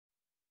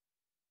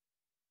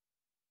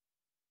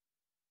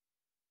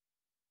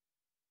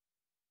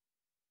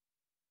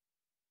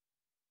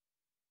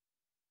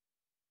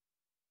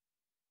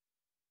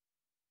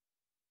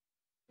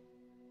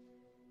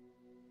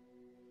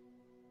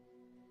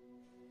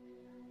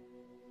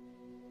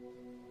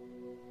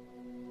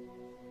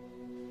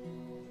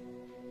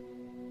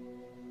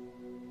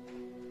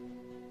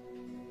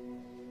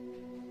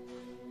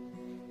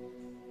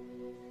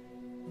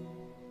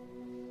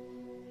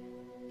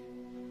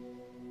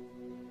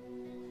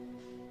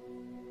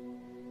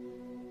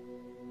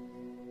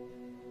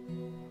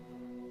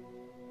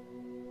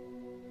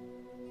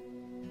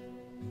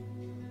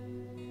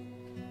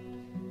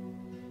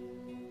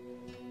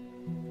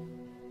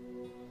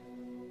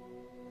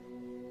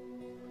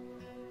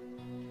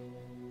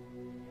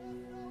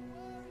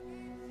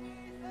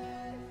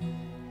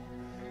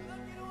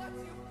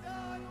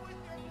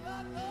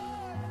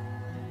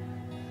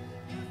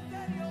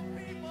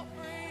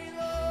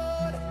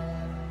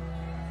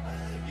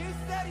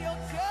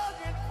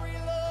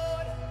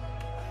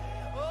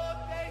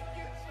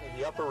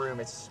The upper room,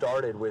 it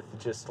started with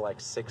just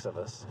like 6 of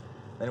us,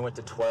 then it went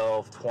to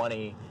 12,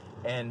 20,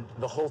 and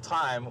the whole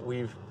time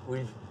we've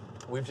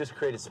just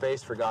created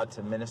space for God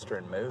to minister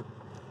and move.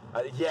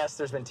 Yes,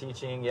 there's been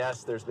teaching.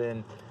 Yes, there's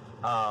been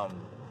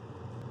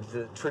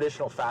the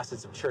traditional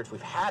facets of church.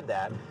 We've had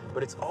that,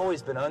 but it's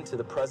always been unto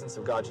the presence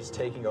of God just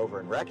taking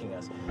over and wrecking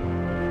us.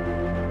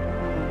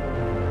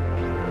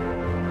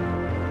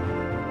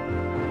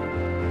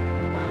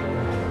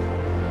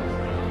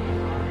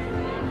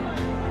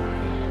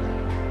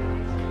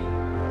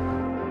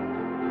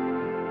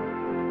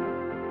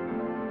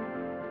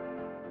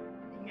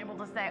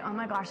 To say, oh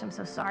my gosh, I'm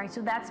so sorry.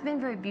 So that's been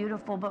very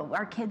beautiful, but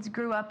our kids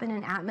grew up in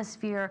an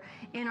atmosphere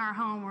in our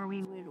home where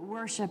we would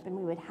worship and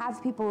we would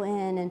have people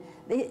in, and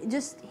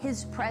just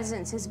his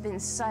presence has been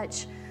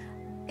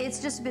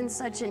it's just been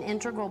such an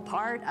integral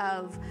part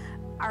of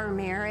our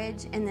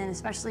marriage, and then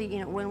especially, you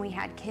know, when we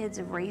had kids,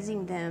 of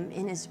raising them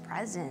in his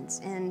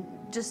presence and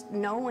just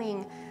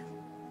knowing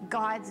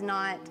God's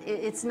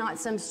it's not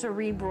some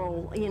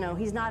cerebral, you know,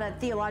 he's not a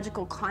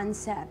theological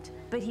concept,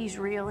 but he's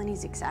real and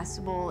he's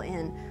accessible,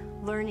 and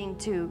learning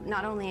to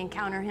not only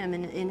encounter him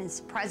in his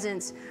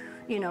presence,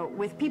 you know,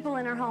 with people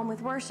in our home with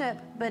worship,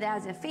 but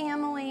as a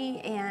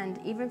family,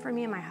 and even for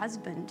me and my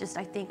husband, just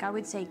I think I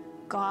would say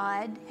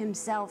God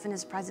himself and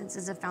his presence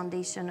is a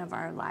foundation of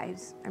our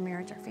lives, our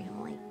marriage, our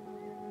family.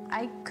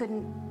 I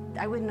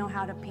wouldn't know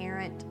how to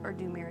parent or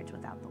do marriage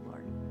without the Lord.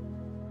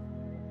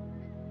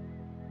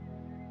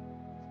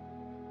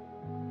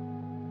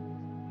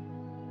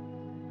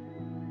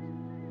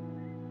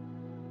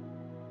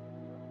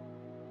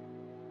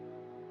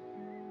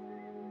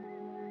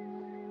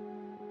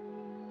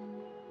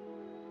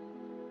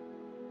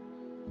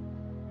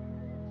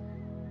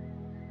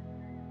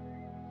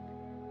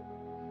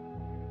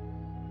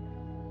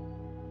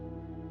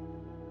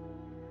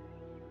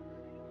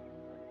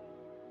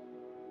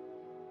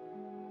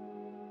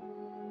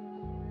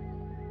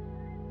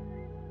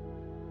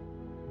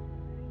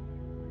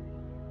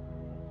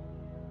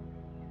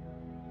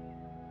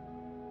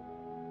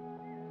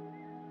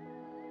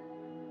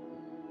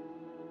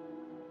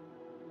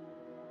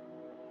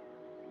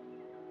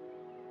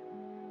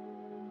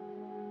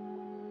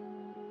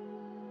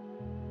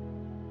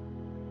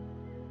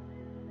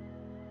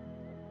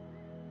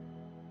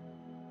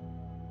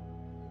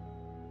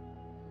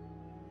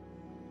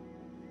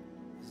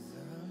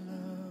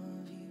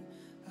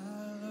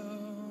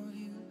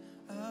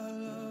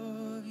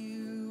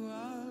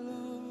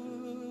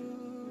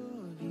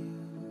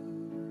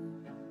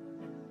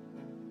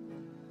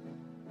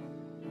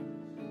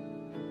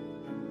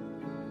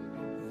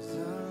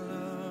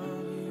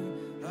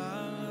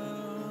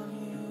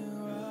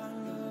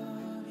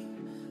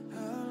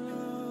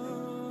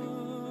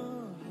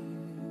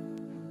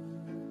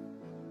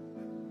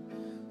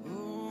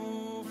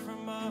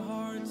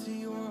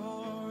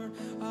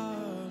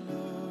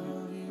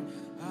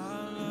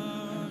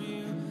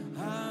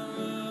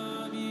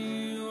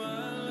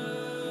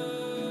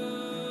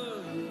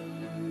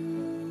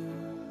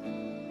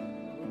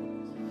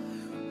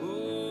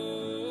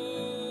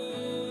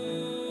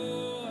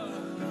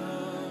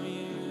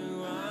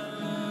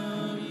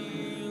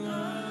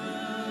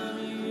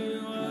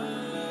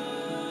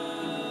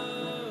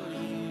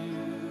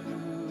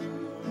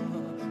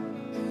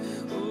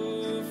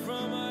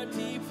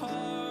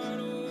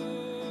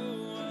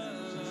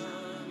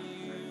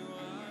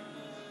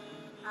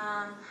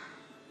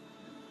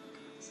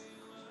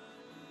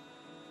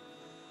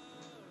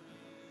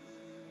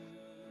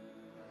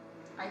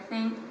 I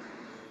think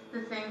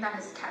the thing that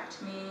has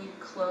kept me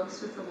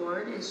close with the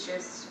Lord is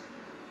just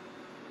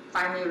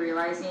finally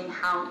realizing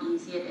how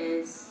easy it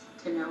is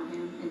to know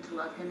him and to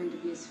love him and to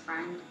be his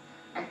friend.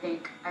 I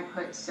think I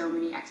put so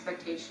many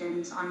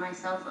expectations on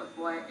myself of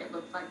what it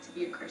looked like to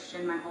be a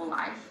Christian my whole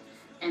life,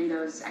 and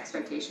those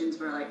expectations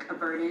were like a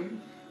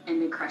burden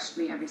and they crushed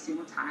me every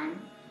single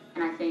time.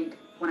 And I think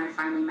when I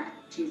finally met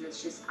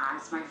Jesus just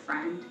as my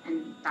friend,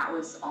 and that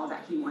was all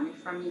that he wanted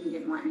from me, he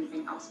didn't want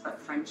anything else but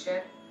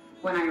friendship,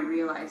 when I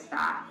realized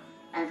that,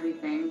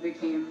 everything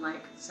became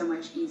like so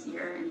much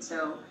easier. And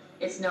so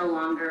it's no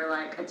longer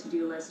like a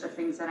to-do list of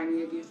things that I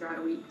need to do throughout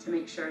a week to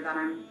make sure that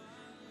I'm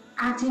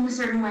acting a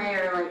certain way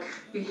or like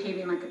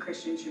behaving like a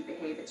Christian should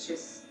behave. It's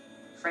just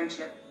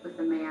friendship with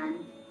a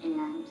man,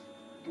 and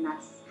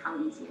that's how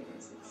easy it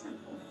is. It's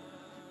simple.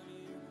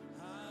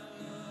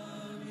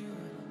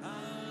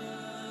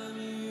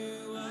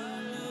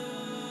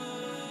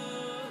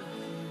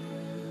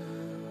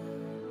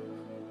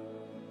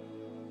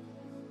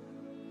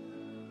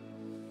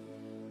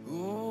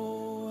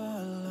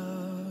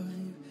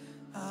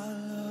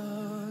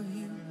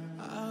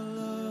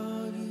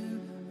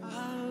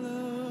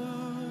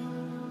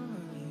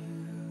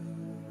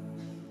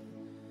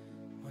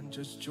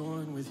 Just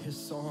join with his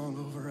song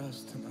over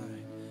us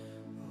tonight.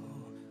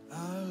 Oh,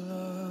 I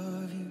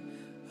love you,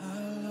 I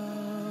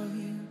love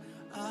you,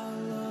 I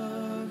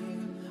love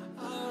you,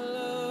 I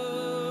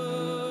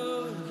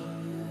love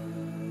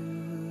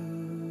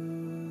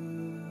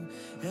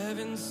you.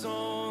 Heaven's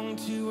song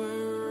to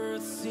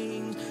earth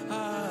sings,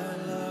 I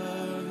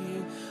love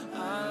you,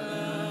 I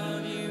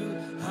love you,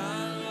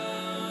 I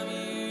love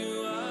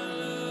you, I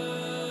love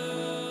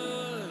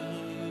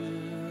you.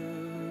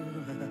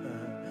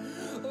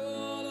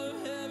 All of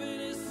heaven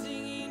is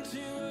singing to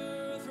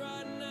earth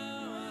right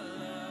now. I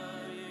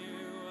love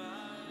you,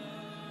 I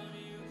love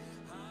you,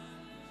 I love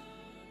you.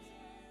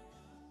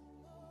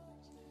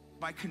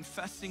 By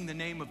confessing the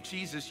name of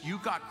Jesus, you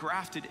got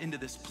grafted into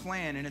this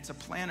plan, and it's a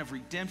plan of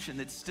redemption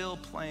that's still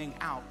playing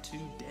out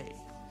today.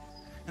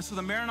 And so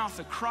the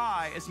Maranatha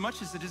cry, as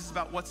much as it is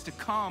about what's to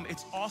come,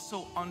 it's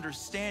also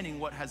understanding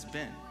what has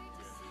been.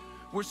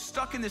 We're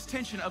stuck in this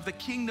tension of the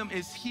kingdom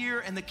is here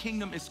and the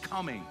kingdom is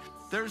coming.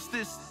 There's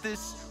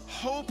this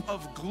hope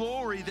of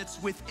glory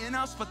that's within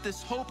us, but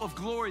this hope of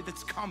glory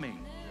that's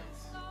coming.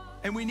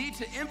 And we need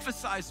to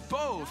emphasize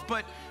both,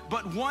 but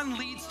one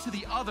leads to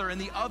the other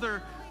and the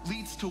other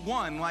leads to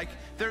one. Like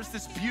there's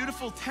this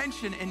beautiful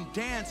tension and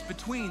dance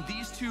between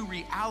these two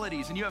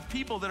realities. And you have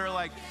people that are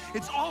like,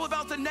 it's all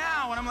about the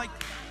now. And I'm like,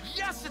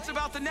 yes, it's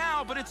about the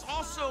now, but it's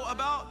also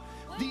about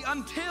the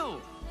until.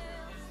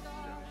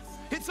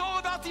 It's all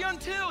about the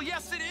until.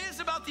 Yes, it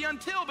is about the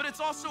until, but it's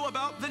also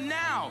about the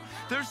now.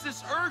 There's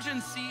this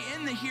urgency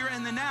in the here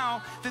and the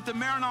now that the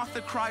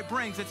Maranatha cry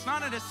brings. It's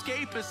not an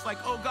escapist like,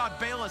 oh God,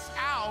 bail us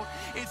out.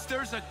 It's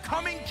there's a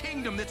coming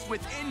kingdom that's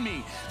within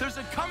me. There's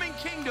a coming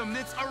kingdom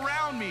that's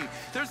around me.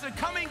 There's a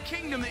coming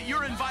kingdom that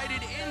you're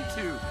invited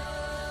into.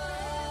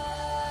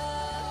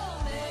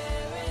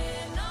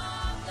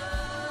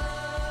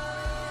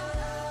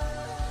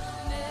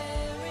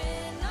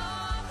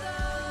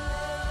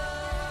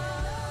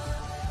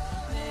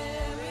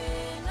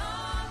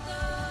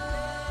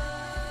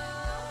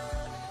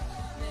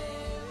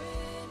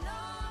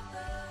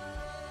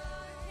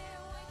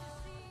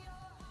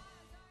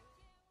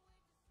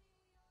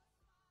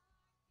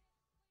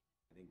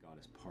 God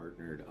has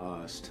partnered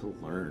us to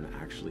learn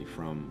actually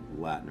from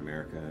Latin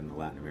America and the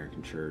Latin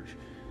American church.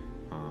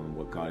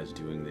 What God is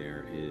doing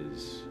there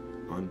is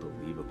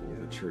unbelievable.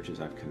 The churches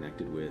I've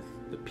connected with,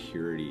 the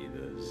purity,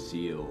 the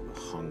zeal, the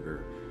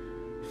hunger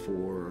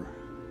for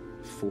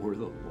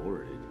the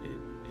Lord,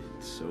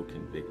 it's so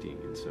convicting.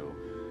 And so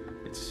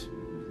it's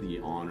the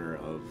honor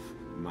of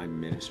my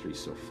ministry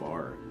so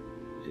far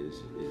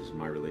is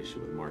my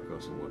relationship with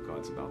Marcos and what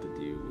God's about to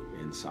do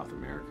in South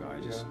America. I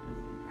just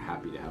am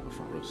happy to have a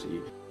front row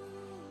seat.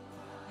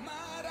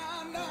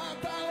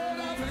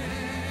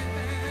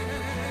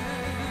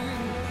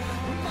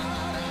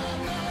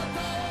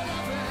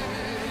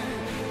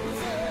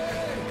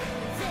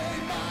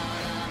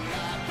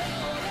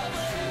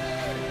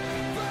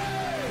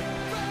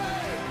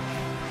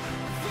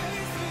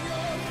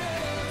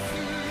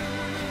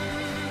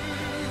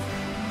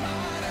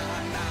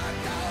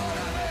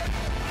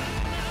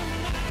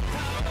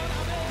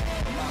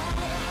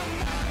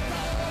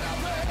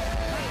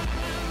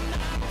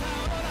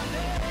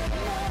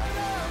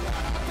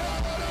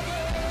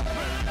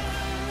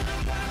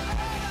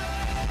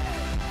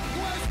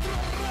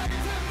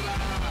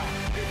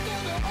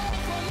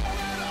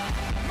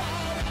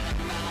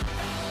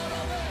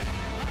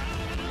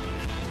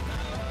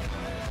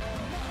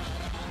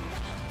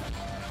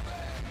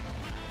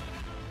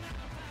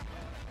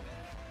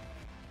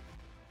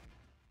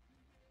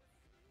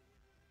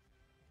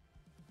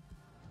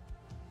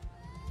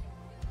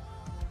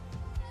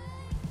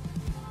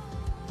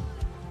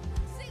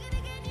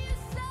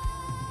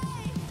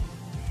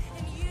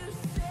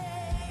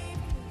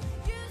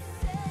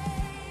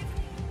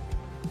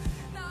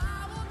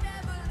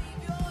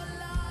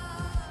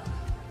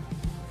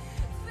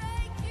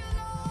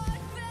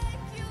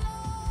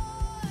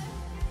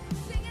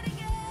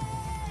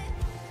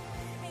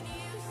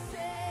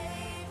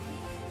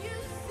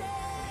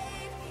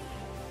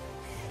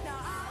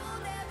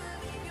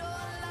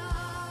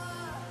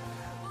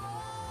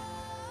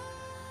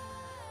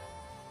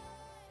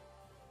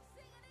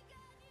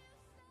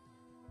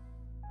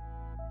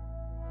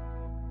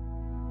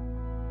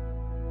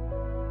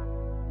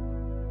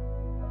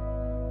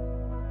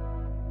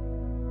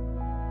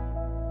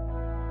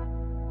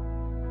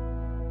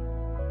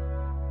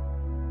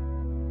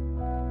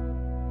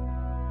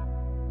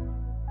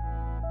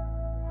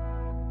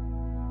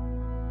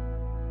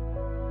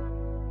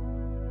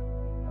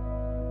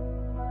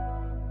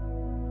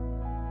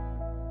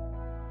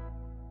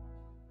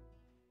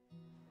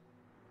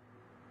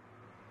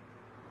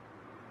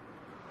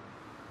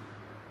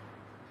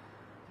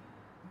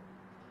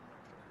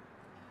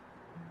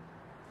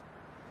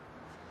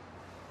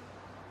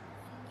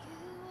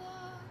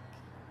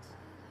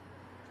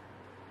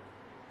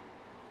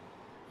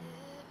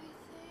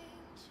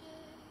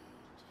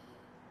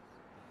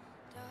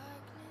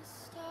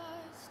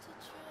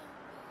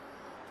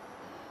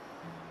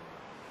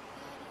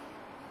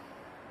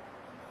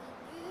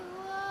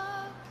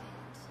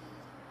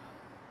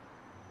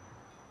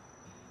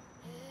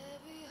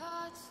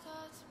 heart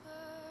starts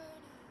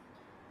burning,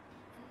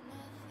 and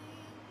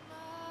nothing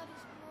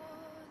matters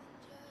more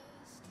than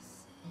just to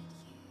sit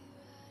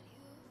here at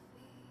your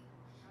feet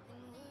and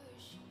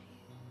worship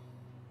you.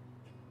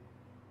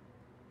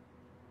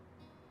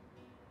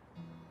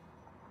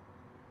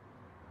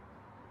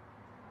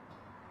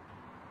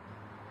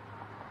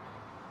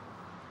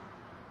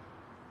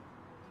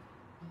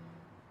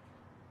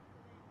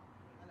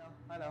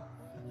 I know.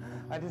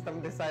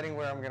 I'm deciding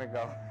where I'm gonna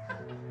go.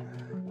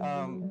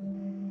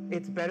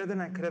 It's better than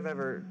I could have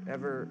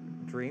ever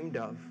dreamed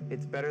of.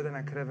 It's better than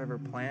I could have ever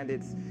planned.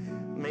 It's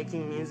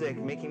making music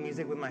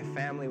with my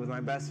family, with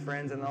my best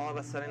friends, and all of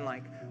a sudden,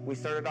 like, we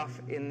started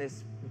off in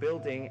this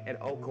building at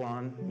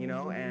Oaklawn, you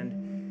know, and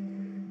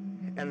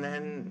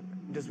then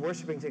just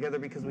worshiping together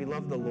because we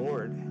love the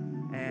Lord,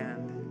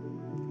 and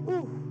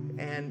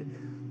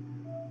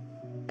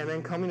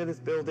then coming to this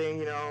building,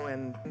 you know,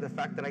 and the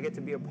fact that I get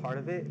to be a part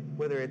of it,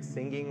 whether it's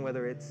singing,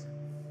 whether it's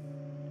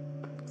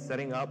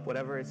setting up,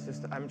 whatever,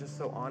 I'm just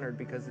so honored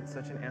because it's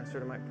such an answer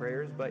to my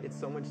prayers, but it's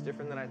so much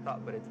different than I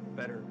thought, but it's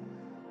better.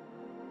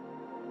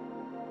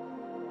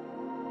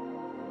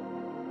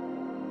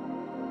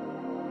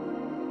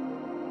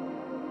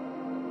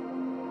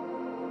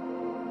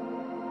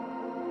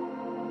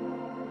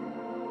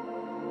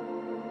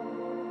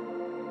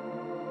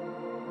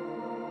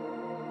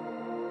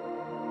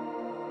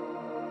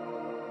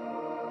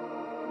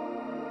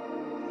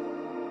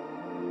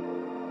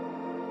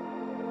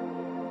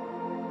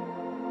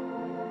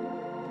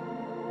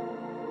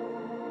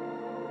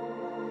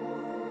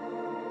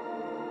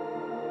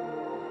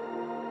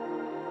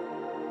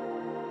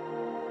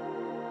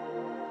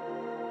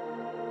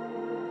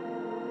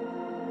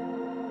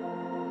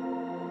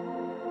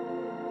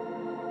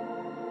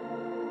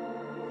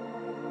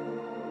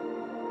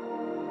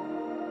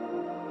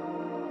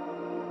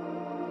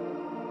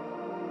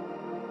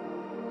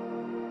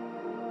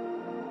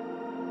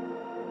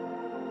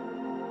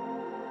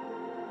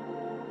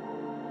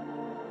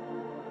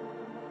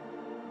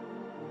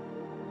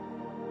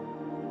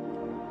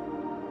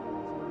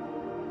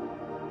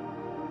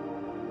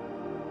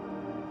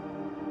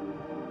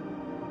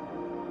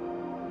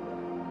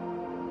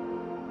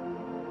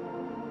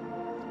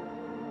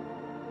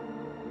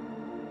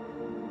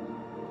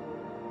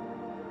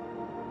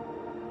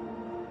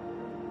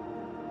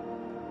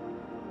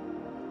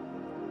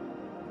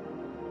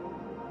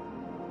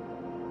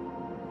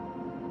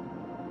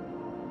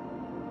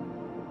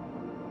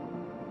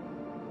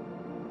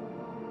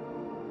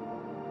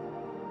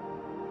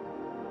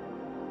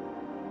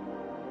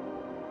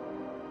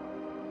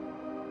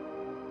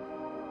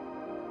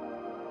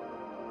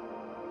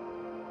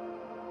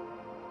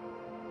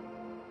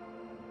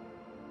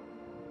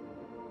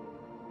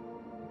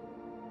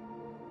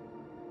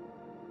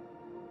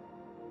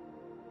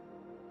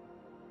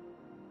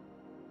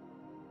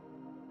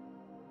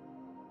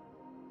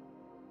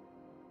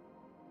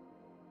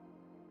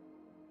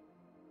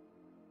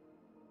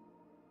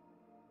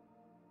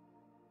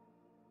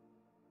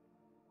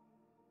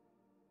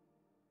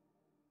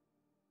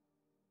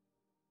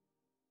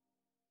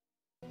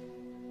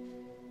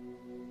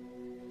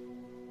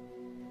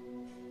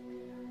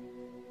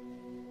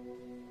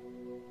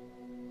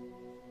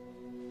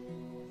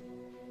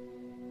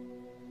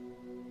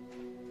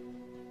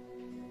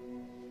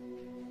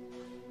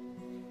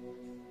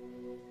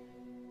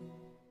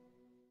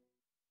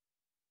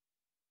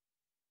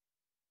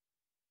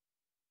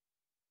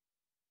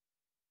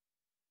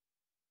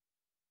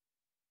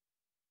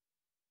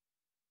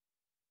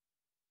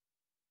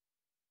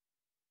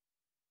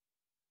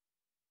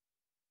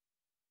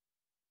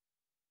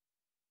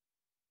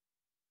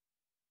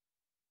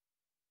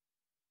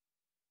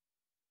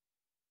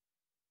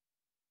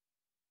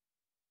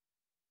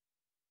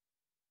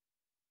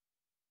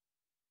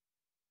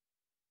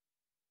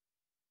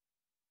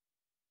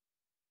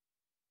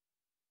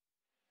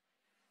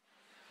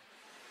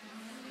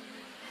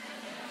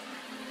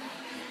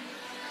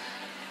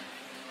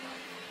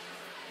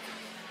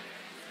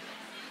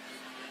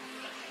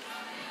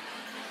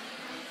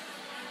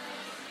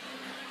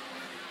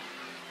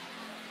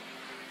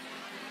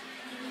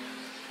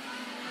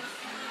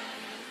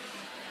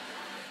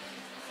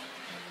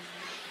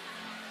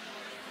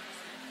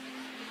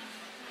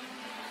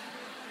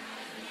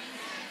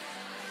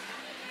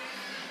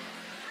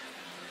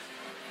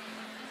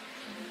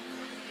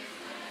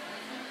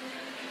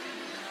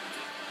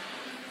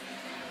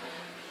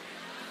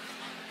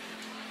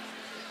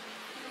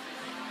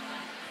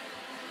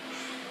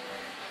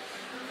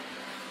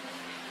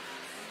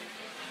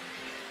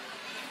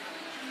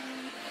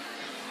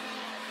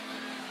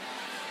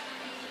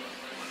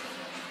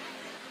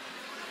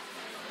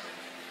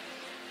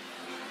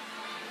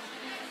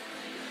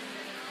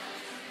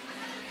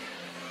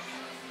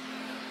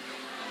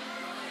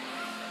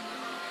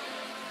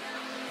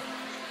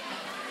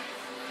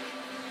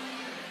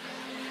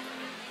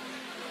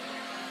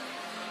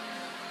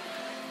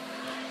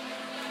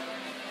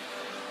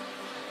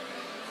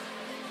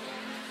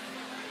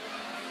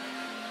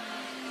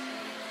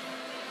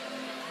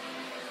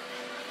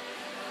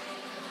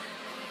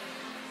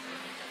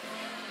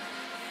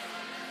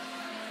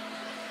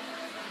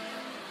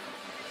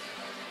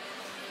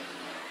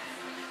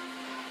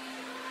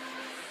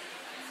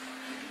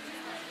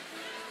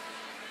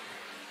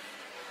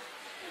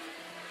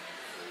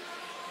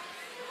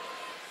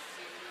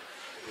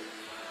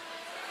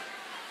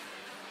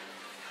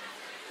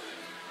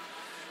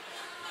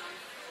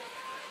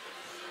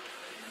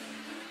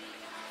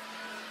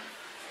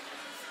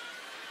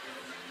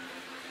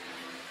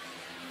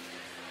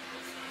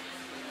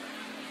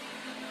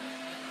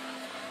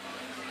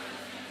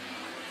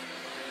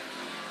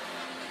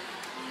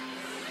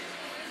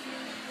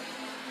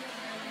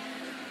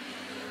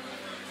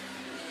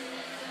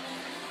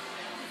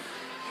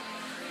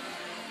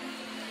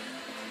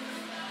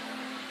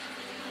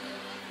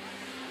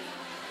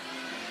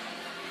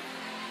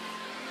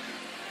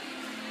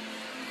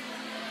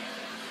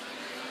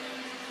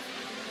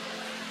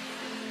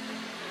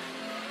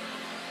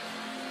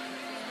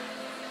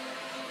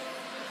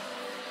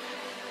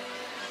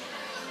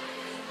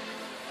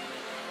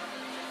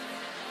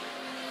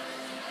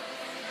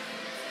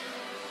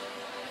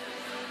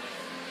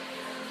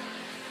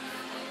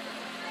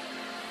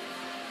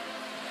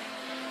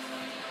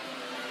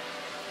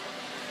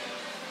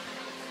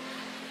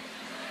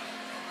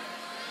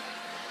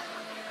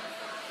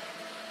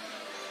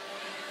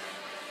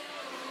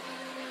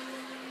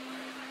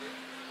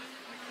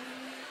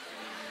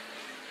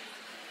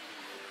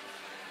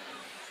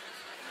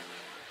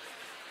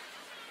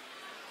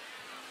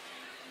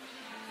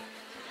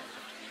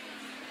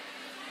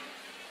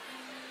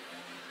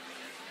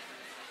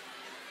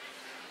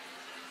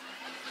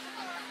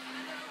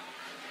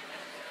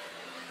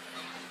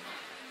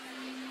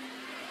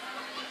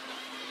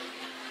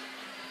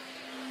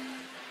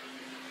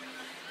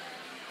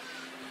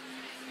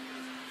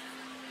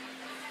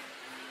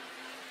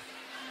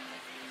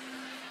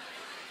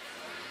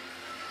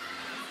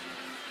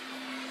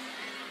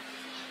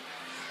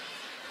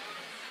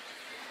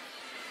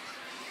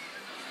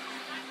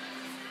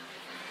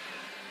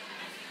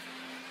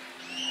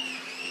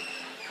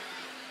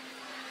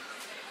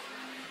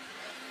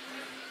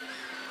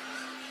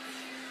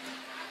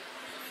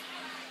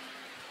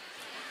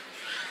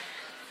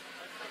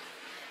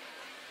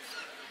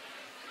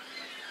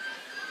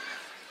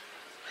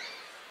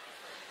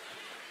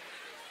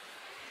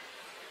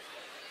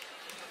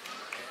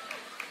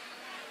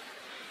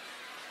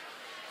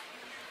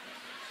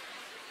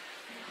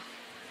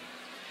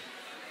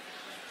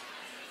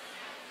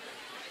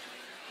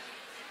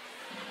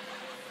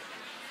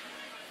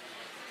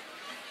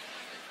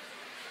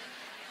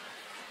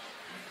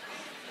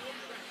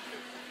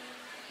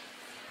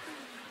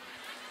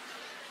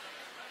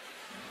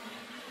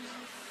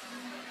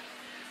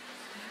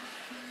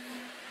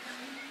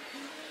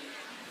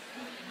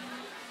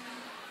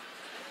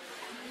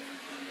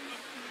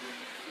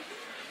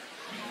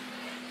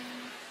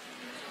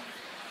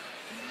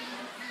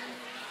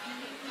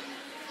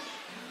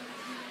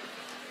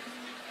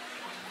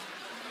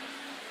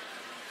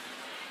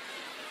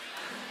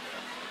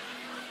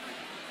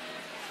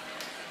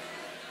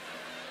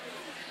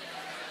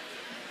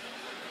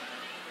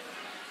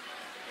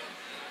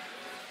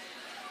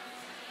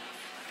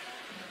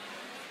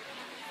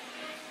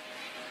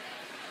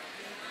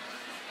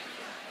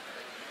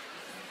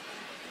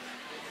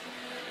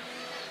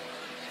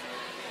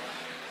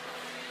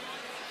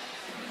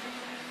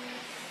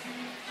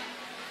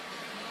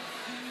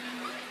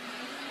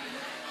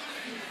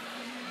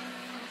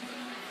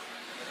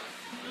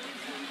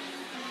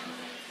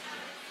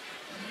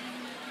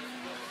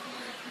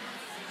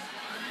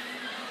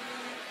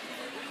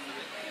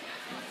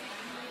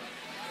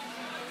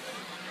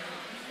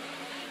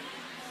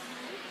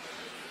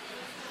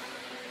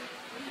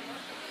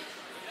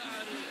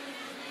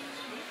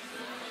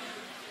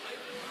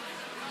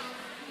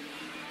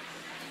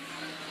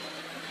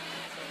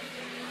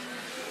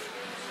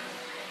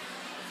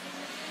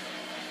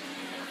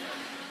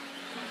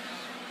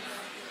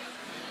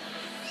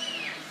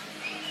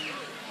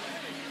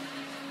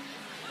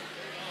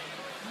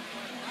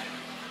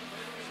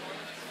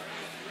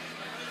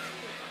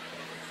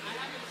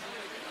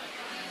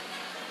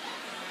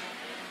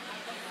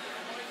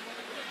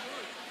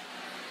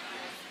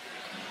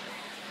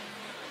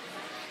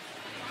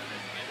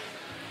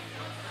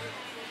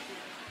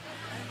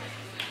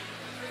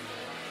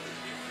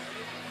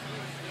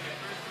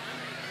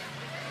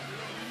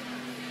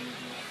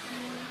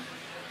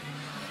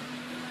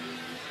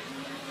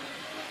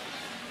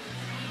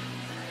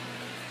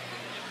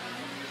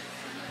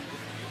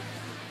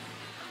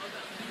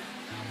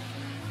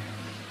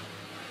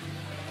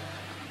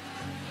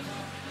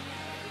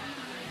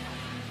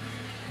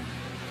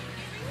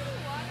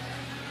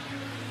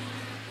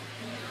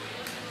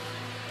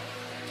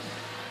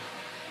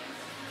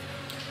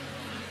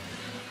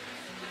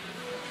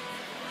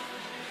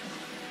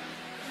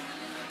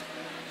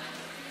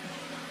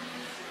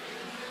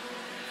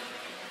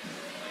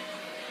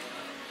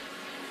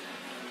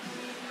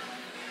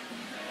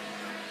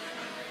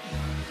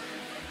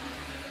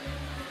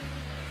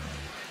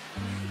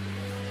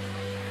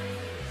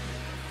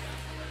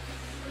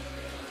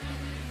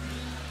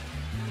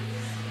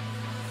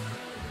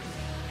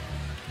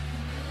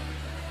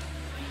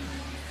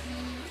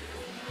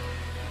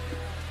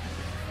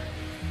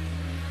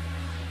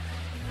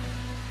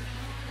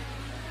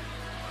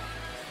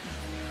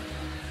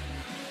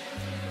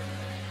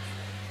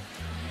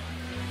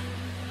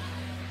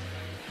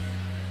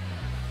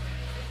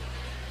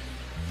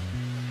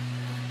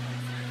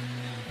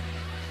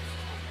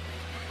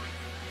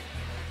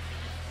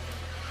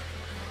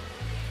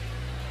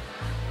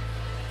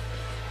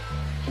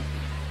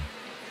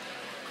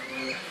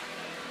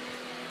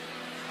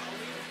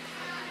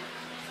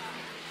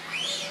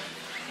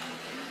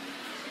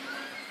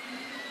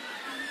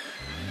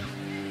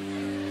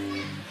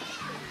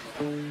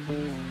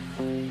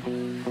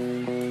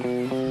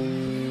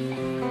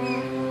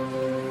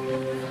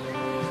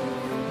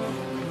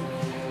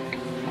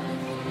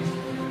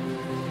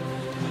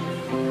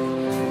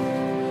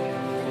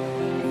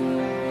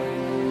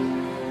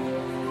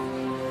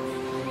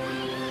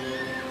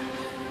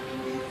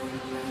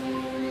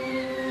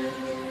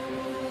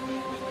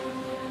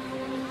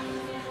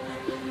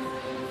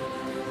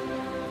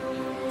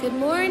 Good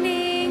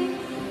morning.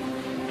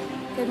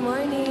 Good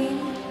morning.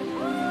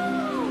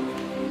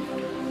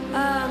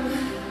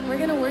 We're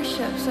gonna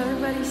worship, so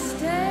everybody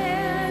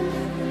stand.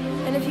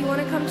 And if you want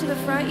to come to the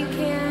front, you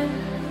can.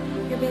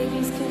 Your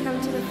babies can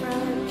come to the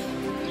front.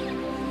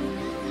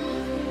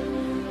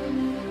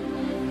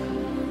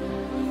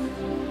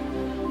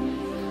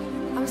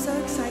 I'm so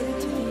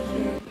excited to be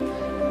here.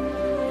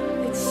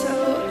 It's so,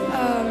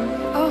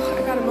 oh,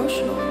 I got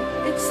emotional.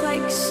 It's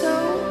like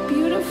so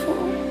beautiful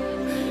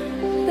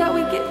that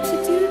we get to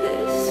do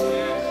this.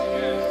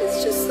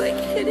 It's just like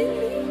hitting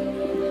me.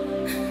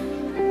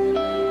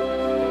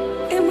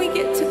 And we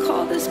get to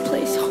call this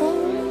place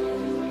home.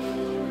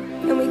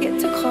 And we get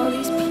to call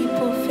these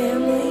people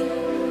family.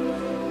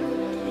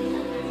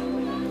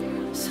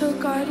 So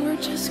God, we're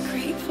just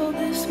grateful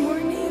this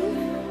morning.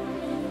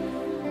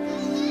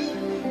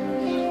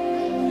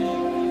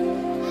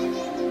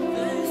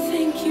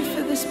 Thank you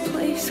for this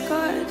place,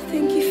 God.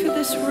 Thank you for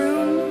this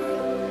room.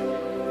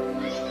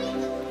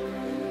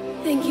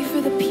 Thank you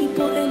for the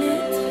people in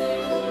it.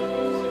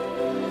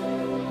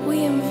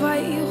 We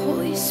invite you,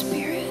 Holy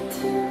Spirit.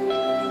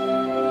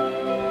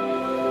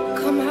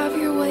 Come have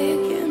your way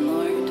again,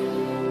 Lord.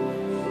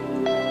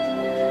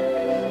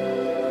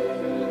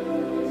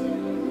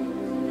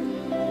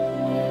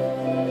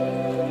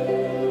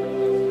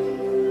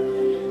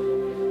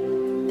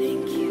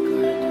 Thank you,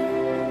 God.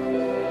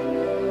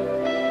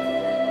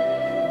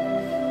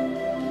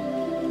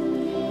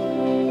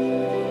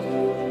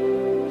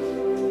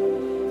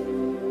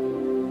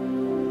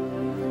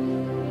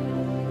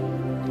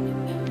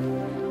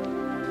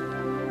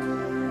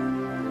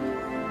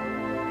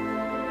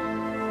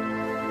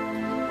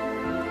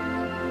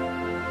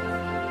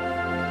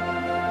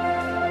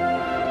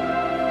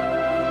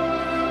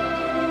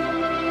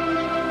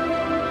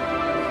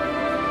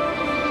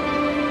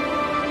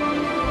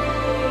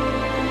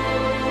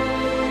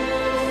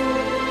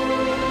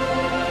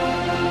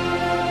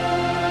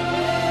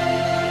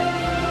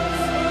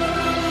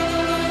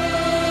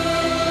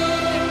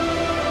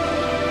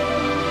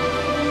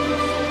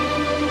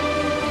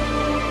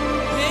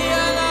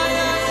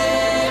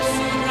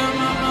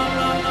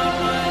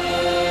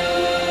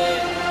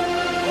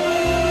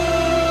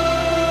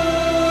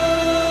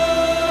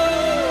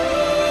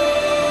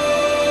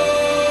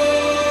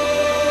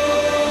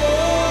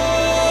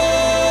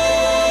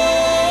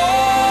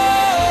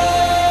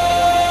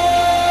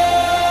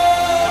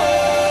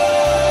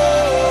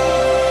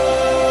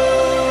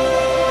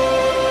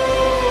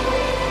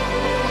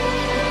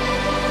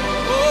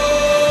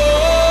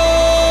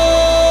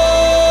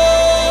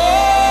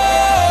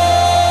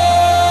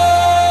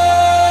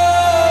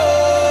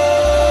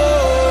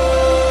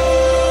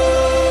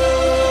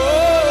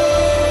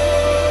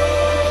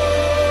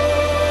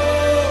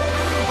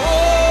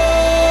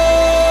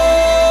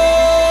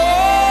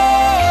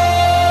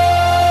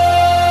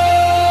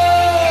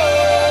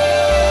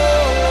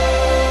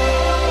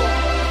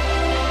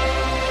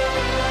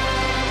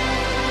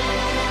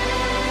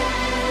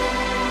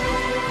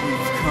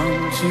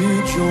 To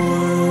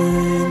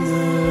join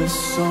the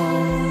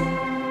song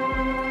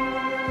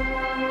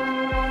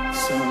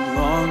sung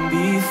long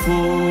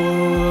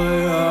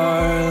before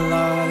our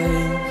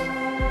lives,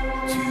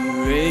 to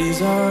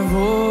raise our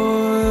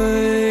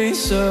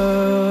voice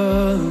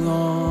along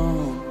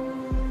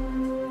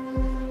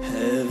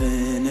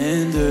heaven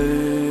and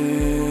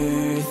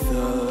earth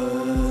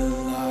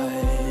alike.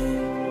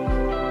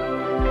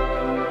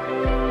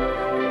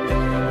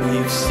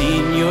 We've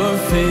seen your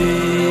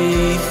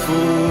faithful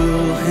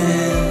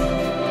hand,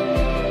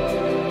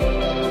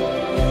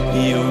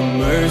 your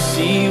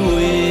mercy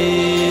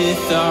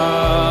without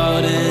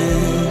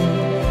end,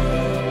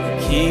 a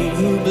King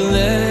who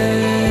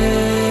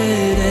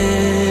bled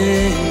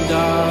and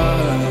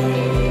died,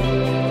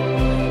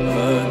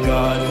 a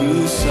God who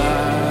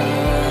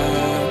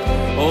sighed.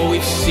 Oh,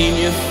 we've seen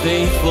your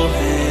faithful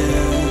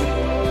hand.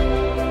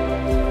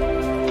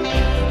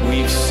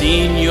 We've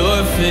seen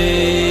your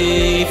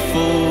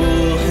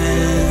faithful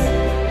hand,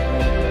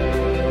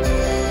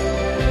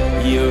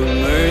 your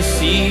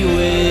mercy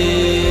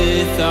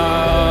without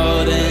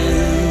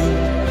end,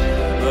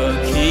 a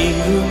King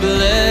who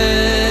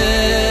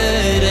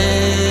bled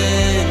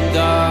and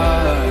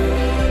died,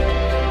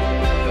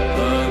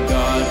 a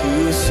God who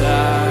sacrificed,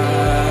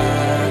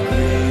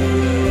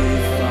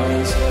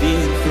 be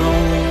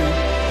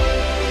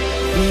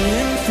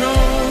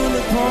enthroned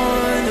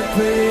upon the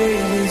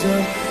praises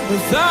of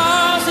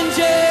 1,000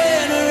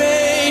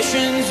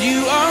 generations. You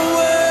are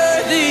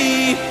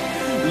worthy,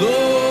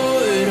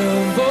 Lord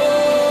of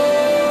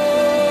all,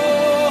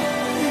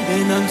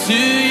 and unto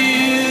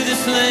you the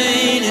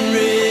slain and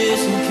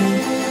risen King,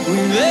 we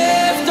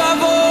lift our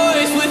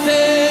voice with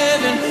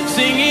heaven,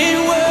 singing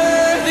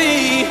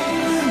worthy,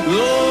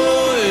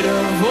 Lord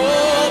of all.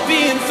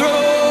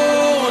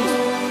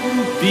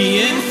 Be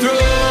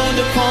enthroned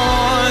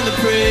upon the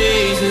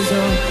praises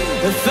of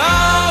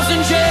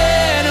 1,000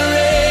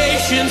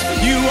 generations.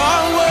 You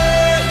are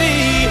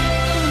worthy,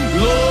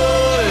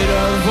 Lord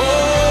of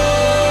all,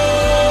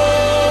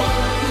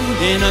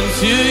 and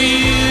unto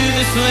you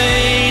the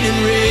slain and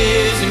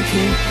risen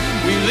King.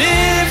 We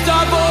lift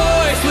our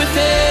voice with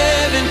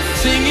heaven,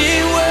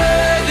 singing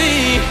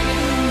worthy,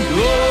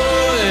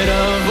 Lord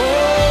of all.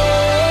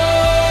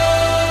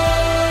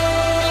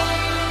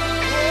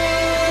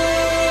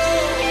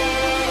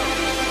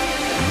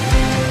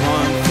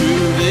 On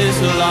through this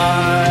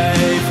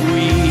life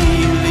we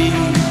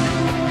lead,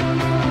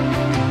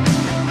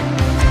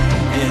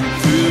 and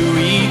through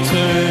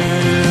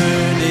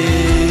eternity,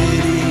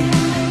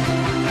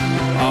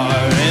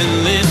 our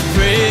endless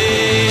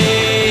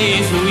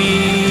praise we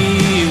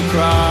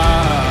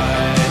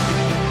cry.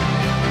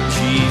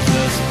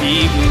 Jesus be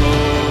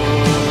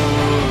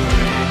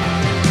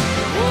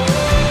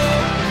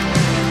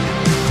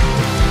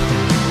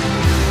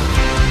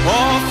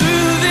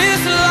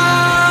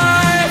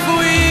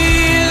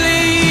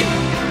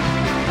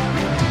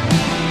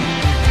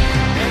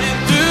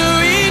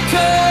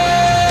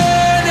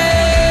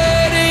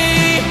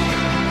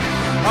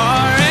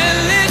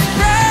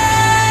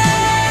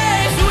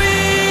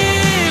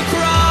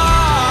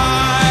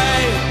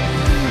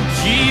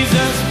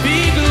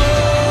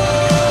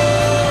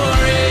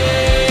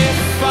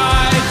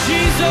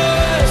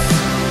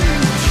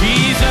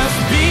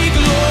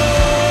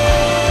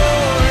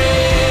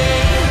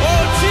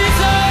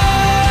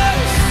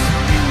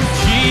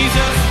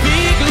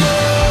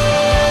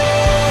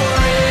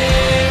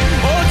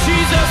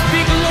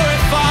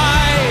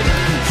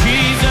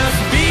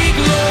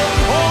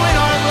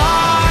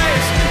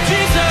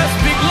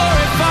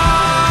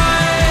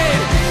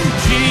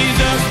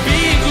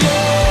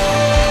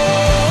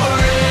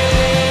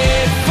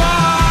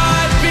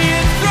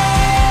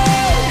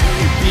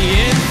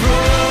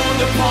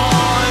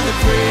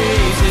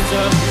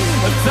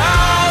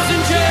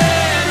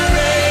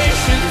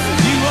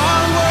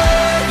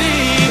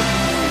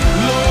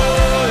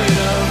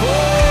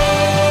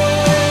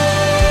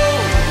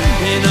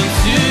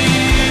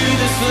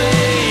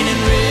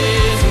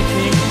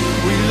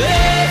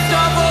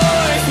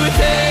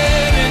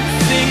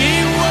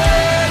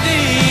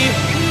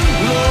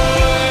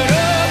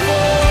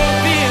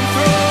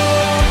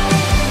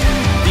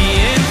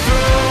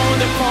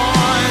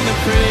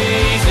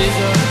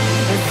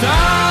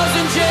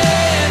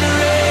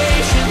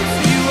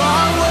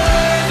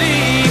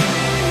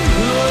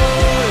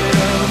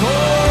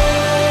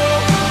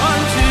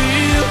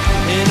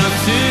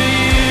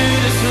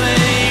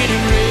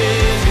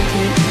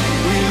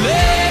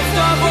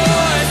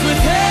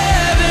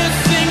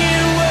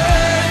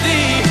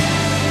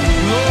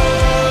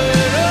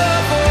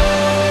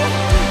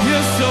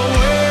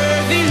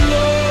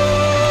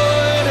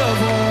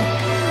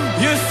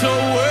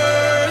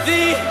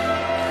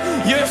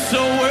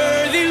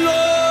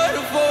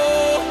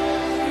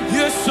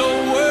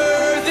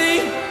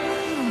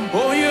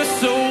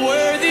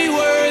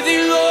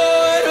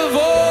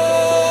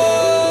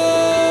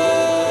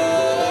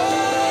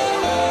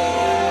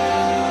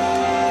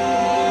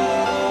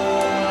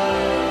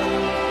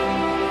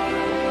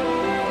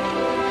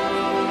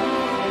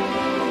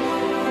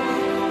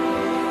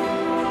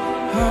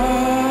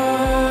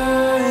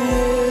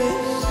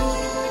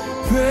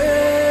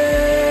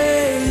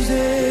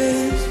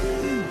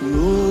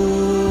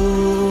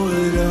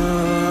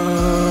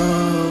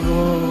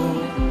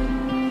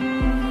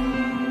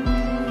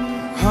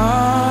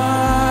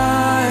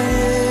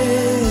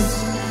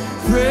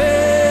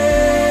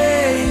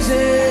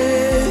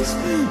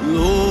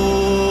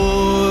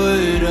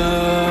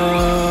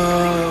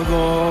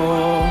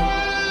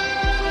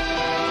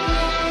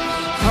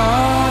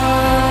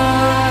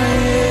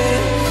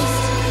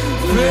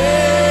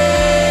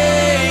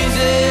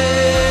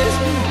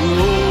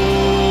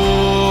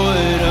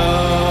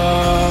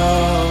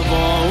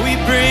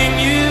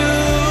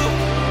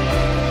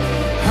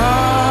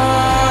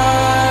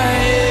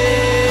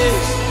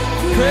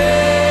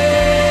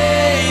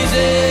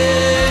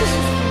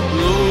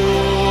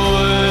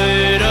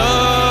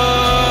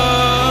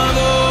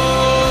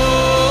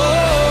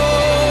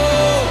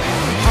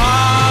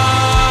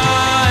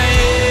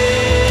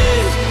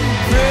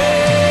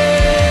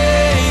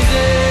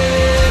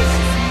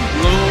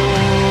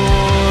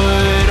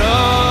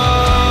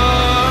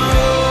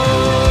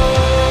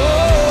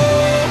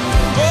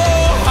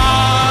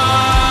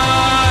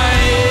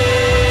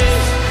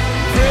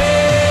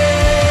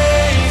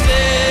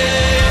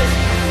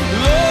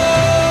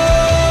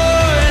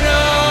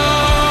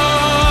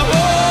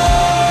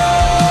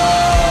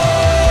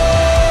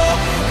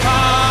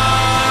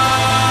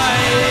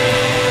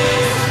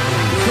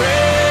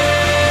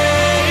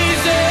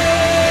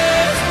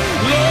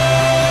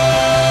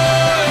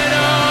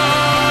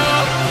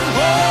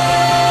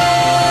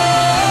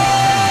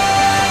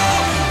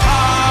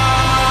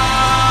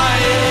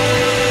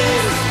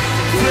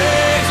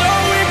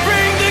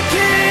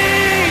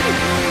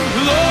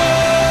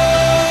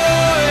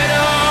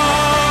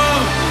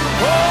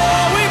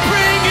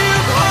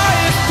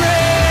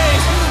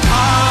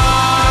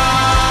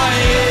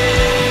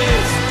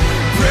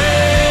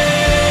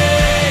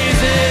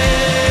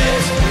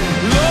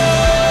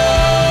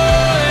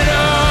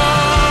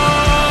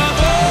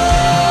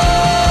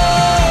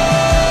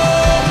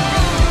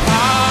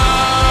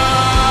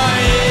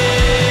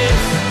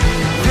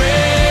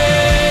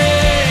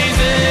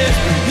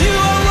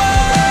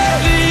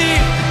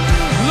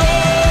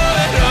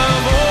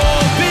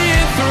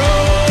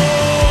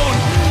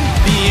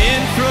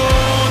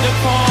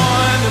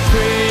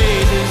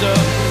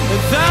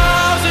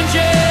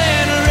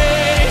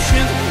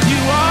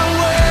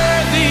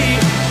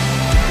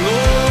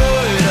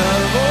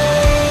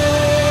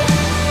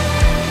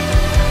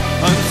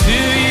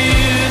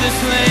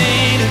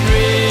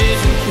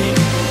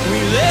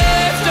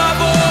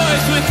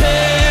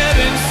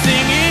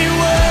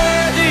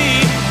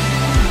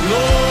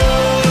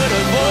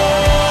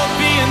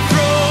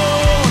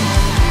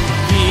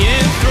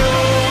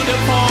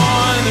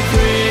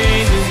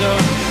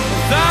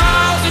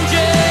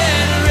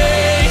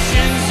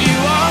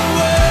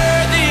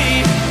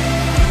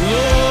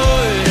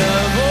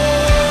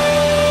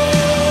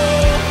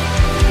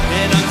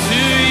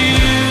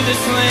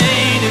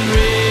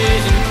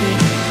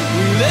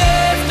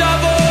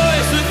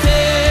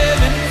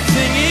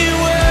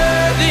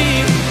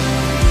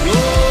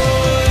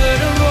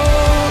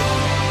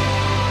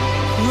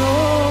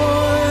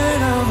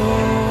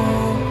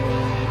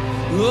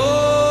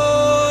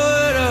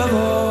Lord of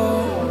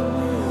all,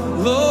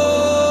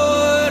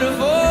 Lord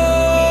of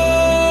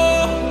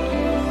all,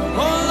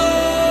 oh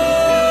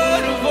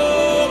Lord of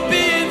all,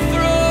 be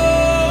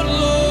enthroned,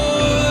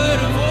 Lord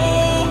of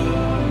all.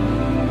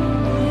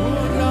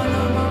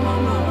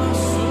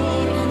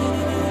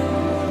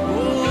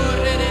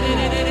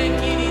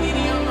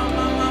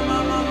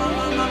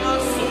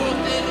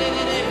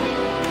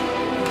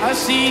 I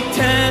see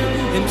 10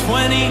 and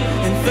 20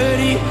 and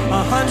 30,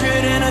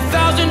 100 and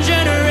 1,000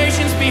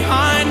 generations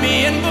behind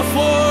me and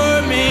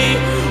before me,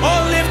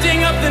 all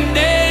lifting up the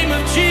name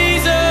of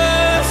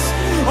Jesus,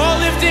 all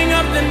lifting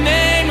up the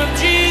name of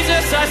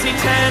Jesus. I see 10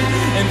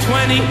 and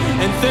 20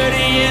 and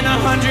 30 and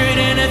 100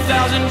 and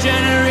 1,000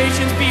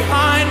 generations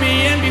behind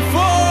me and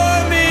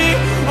before me,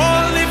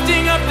 all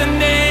lifting up the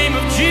name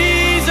of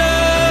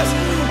Jesus,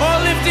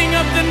 all lifting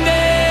up the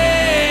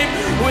name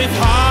with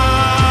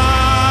highest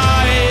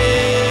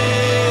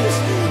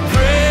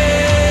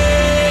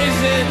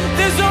praises.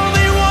 There's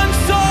only one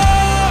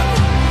song,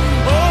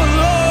 oh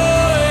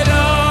Lord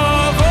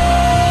of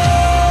all,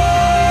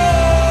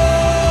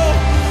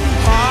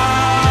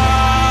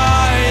 highest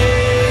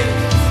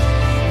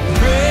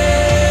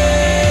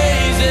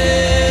praises,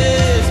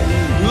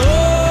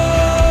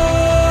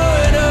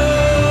 Lord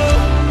of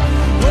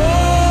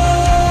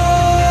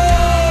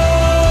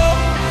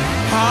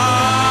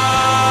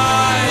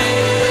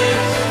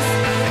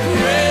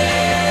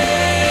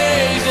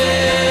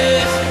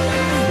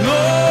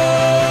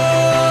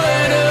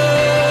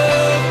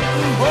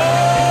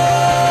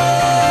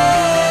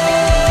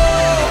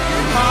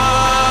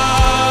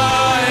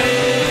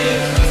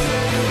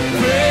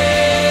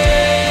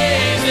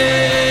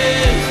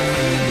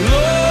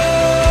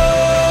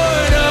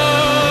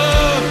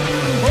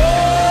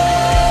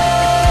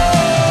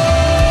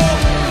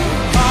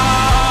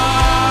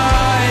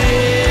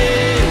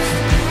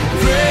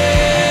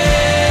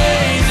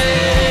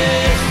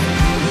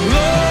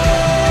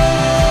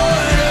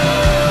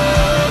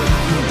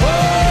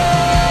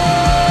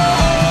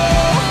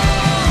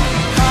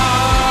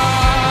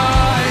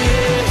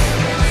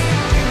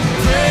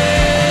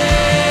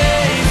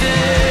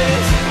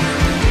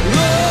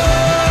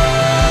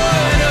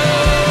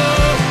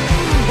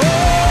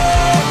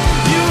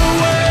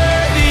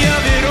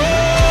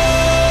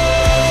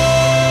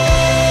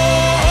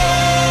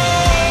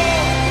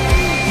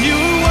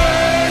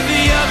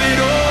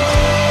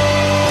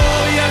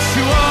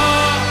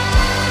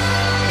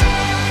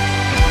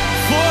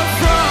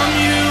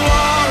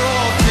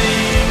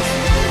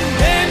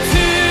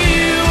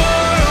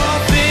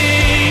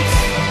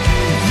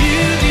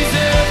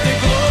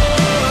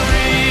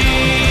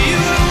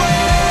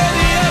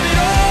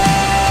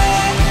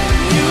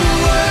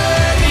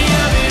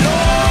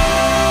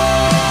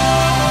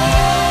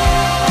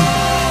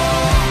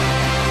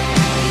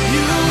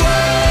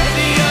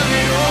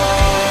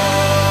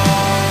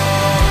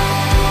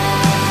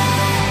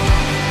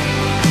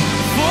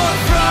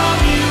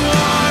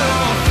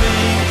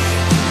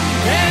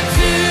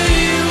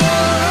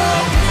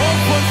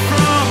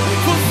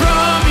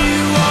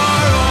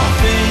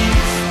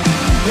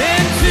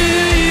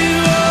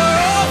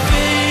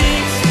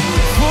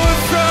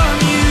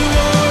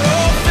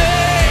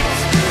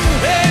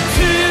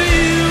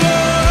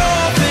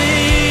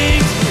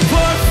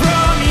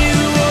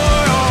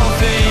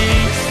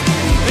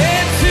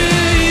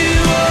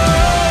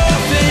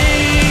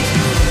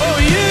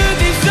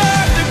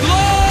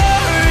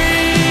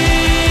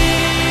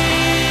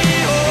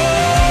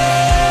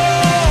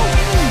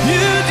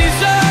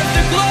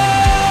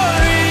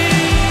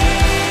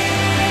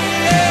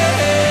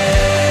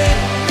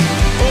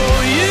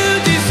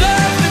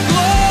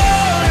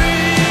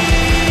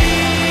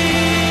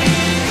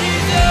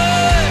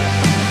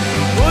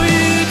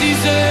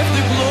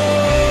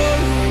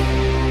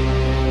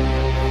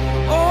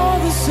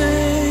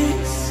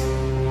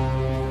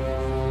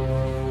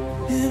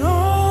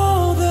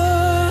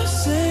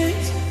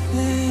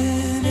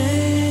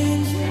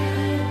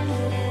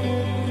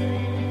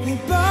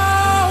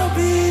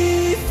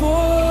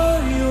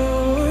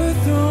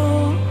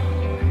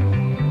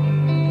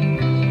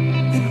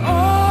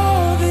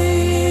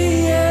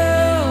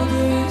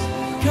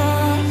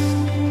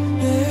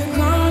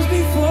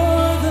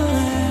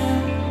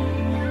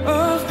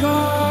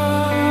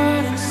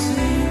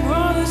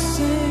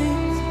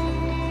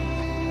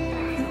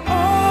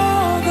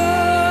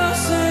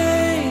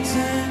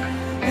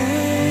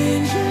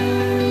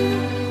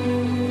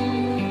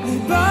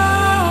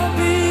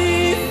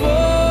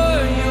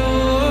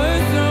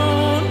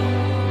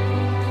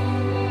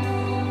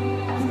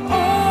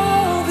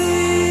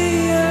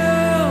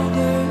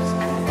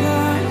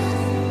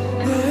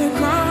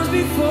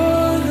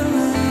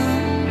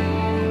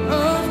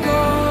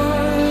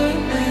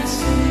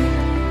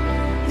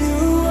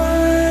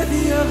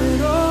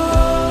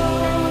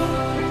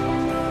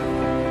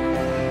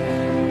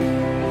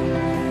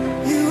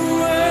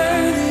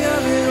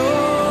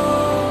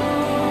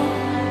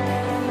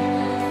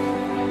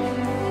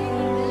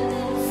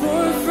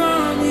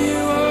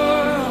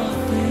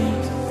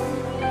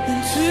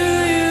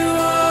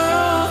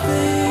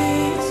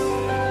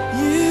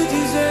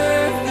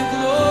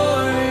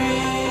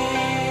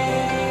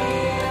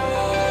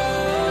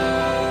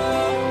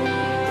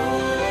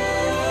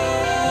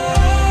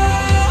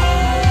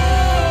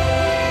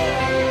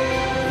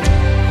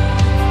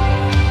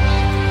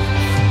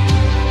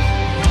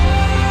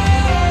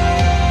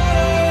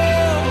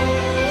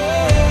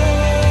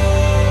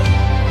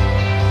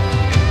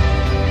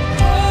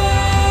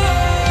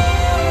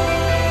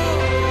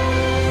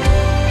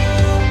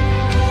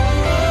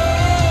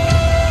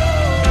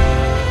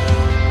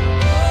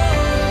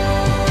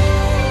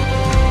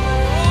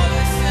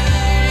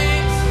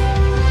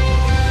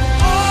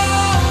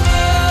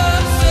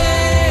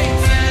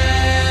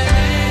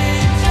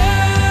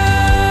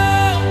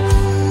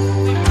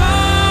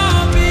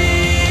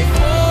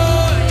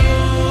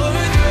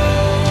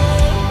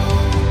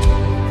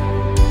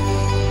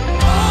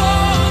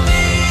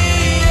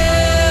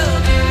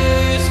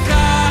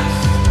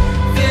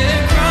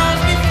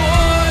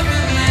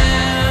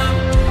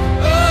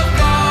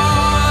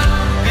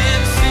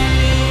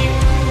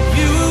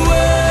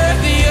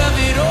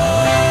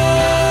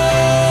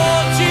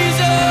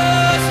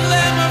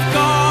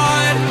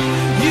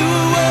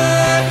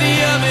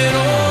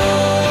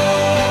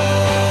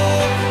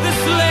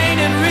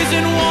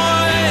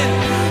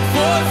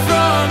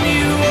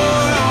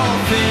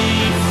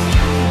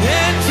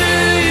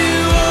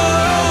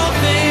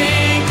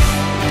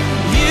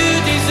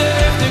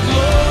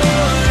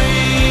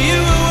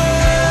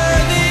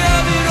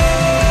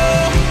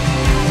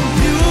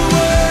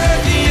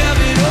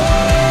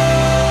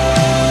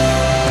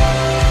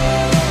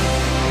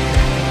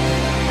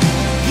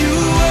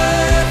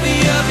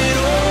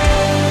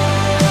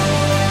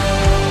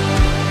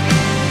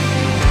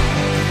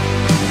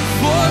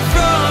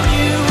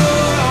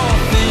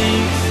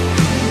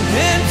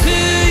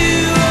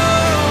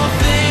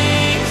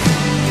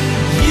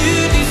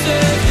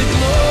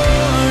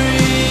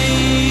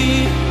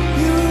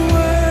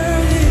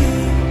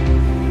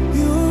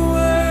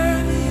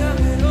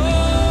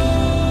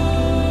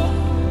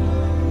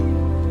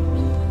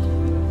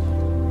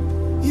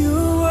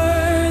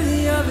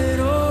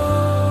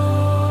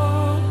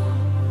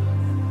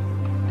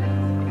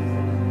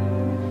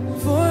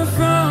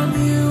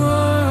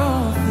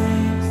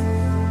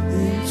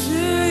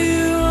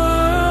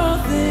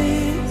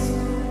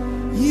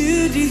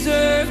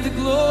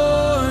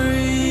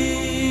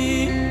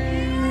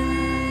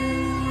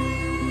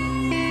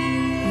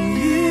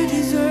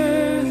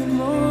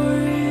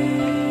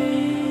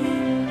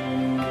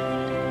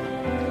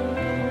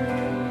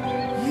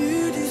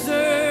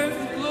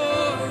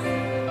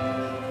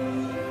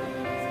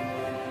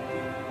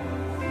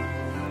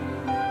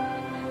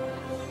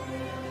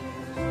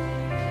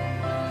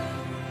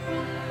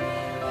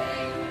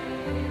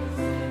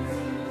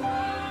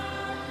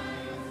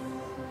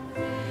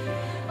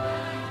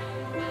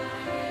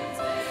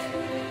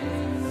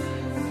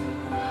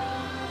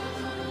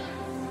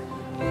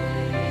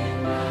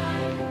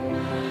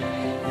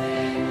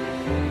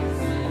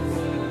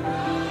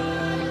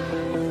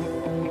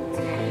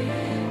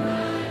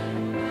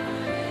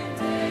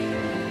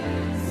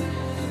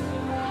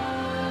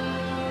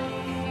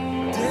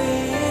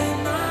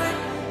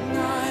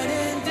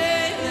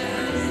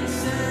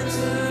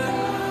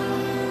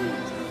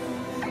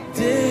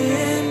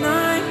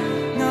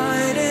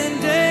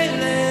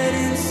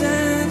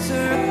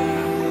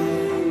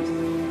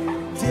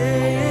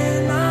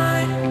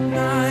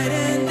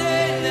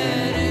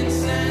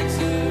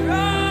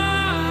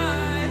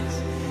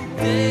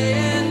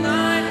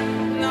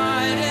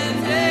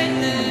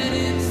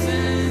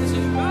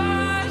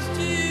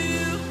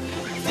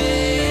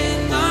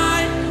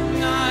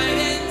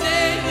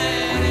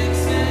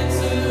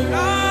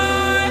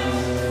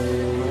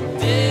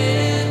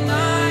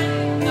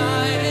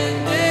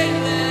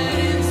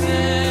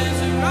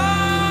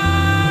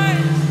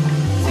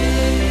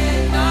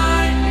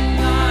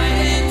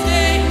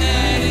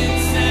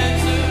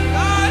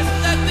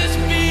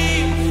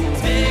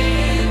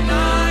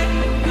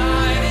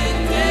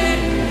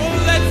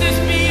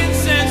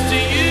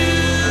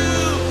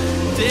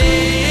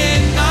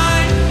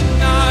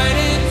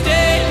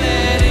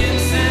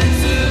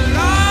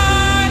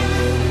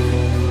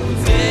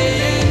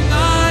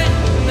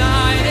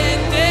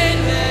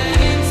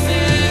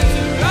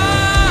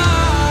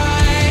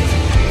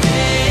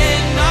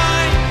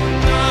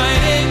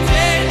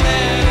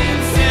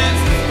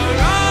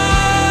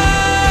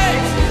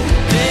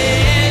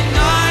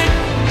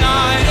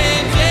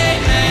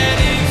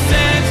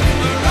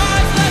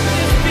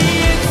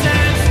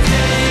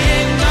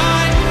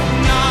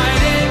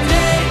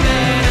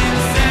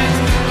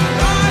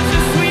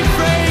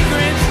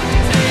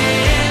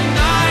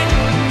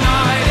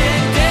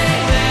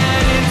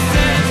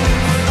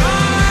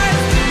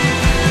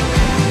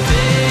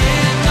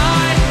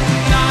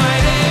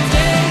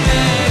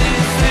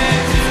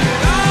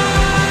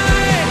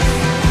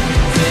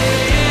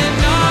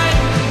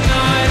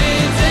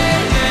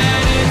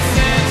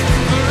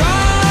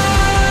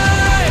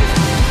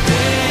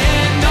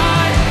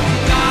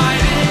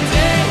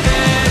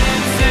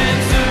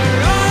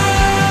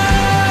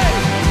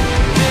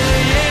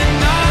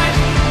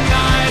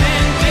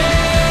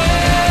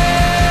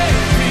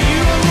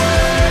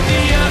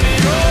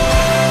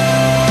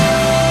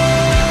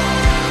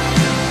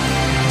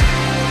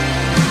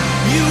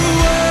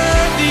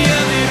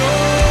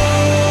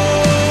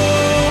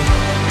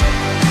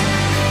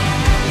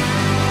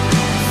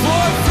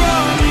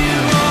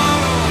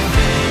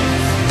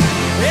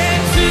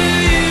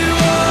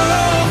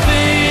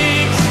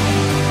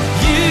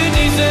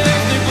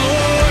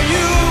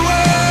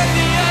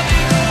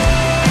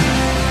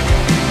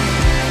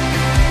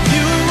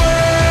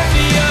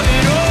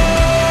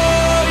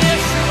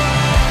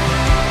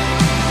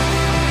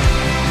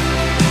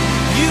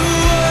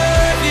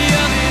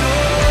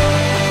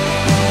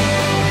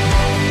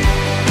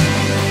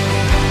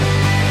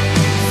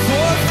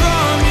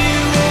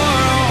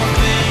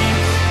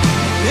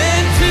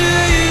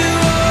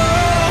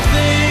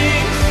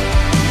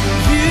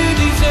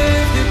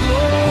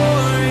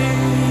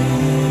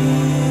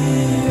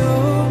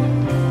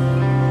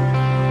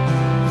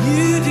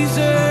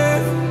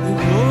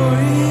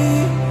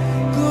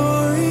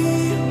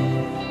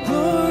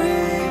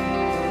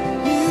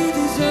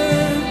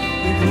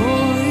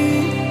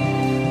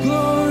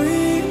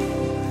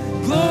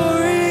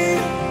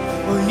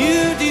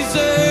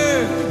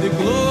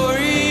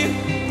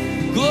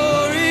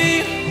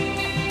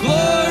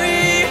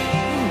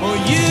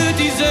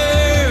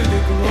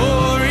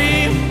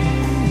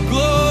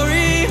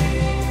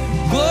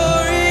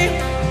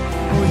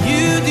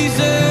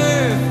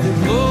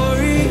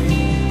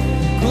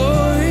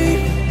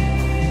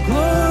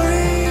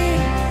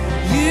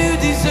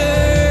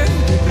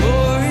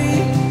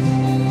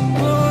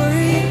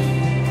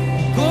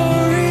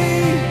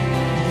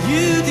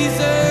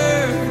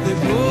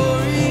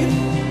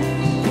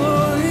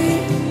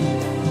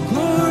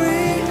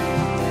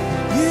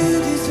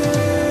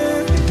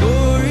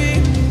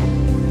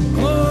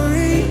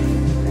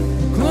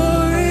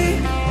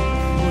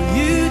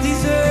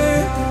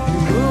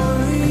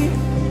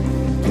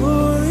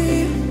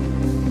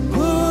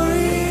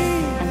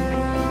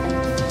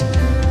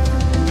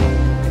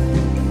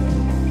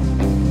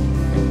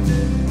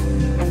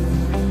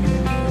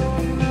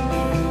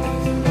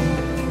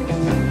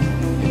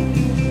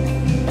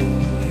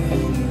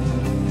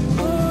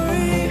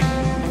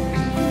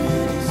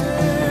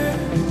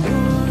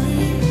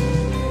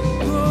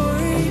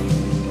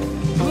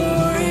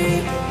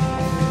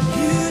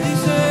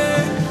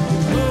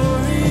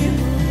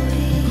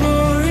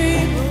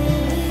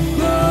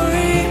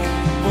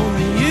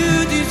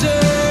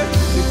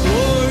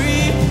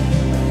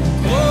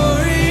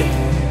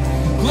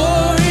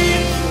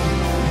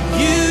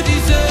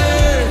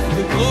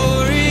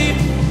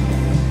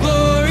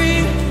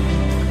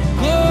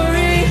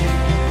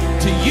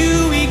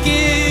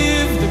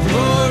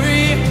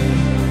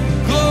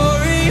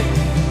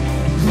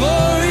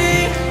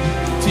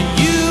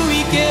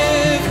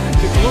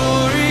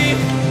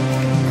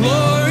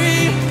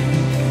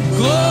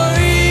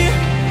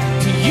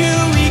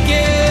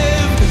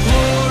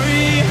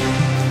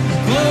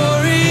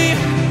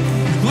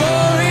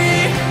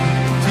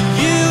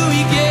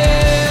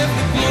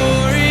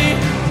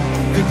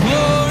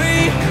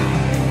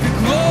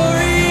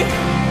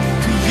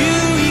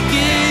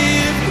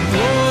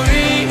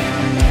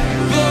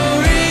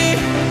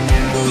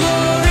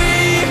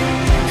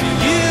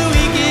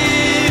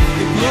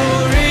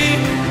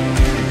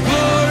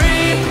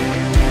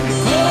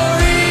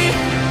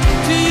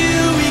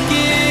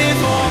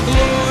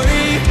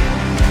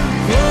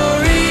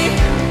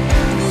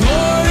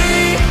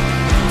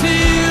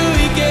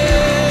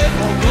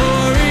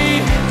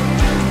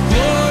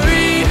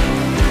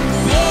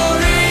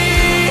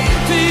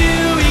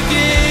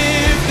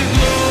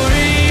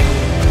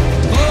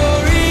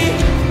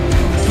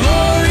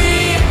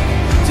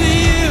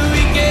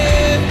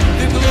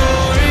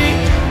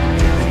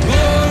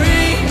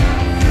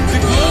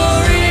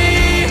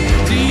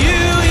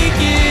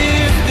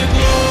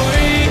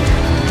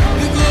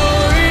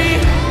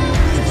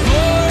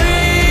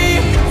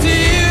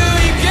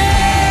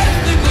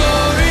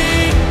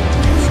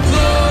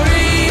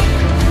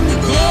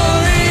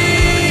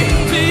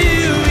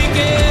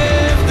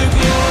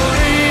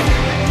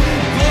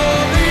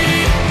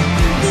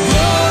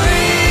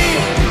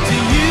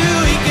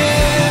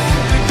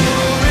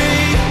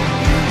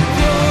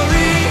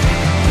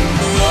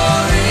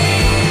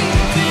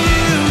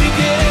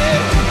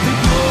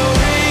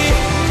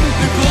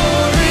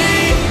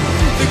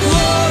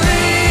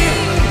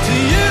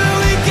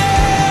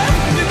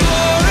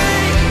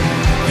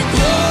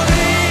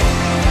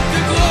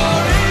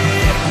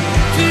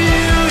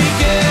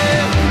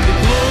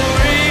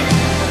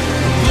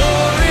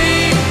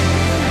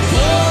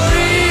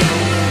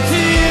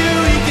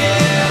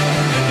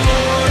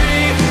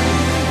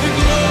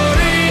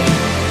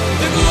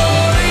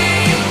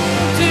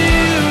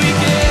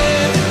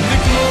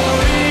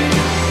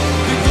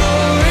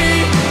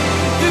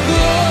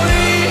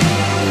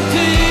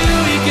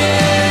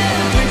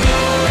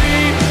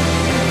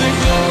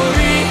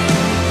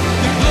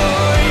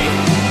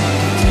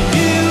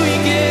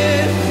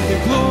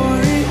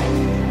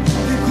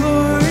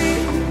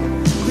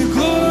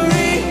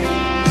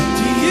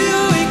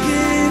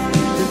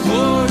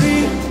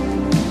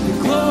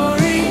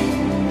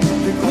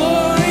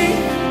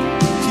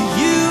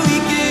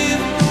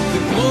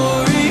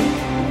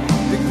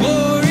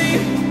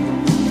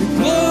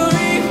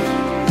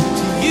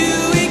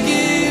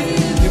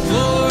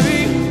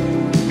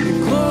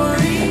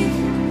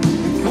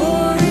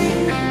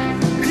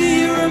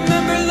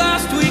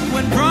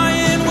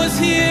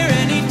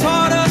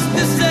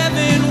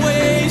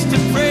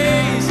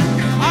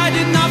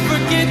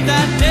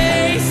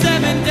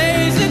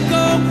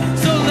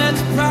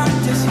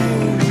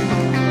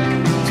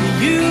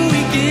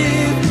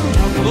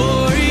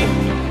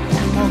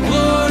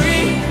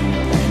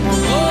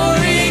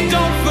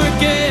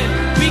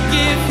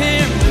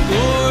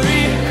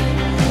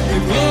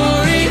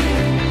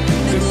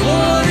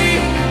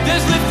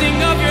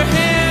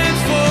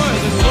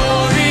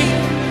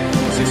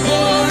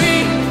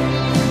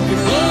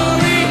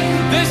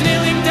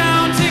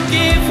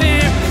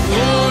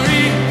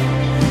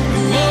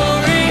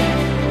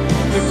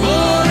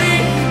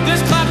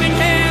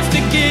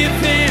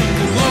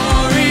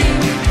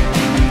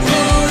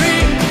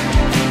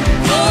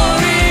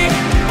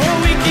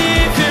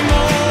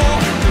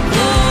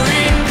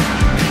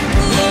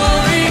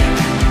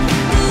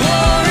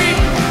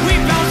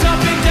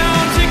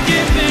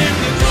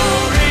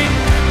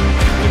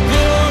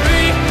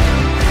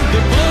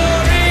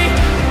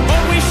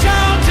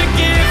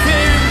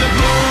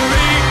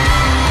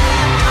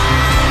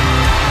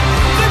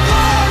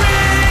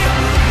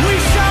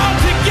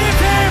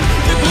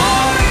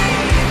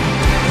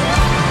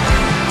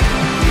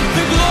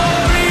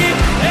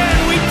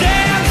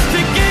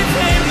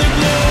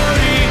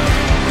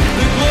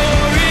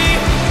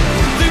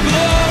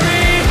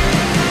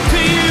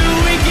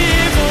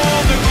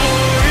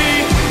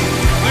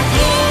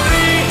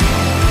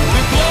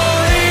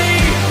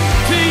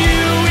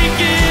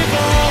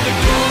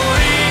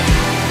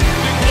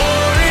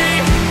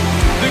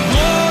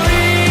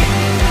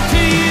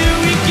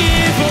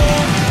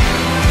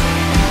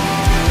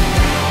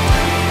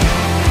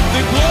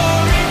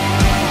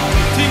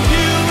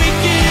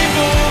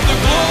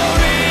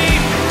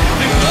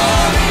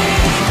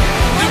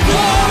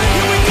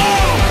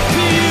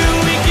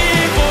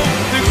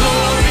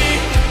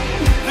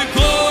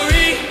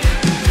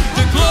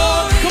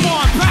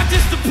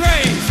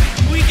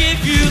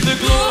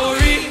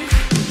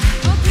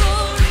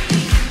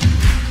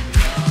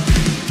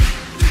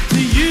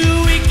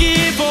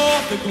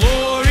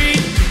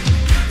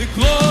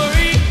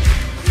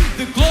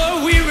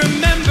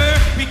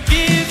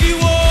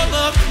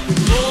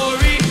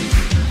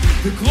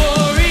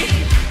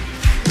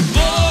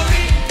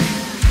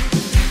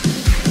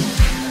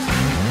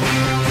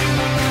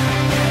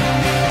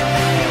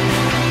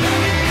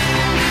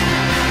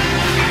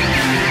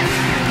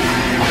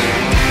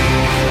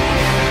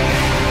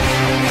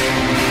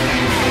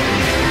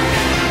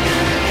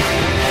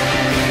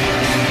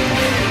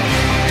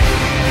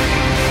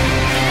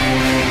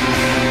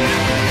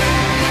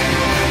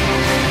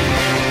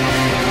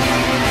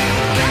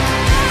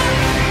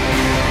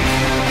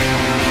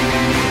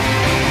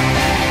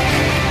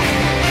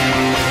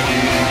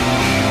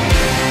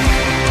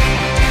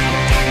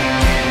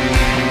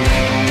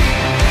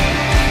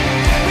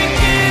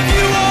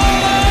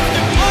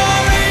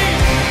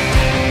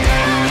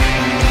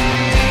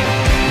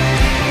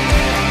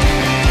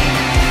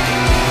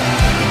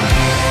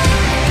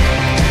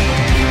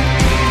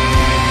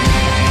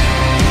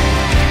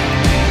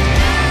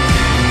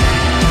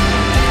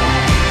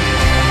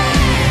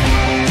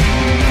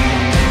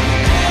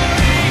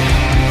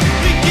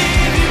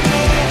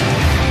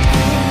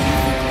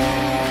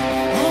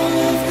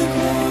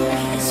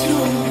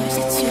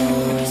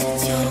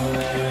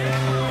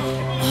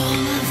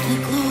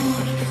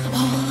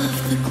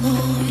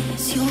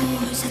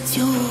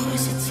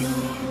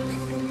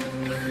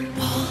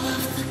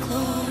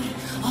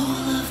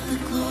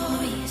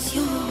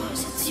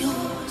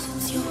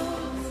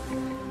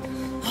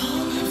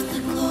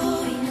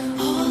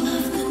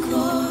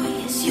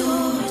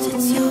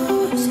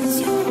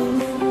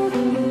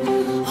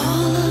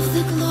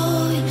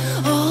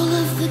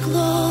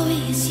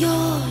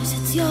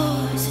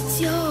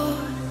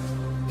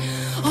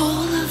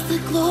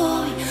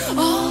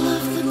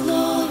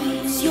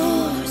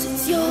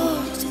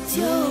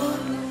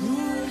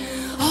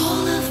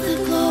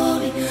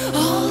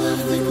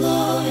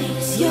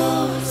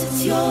yours,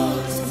 it's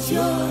yours, it's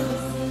yours.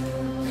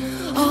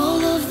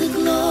 All of the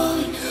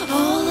glory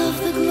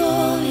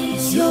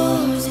is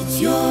yours, it's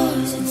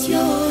yours, it's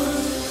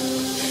yours.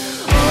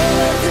 All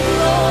of the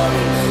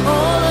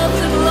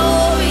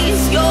glory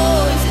is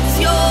yours, it's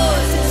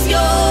yours, it's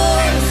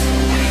yours.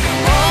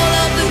 All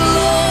of the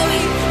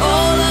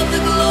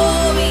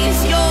glory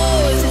is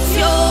yours, it's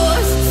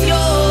yours, it's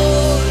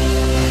yours.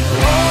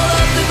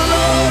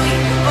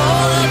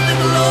 All of the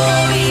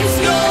glory is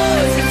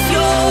yours, it's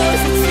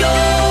yours, it's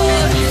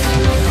yours.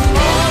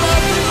 All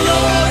of the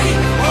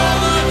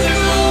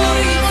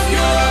glory is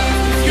yours,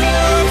 it's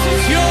yours,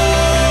 it's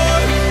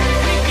yours.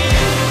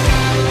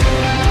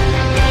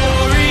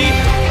 Glory,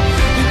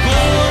 the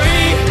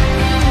glory,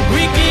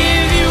 we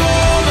give you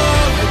all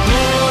of the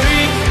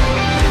glory,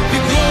 the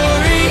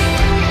glory,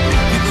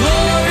 the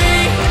glory,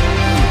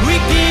 we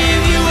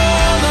give you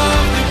all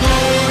of the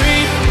glory,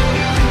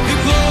 the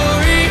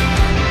glory,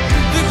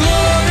 the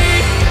glory,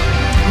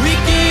 we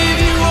give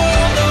you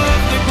all of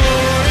the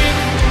glory,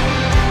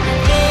 the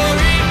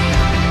glory,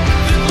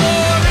 the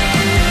glory.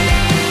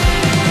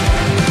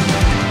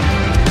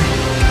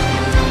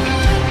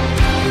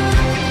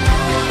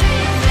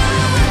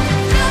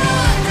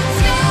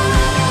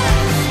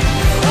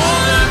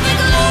 All of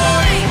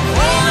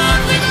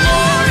the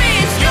glory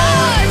is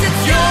yours,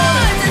 it's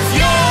yours, it's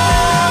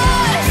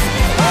yours.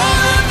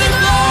 All of the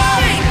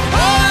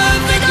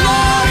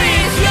glory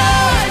is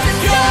yours,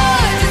 it's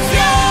yours, it's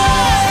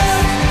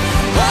yours.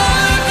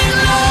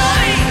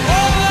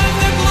 All of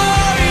the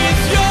glory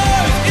is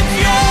yours, it's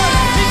yours,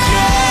 it's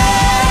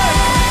yours.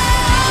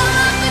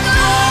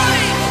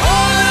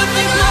 All of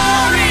the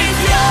glory is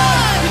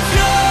yours, it's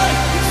yours,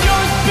 it's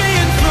yours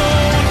being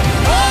thrown.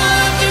 All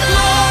of the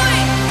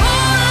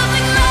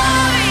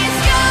glory is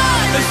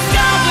yours.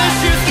 Establish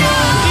your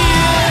throne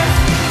here.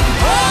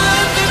 All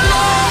of the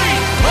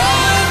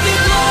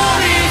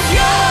glory is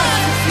yours.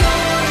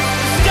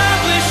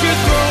 Establish your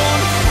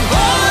throne.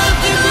 All of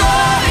the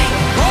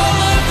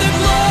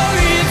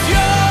glory is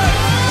yours.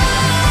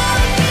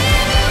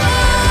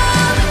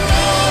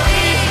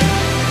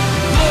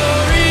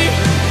 Glory,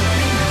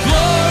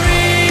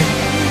 glory,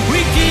 we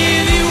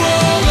give you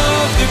all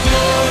of the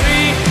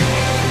glory.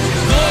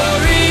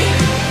 Glory,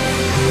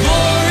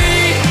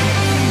 glory,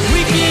 we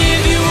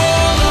give you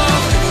all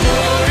of the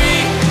glory.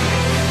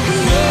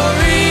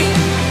 Glory,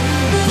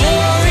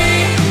 glory,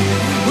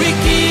 we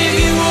give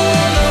you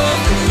all of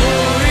the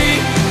glory.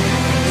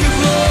 The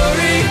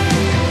glory,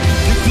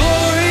 the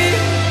glory,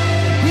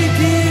 we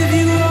give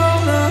you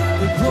all of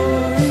the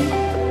glory.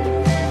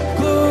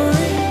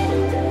 Glory,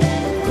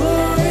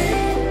 glory,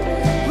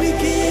 we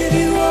give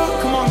you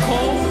all. Come on,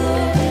 Cole.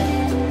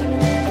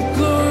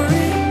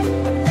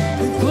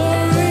 The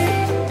glory,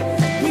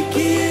 we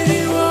give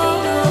you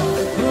all of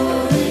the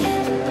glory.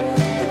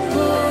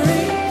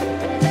 Glory,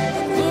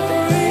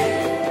 glory,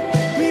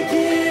 we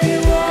give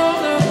you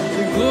all of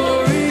the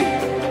glory.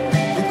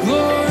 The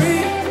glory,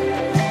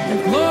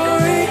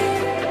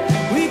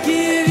 we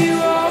give you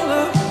all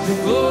of the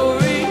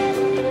glory.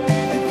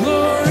 The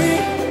glory,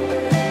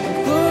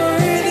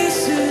 this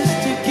is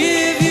to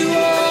give you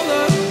all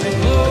of the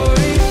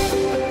glory.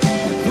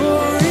 The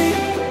glory,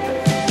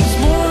 this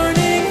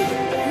morning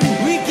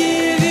we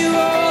give you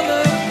all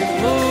of the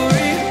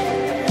glory.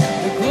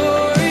 The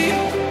glory,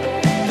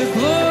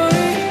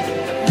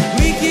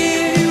 we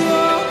give you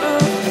all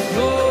of the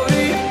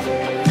glory.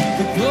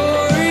 The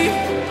glory,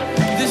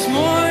 this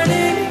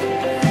morning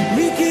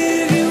we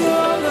give you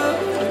all of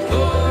the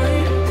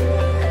glory.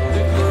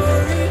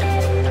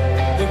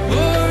 The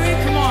glory,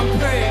 come on,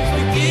 praise.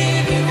 We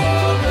give you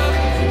all of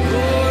the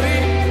glory.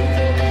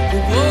 The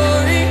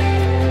glory,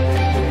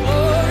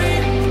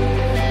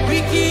 we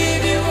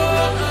give you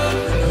all of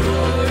the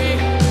glory.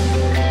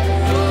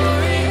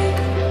 Glory,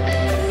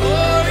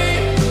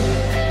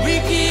 we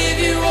give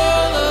you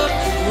all of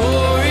the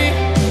glory.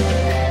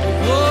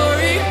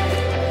 Glory,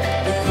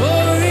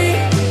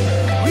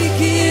 we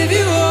give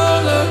you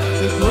all of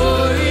the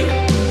glory.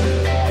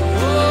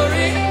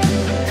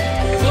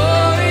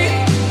 Glory,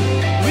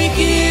 we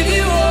give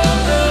you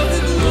all of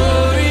the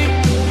glory.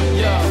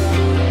 Yeah.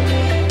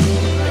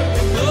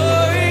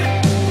 Glory,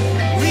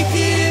 we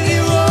give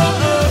you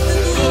all of the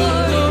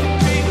glory.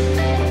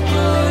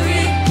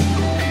 Glory,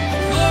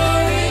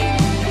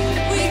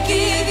 we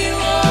give you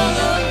all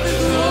of the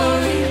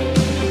glory.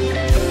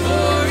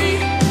 Glory,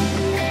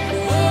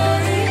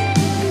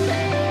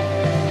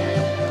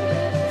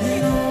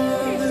 and all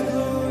of the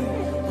glory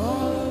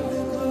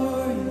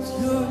is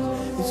yours,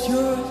 it's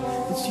yours,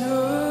 it's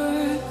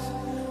yours.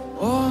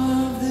 All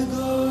of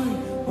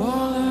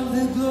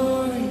the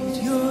glory is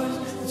yours,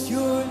 it's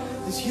yours,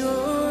 it's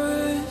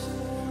yours.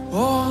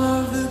 All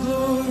of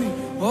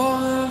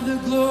the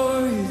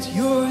glory is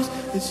yours,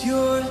 it's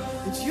yours,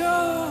 it's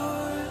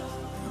yours.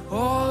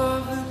 All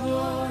of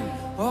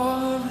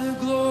the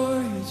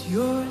glory is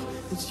yours,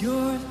 it's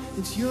yours,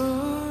 it's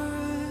yours.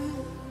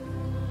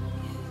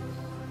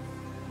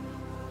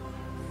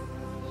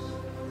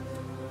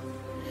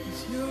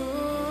 It's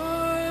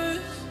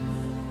yours.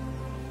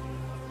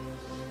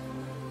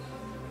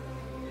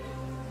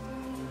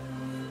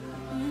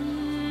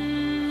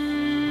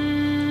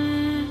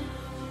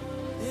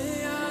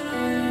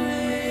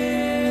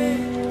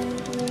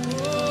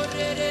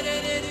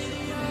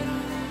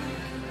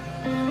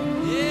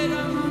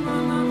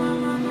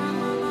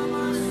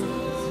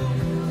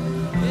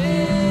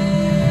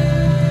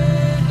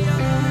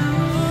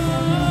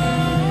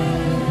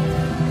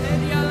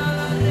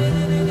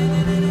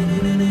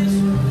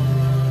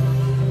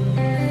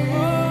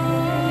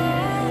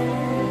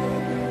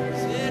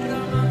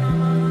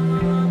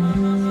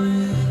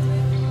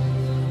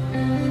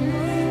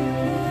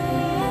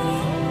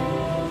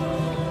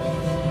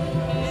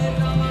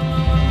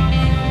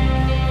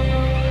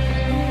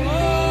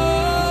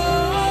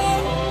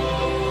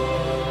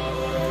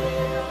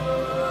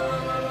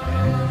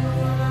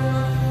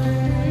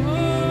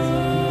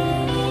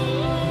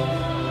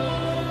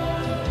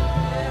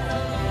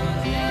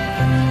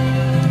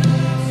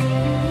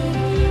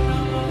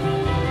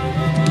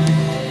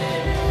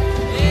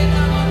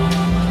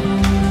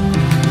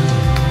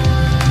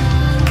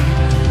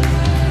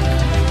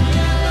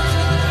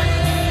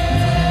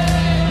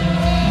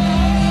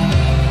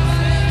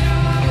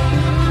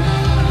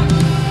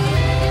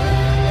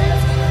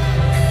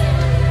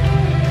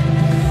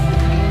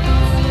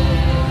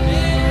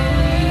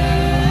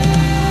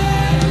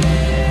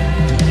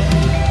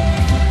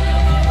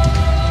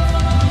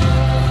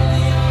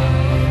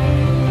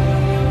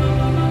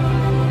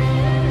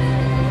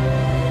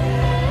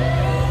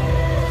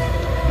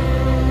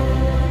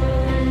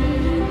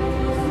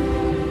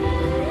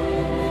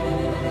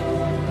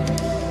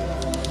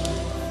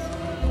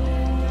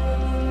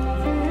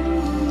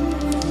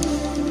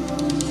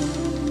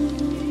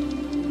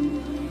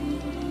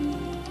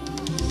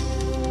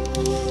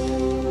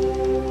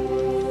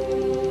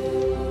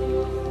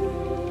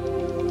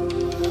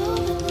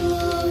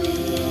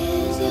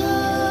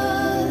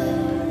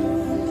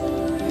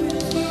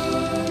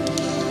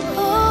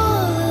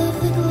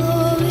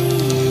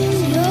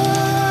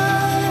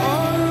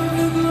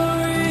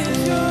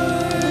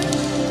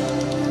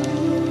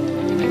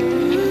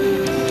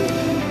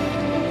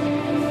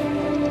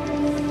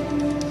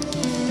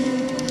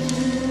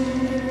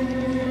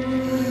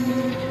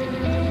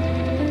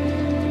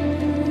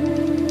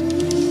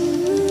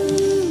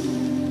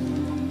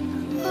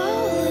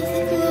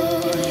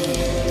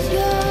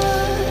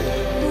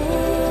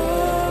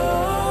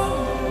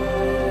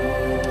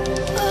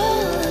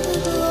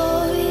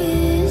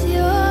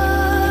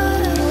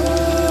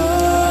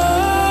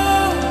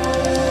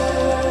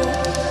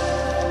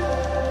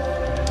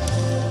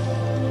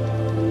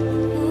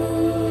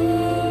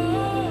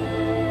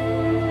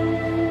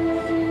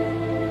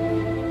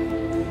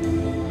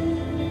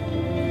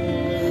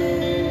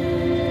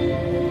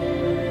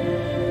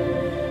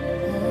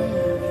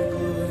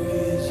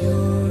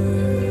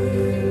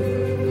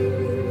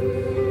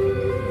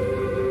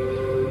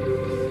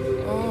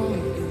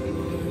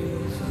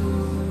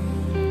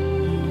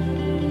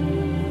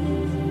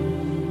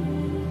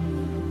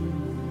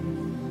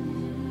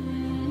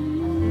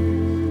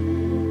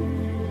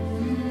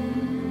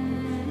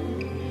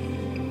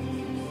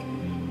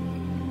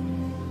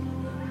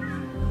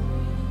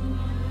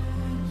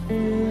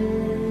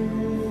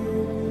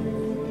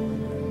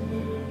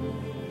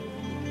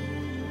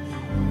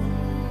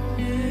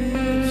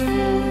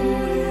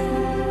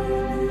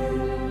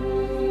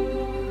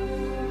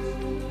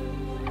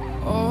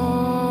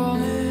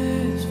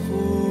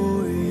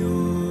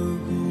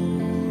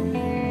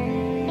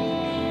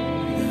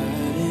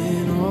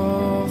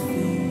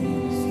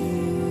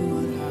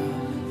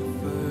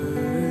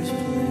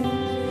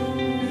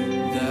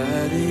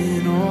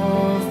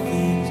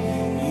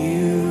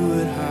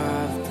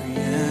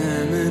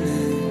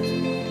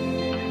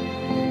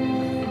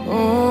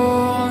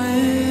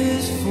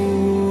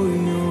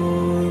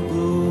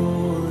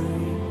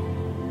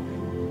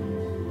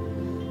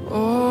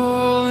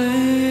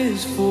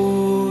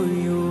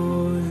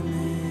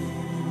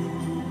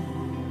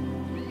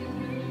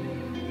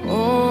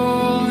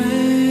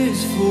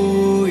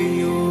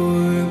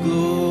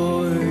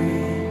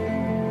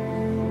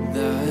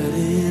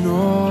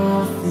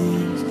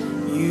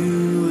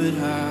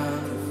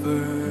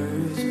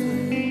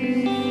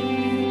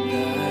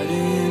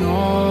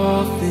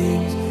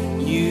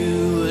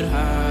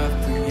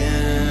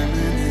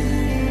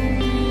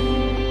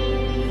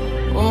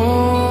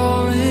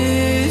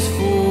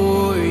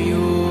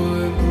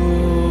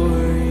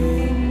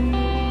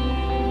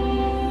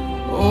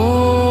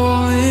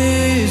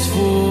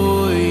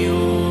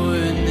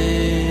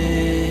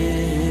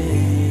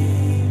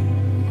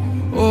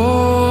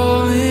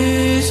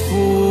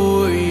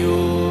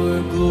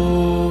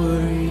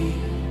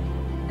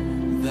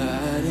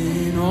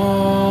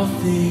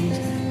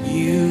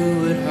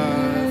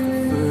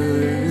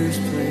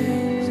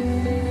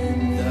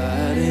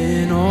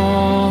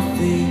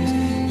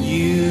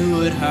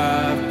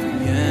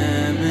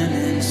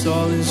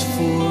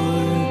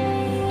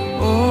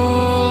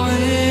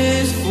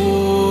 is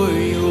for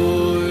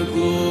your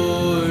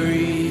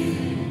glory.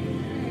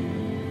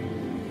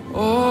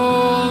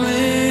 All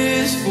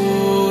is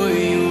for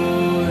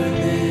your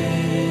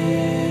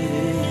name.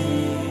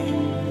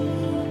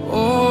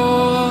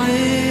 All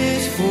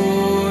is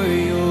for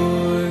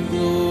your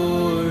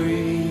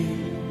glory.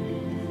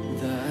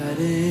 That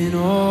in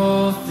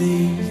all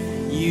things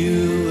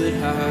you would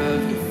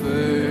have the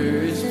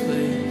first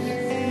place.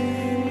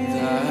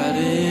 That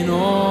in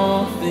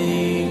all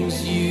things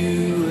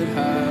you would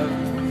have.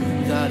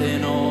 That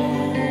in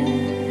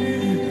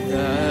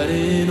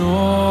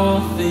all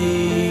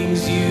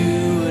things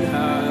you would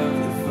have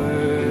the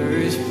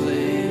first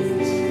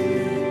place.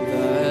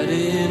 That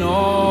in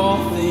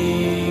all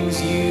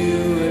things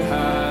you would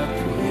have,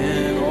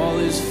 and all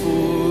is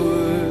for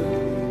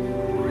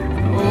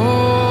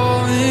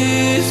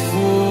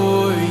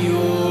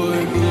your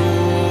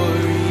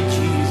glory,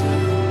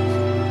 Jesus.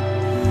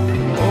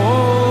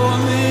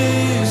 All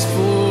is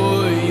for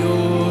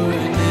your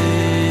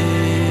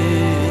name.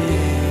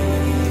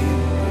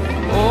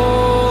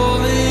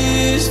 All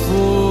is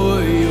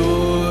for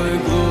your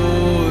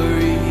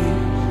glory.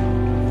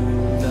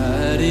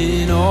 That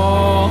in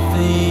all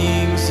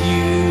things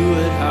you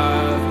would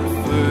have the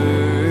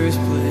first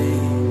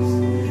place.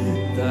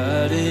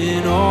 That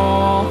in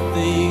all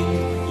things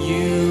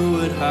you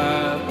would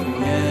have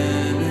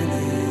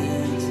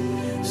preeminence.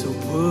 So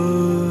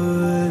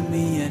put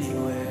me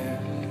anywhere.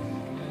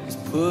 Just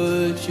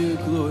put your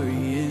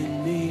glory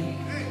in me,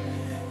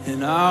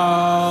 and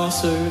I'll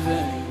serve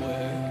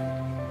anywhere.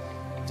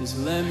 Just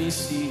let me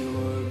see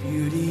your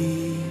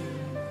beauty.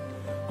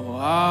 Oh,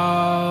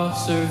 I'll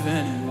serve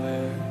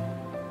anywhere.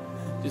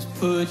 Just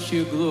put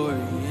your glory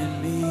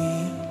in me,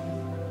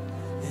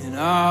 and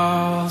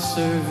I'll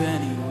serve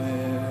anywhere.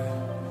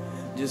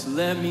 Just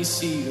let me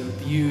see your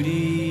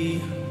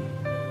beauty.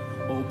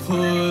 Oh,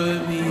 put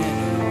me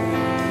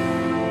anywhere.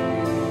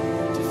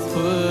 Just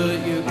put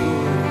your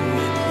glory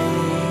in me.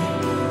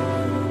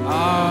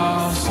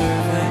 I'll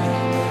serve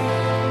anywhere.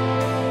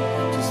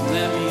 Just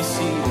let me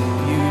see your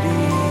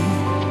beauty.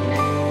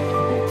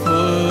 Oh,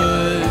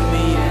 put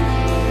me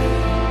anywhere.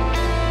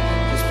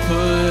 Just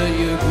put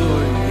your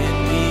glory in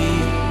me,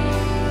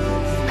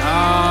 and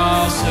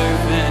I'll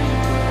serve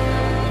anywhere.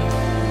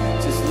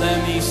 Just let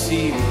me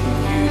see your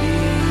beauty.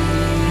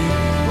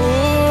 Oh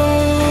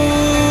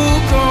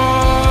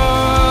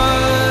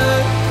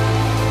God,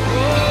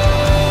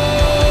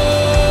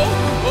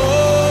 oh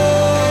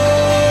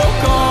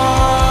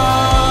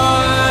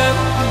God,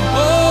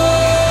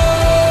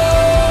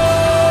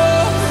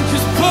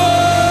 just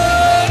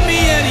put me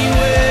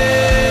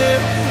anywhere.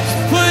 Just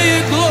put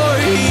your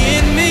glory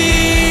in me,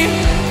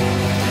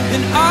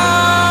 and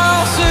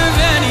I'll serve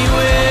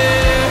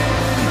anywhere.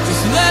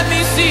 Just let me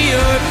see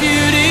your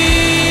beauty.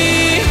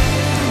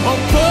 Oh,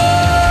 put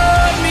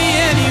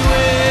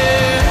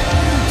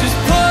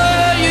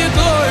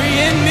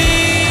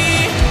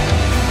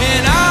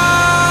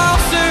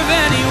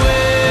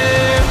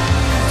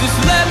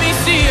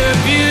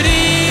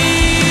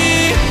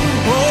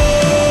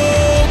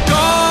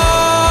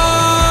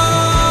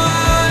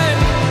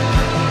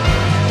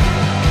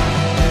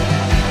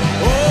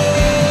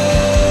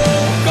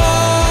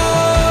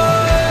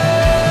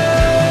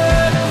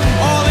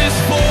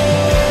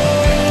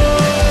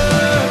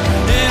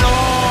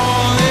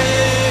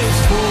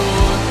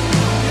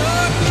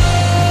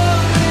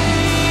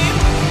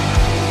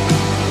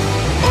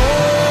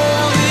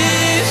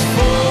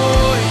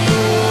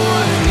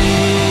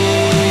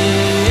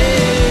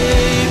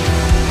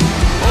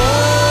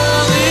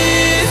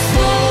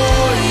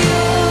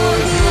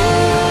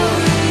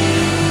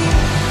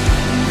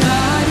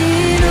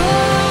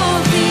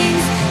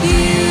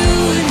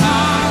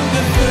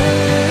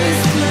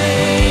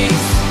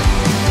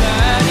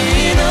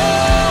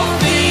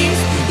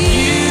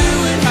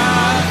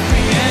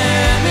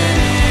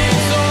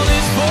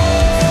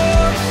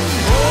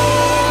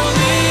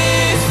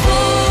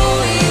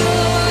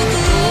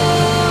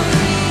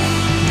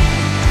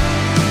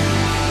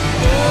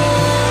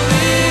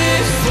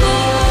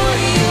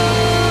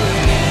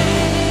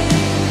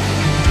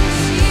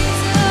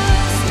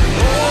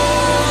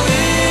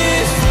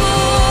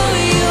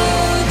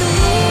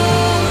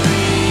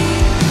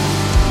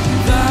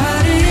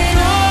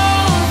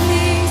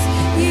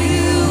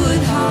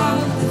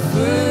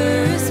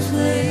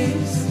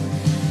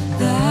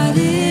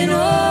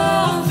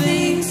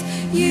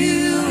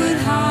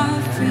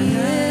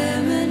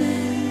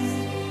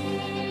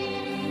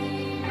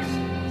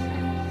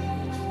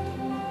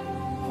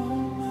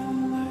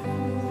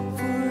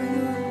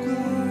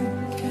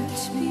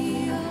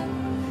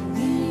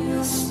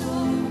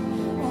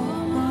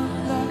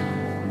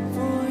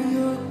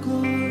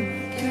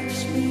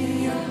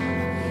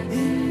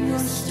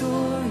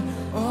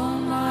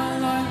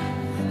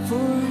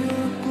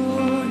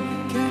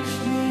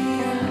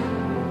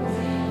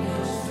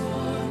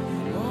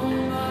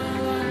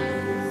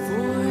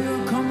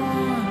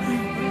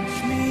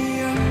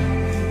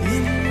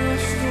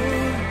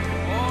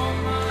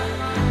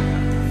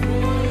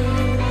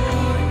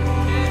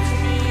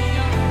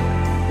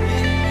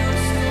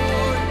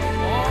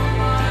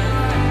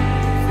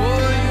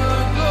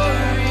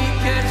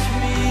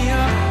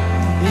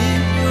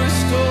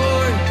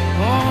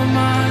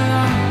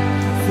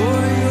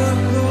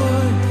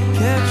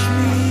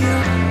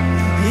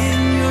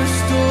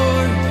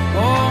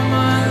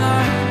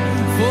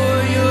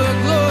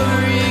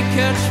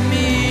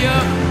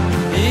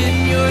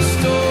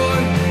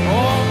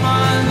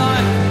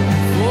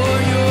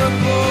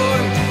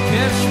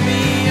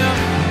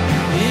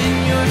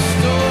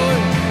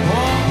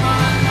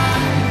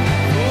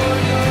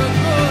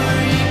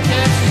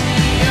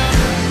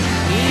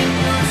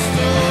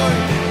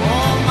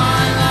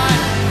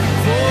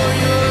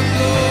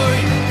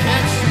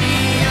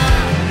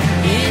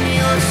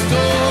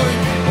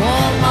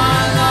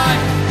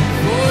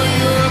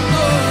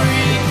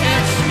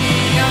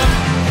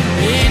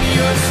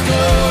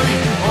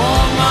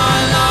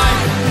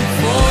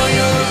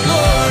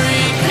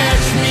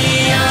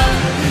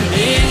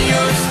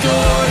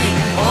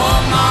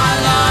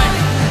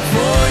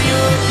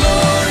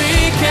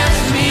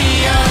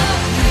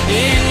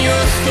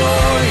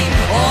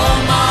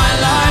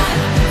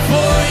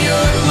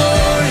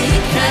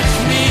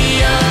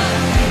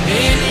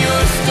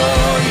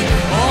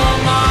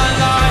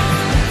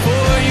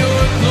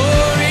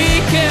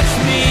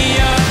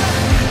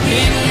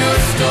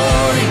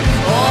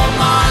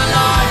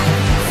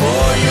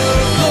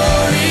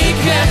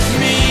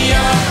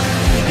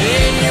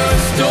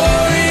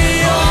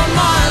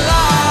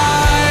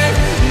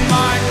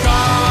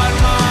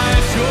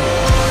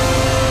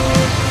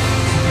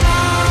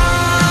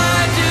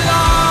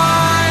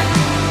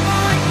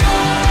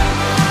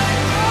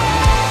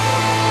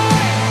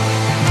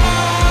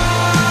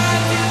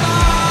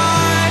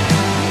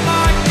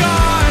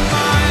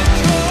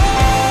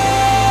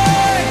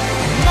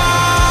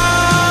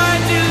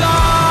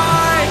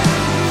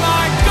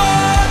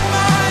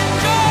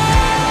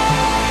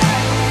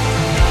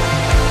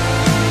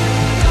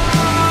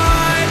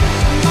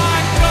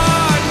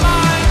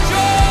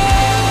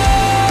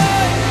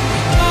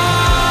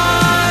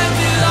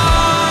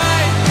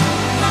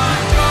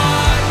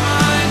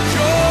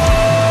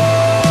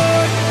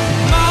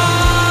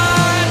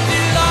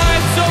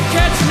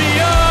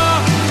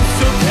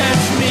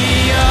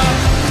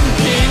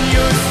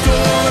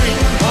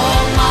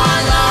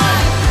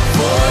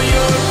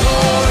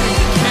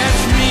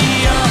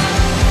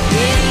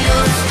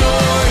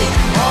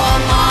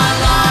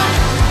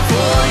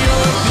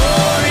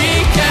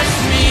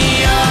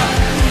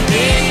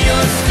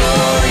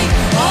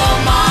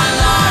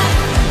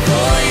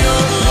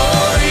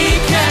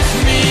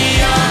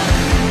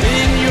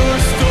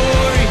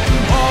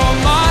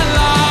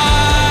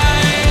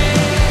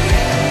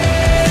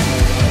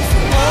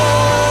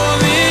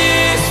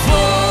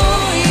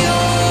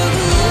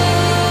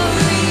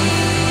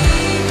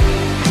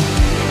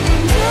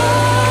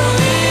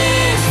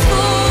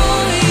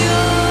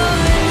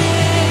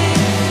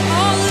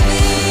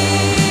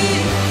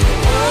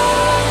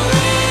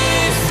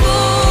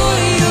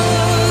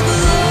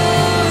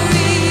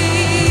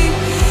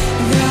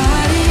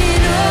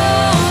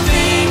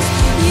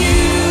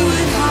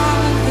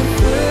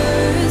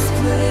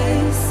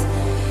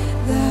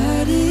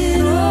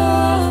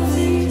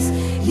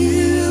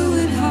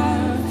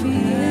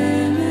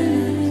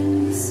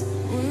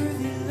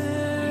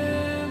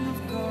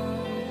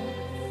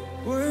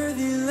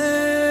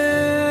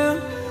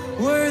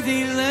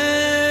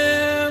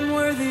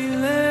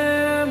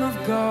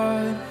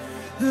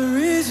the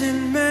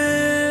risen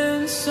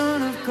man,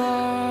 Son of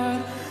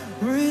God,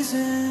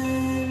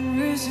 risen,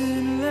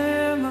 risen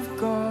Lamb of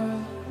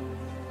God.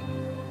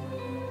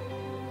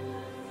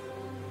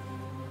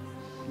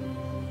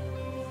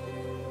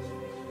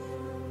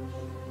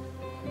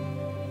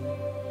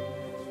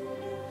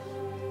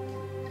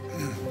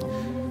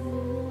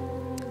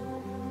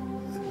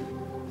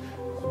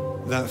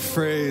 That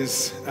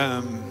phrase,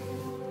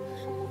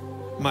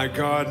 my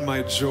God,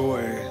 my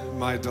joy,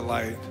 my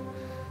delight.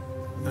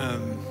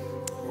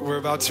 We're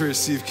about to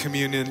receive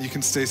communion. You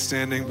can stay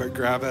standing, but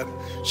grab it.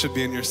 Should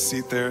be in your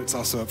seat there. It's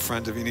also up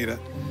front if you need it.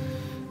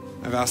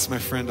 I've asked my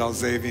friend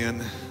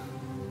Alzavian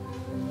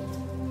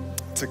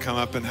to come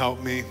up and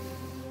help me.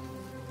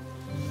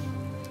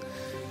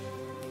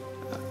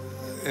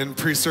 In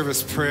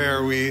pre-service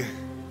prayer, we're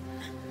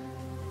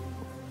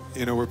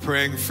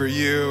praying for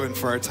you and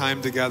for our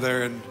time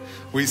together, and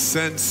we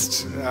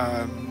sensed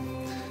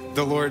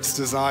the Lord's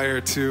desire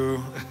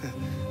to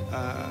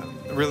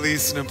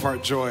release and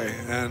impart joy.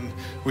 And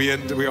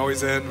we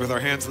always end with our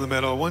hands in the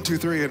middle, 1, 2,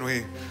 3, and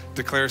we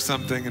declare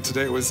something. And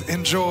today it was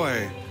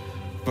enjoy,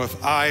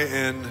 both I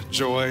in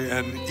joy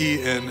and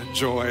E in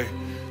joy,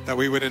 that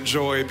we would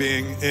enjoy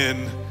being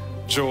in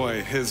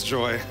joy, his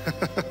joy.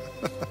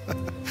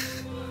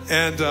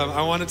 And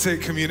I want to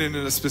take communion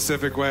in a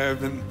specific way.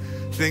 I've been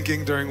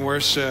thinking during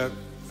worship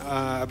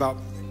about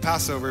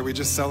Passover. We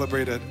just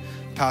celebrated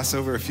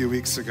Passover a few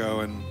weeks ago,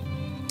 and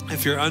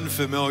if you're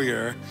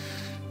unfamiliar,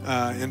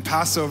 in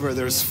Passover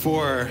there's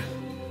 4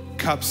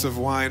 cups of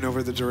wine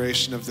over the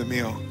duration of the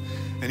meal,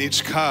 and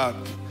each cup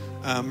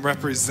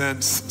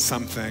represents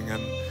something.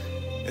 And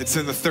it's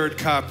in the 3rd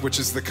cup, which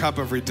is the cup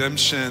of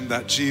redemption,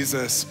 that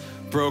Jesus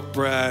broke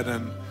bread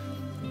and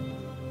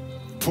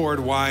poured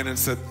wine and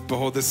said,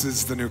 behold, this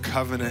is the new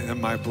covenant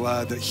in my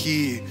blood, that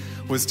he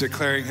was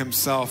declaring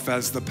himself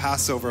as the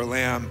Passover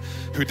lamb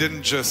who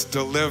didn't just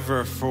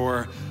deliver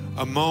for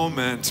a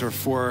moment or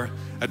for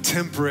a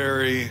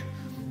temporary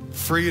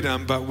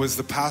freedom, but was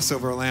the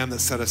Passover lamb that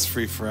set us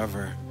free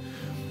forever.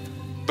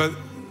 But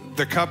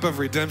the cup of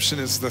redemption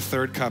is the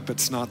 3rd cup.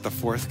 It's not the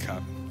 4th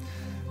cup.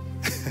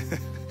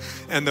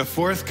 And the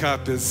 4th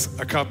cup is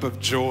a cup of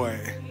joy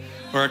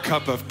or a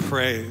cup of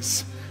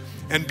praise.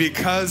 And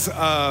because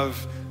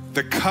of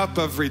the cup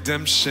of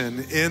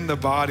redemption in the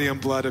body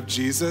and blood of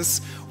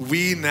Jesus,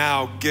 we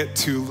now get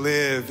to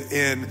live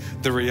in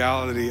the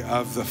reality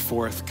of the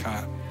 4th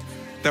cup.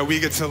 That we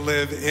get to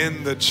live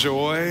in the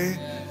joy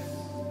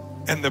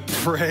and the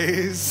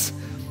praise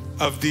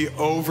of the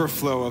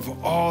overflow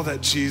of all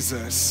that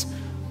Jesus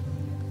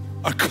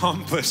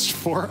accomplished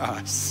for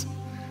us.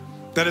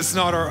 That it's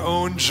not our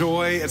own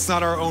joy, it's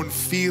not our own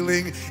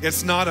feeling,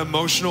 it's not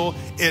emotional,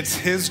 it's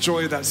his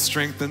joy that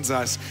strengthens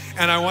us.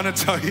 And I want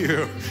to tell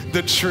you,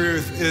 the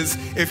truth is,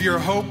 if you're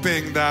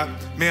hoping that,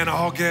 man,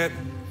 I'll get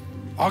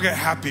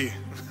happy.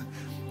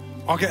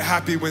 I'll get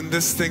happy when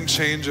this thing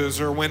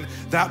changes, or when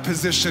that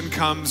position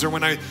comes, or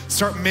when I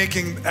start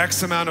making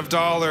X amount of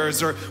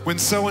dollars, or when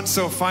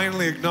so-and-so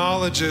finally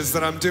acknowledges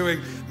that I'm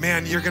doing,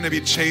 man, you're gonna be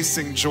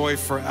chasing joy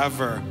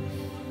forever.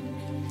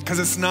 Because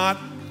it's not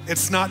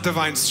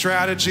divine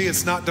strategy,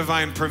 it's not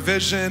divine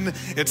provision,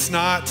 it's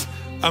not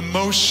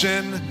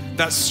emotion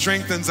that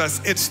strengthens us.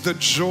 It's the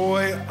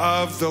joy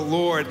of the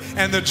Lord.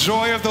 And the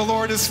joy of the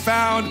Lord is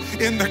found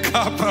in the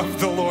cup of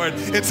the Lord.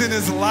 It's in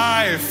his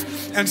life.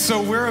 And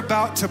so we're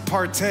about to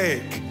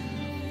partake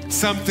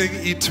something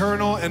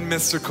eternal and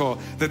mystical.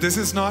 That this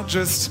is not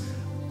just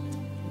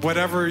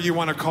whatever you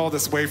want to call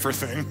this wafer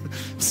thing,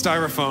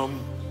 styrofoam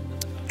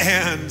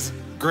and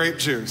grape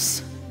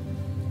juice.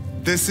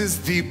 This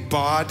is the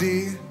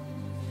body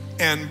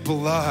and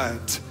blood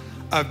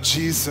of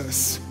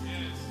Jesus.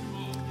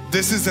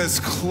 This is as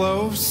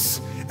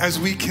close as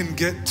we can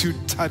get to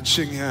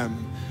touching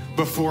him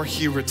before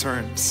he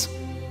returns.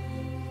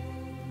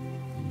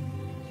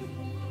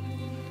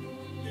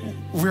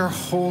 We're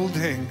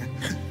holding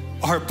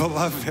our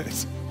beloved.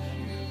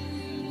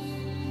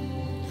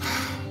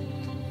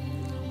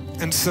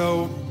 And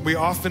so we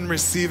often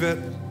receive it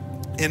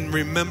in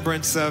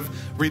remembrance of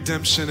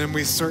redemption, and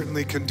we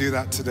certainly can do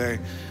that today.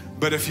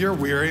 But if you're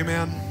weary,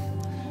 man,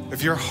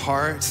 if your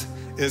heart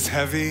is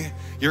heavy,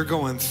 you're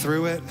going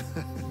through it,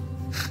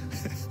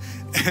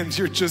 and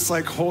you're just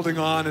like holding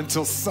on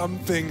until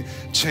something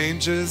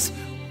changes,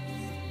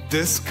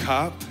 this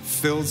cup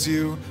fills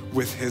you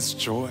with his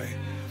joy.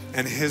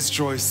 And his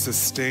joy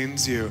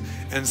sustains you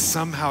and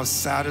somehow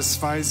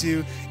satisfies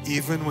you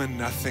even when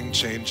nothing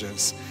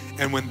changes.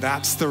 And when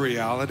that's the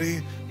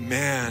reality,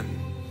 man,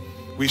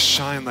 we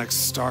shine like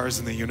stars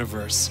in the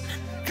universe,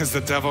 because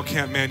the devil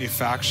can't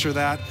manufacture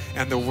that,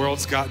 and the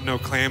world's got no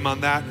claim on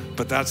that,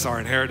 but that's our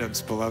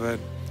inheritance, beloved.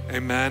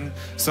 Amen.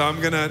 So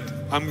I'm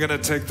gonna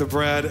take the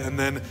bread, and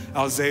then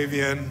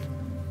Alzavian,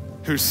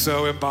 who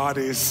so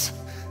embodies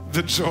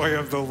the joy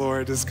of the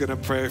Lord, is gonna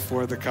pray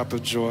for the cup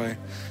of joy.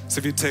 So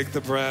if you take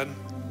the bread,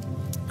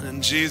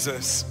 and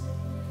Jesus,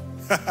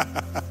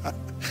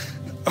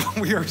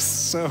 we are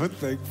so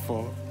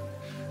thankful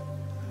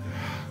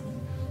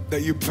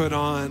that you put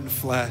on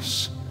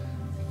flesh.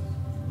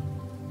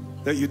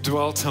 that you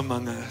dwelt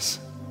among us.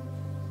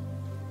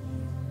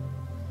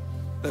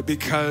 That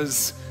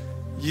because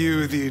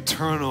you, the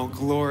eternal,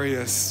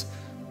 glorious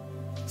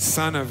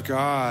Son of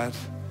God,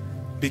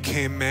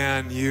 became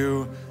man,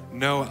 you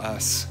know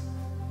us.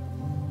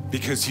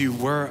 Because you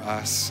were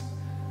us.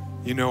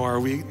 You know our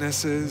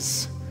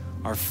weaknesses,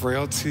 our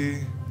frailty,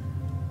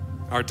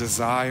 our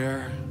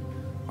desire,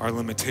 our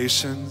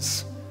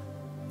limitations,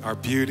 our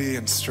beauty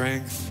and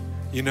strength.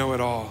 You know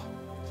it all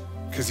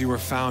because you were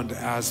found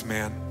as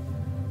man.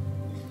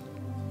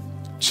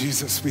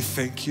 Jesus, we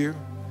thank you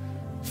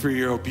for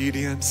your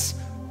obedience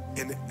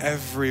in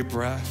every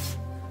breath,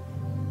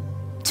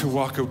 to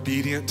walk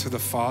obedient to the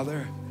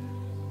Father,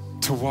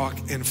 to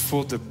walk in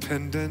full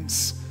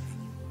dependence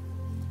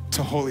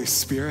to Holy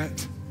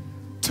Spirit,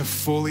 to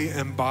fully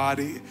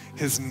embody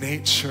his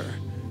nature,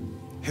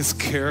 his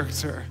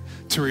character,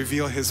 to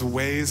reveal his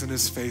ways and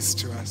his face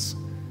to us.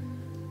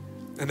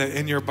 And that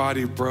in your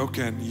body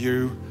broken,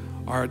 you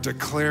are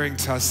declaring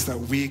to us that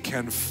we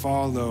can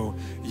follow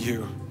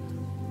you.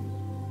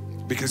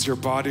 Because your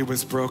body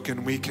was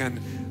broken, we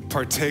can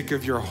partake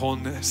of your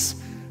wholeness,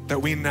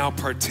 that we now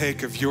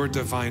partake of your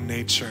divine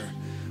nature.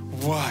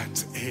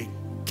 What a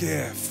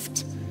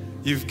gift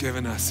you've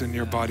given us in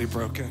your body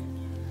broken.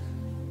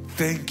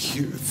 Thank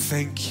you,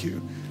 thank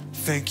you,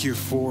 thank you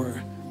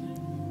for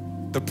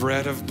the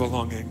bread of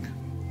belonging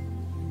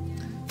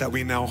that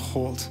we now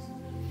hold,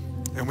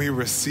 and we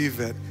receive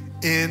it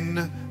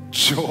in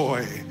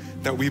joy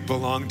that we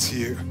belong to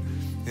you.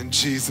 In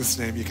Jesus'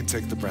 name, you can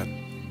take the bread.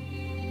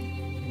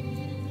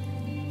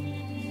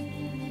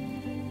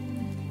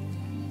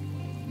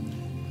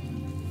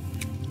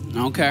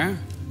 Okay.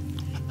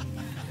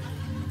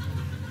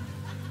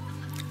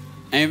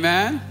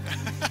 Amen.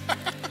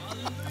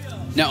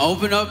 Now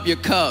open up your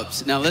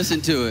cups. Now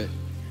listen to it.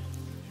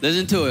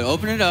 Listen to it.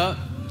 Open it up.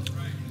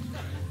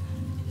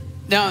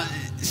 Now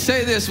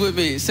say this with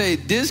me. Say,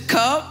 this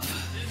cup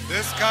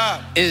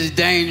is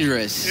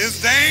dangerous.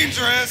 It's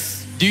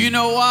dangerous. Do you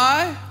know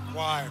why?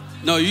 Why?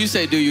 No, you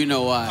say, do you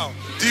know why? Oh,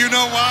 do you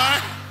know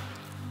why?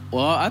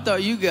 Well, I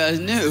thought you guys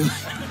knew.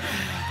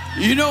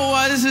 You know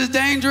why this is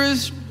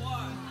dangerous?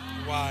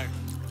 Why?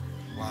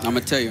 I'm going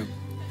to tell you.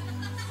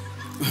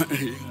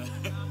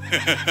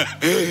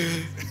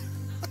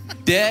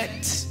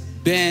 Debt's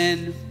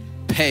been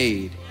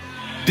paid.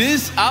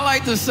 This, I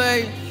like to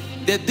say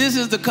that this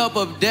is the cup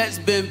of debt's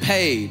been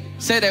paid.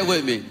 Say that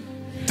with me.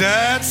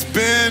 Debt's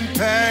been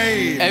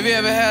paid. Have you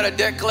ever had a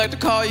debt collector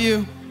call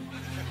you?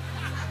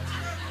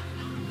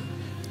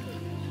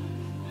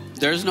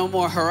 There's no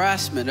more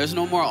harassment. There's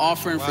no more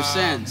offering for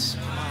sins.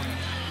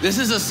 This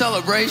is a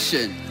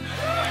celebration.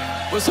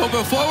 So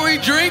before we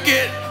drink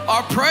it,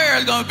 our prayer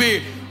is going to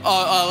be a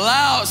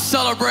loud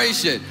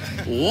celebration.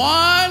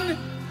 1,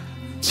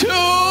 2,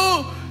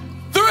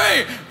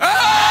 3.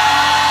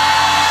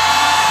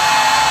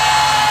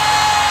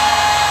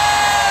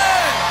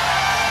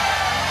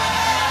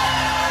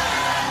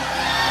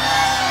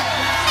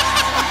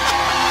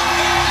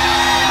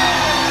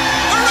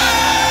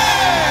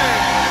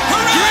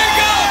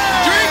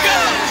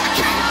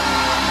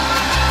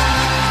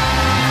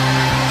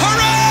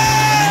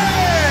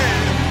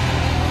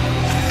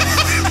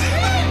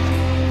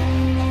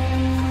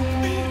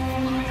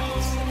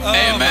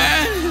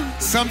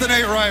 Something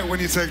ain't right when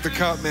you take the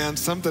cup, man.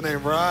 Something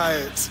ain't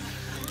right.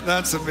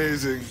 That's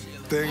amazing.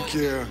 Thank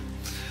you.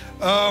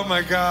 Oh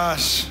my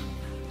gosh.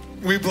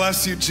 We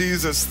bless you,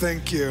 Jesus.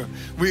 Thank you.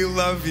 We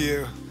love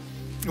you.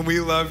 We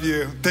love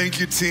you. Thank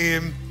you,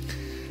 team.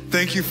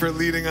 Thank you for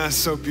leading us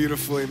so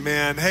beautifully,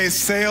 man. Hey,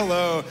 say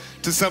hello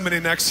to somebody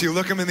next to you.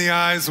 Look them in the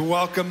eyes.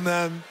 Welcome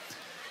them.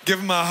 Give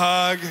them a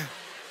hug.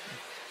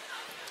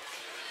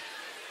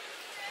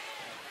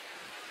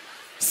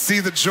 See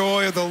the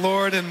joy of the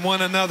Lord in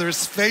one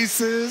another's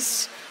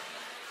faces.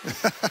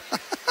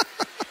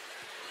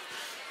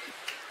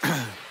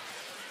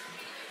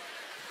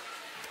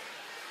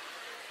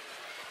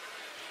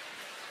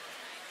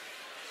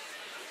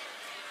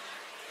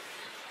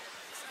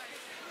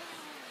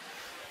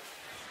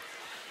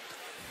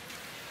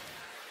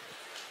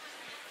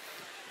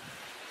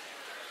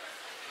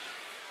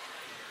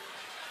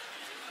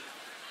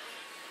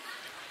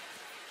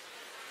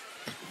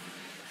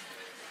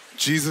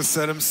 Jesus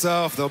said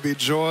himself, there'll be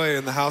joy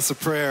in the house of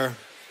prayer.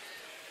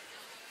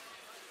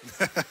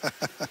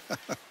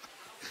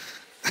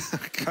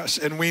 Gosh,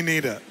 and we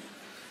need it.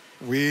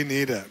 We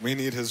need it. We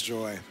need his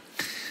joy.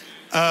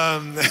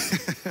 Hey,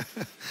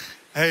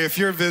 if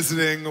you're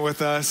visiting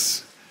with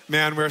us,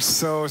 man, we're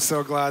so,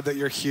 so glad that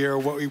you're here.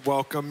 We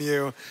welcome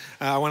you.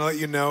 I want to let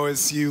you know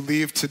as you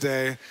leave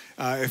today,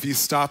 if you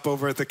stop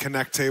over at the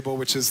Connect table,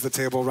 which is the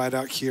table right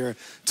out here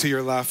to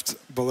your left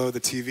below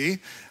the TV,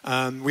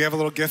 we have a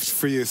little gift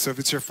for you. So if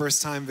it's your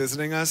first time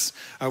visiting us,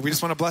 we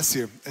just want to bless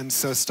you. And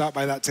so stop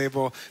by that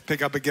table,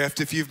 pick up a gift.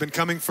 If you've been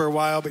coming for a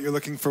while, but you're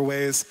looking for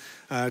ways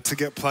to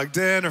get plugged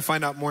in or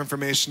find out more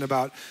information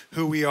about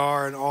who we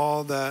are and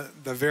all the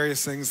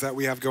various things that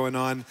we have going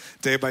on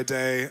day by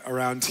day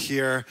around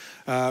here,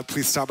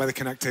 please stop by the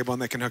Connect table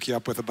and they can hook you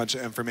up with a bunch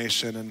of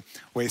information and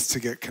ways to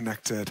get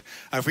connected.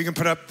 If we can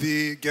put up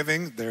the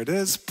giving, there it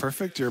is,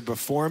 perfect, you're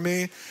before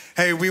me.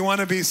 Hey, we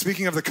want to be,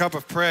 speaking of the cup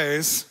of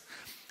praise,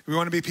 we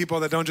want to be people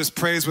that don't just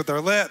praise with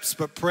our lips,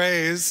 but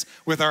praise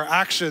with our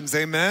actions,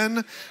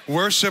 amen?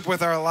 Worship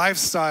with our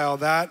lifestyle.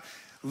 That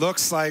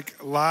looks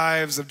like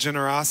lives of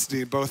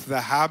generosity, both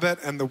the habit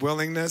and the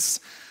willingness.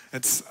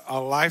 It's a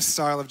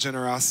lifestyle of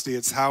generosity.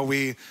 It's how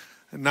we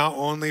not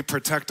only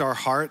protect our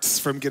hearts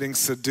from getting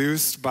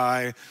seduced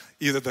by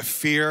either the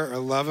fear or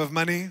love of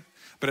money,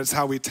 but it's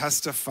how we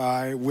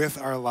testify with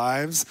our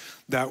lives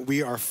that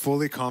we are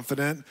fully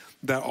confident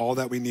that all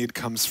that we need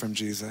comes from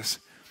Jesus,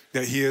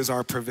 that he is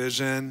our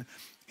provision,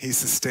 he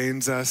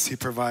sustains us, he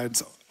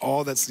provides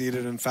all that's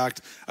needed, in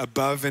fact,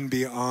 above and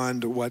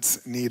beyond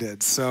what's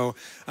needed. So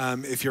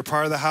if you're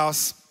part of the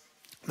house,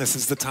 this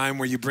is the time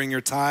where you bring your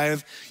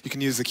tithe. You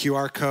can use the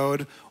QR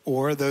code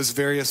or those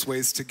various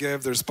ways to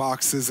give. There's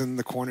boxes in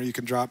the corner you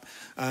can drop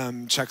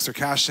checks or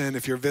cash in.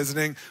 If you're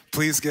visiting,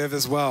 please give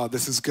as well.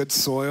 This is good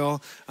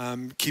soil.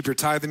 Keep your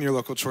tithe in your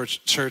local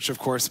church, of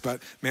course,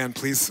 but man,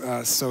 please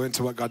sow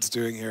into what God's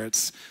doing here.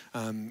 It's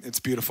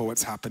beautiful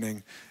what's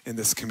happening in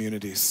this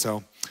community.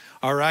 So,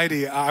 all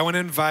righty. I want to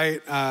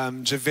invite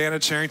Javanna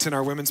Charrington,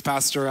 our women's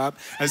pastor, up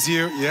as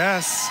you,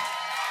 yes.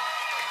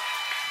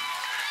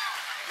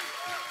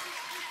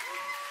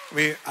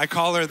 I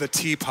call her the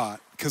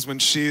teapot because when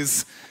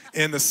she's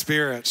in the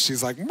spirit,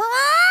 she's like,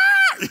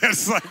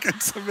 yes, like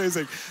it's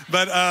amazing.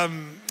 But,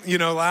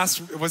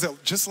 was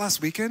it just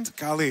last weekend?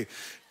 Golly,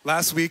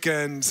 last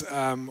weekend,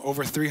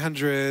 over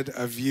 300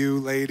 of you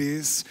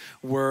ladies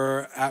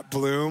were at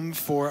Bloom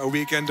for a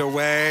weekend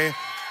away.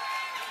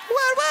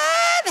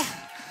 What?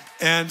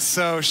 And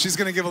so she's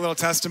going to give a little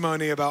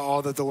testimony about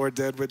all that the Lord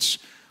did, which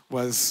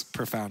was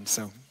profound.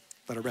 So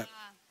let her rip.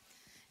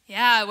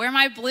 Yeah, where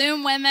my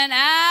Bloom women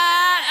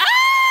at?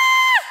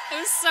 It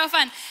was so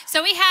fun.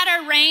 So we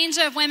had a range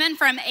of women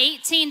from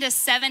 18 to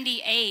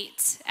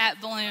 78 at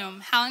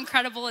Bloom. How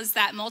incredible is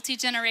that?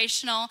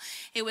 Multi-generational.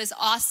 It was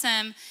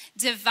awesome.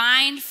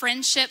 Divine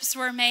friendships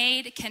were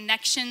made.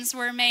 Connections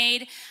were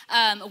made.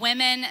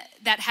 Women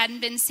that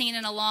hadn't been seen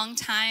in a long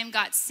time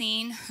got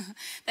seen.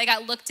 They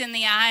got looked in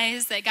the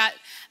eyes. They got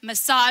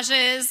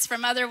massages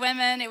from other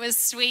women. It was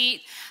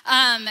sweet.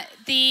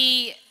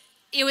 It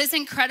was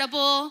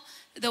incredible.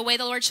 The way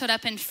the Lord showed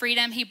up in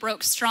freedom, he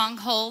broke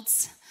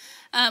strongholds.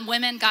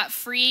 Women got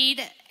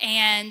freed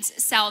and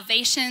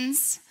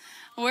salvations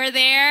were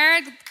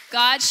there.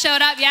 God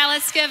showed up. Yeah,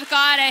 let's give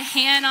God a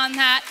hand on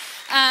that.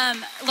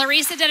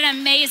 Larissa did an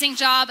amazing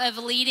job of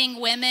leading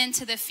women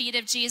to the feet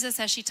of Jesus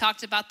as she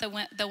talked about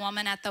the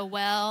woman at the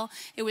well.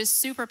 It was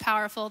super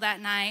powerful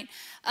that night.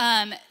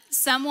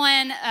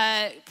 Someone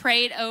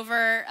prayed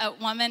over a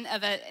woman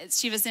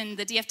she was in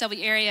the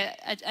DFW area,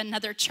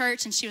 another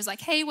church, and she was like,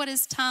 hey, what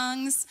is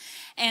tongues?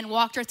 And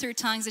walked her through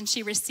tongues, and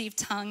she received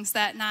tongues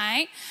that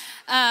night.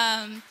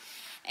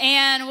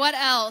 And what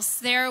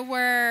else?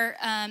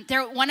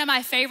 One of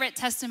my favorite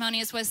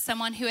testimonies was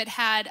someone who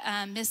had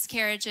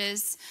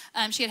miscarriages.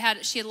 She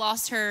had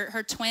lost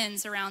her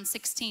twins around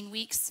 16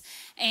 weeks.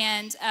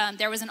 And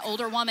there was an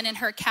older woman in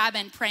her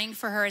cabin praying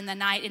for her in the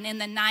night. And in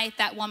the night,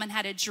 that woman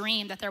had a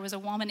dream that there was a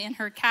woman in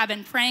her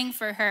cabin praying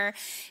for her.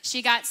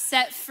 She got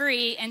set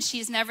free, and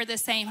she's never the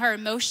same.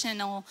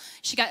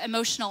 She got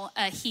emotional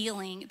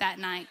healing that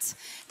night.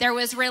 There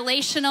was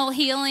relational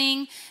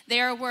healing.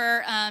 There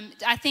were,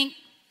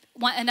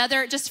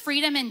 just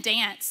freedom and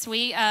dance.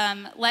 We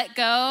let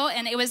go,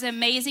 and it was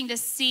amazing to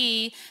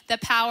see the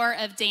power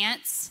of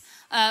dance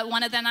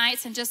one of the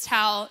nights, and just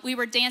how we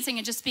were dancing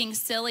and just being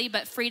silly,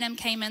 but freedom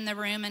came in the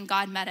room and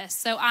God met us.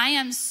 So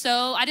can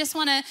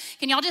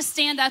y'all just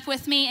stand up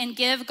with me and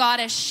give God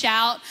a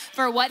shout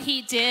for what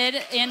he did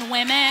in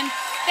women?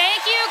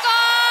 Thank you, God!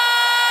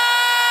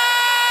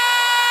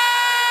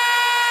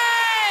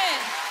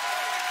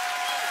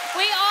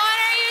 We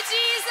honor you,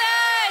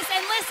 Jesus.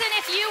 And listen,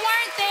 if you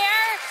weren't there,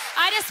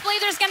 I just believe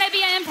there's going to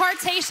be an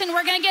impartation.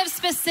 We're going to give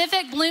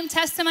specific Bloom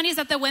testimonies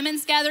at the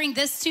women's gathering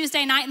this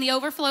Tuesday night in the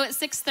overflow at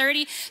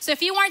 6:30. So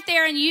if you weren't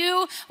there and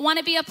you want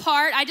to be a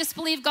part, I just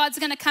believe God's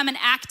going to come and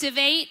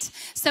activate.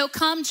 So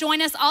come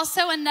join us.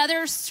 Also,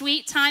 another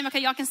sweet time.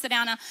 Okay, y'all can sit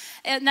down now.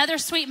 Another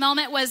sweet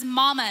moment was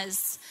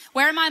mamas.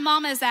 Where are my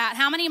mamas at?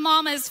 How many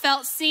mamas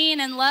felt seen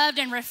and loved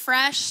and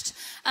refreshed?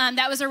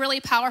 That was a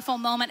really powerful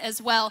moment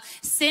as well.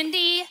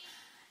 Cindy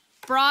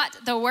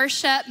brought the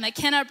worship.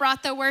 McKenna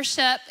brought the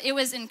worship. It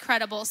was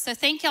incredible. So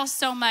thank y'all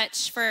so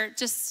much for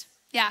just,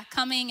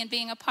 coming and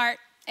being a part.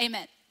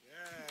 Amen. Yay.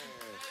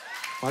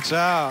 Watch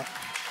out.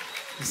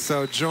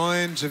 So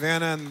join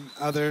Javanna and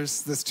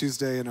others this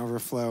Tuesday in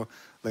Overflow.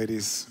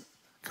 Ladies,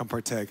 come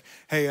partake.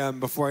 Hey,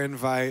 before I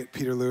invite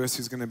Peter Lewis,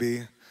 who's going to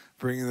be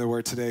bringing the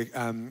word today,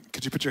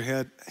 could you put your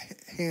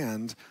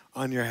hand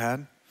on your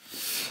head?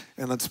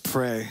 And let's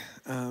pray.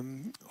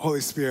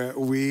 Holy Spirit,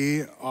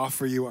 we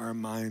offer you our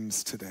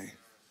minds today.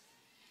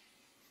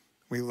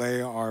 We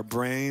lay our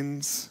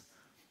brains,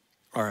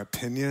 our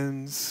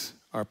opinions,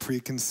 our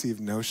preconceived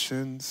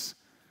notions,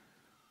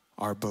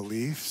 our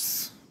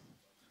beliefs,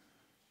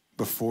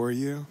 before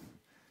you,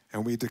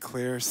 and we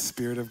declare,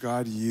 Spirit of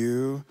God,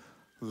 you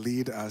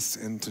lead us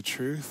into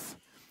truth.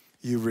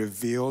 You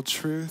reveal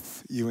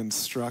truth. You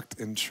instruct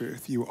in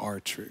truth. You are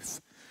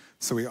truth.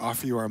 So we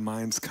offer you our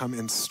minds. Come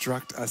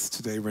instruct us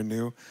today.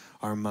 Renew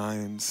our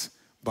minds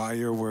by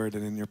your word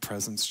and in your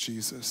presence,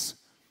 Jesus.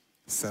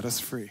 Set us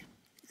free.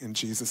 In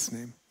Jesus'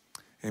 name,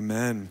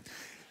 amen.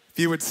 If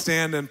you would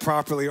stand and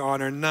properly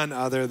honor none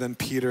other than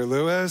Peter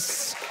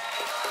Lewis.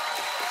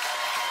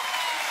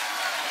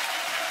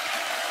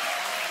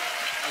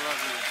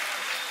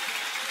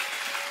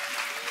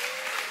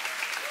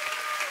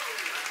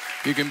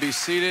 You can be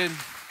seated.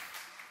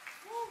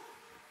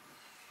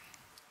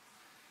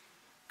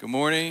 Good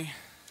morning.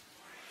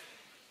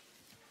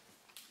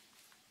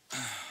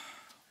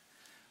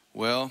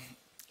 Well,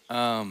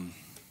 I'm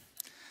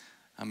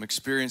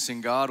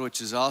experiencing God,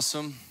 which is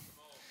awesome.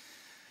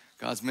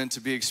 God's meant to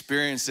be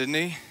experienced, isn't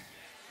he?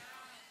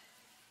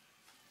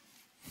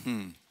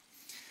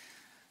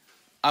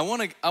 I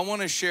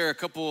want to share a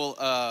couple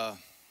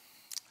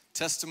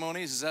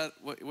testimonies. Is that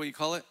what you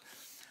call it?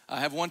 I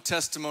have one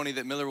testimony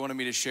that Miller wanted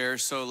me to share.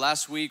 So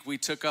last week we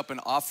took up an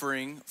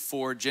offering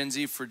for Gen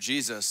Z for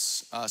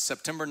Jesus.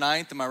 September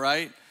 9th, am I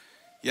right?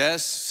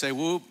 Yes, say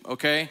whoop,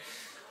 okay.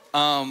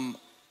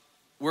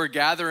 We're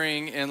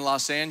gathering in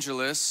Los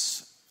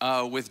Angeles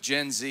with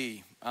Gen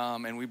Z.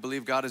 And we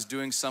believe God is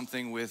doing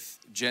something with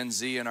Gen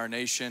Z in our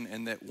nation,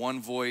 and that One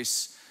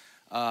Voice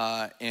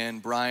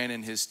and Brian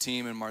and his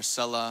team and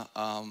Marcella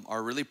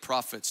are really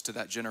prophets to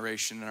that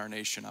generation in our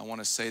nation. I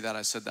want to say that.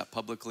 I said that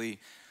publicly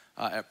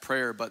at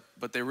prayer, but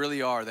they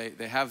really are.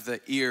 They have the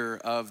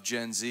ear of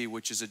Gen Z,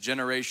 which is a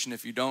generation,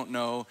 if you don't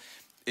know,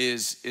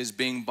 is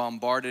being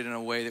bombarded in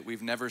a way that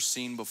we've never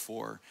seen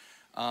before,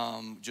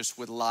 just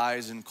with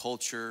lies and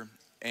culture.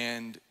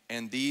 And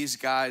these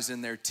guys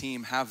and their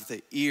team have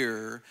the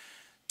ear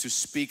to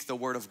speak the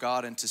word of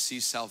God and to see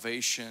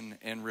salvation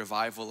and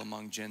revival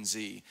among Gen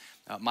Z.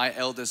 My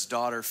eldest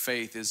daughter,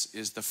 Faith,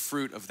 is the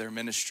fruit of their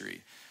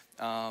ministry.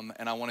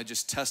 And I want to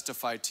just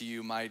testify to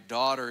you, my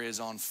daughter is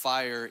on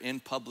fire in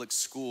public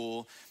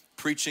school,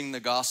 preaching the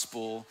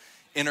gospel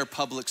in her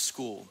public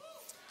school.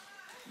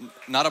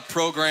 Not a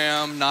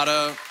program,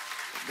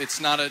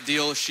 it's not a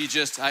deal. She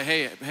just,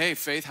 hey,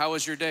 Faith, how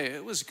was your day?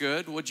 It was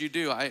good. What'd you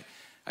do? I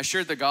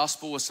shared the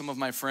gospel with some of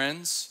my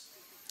friends.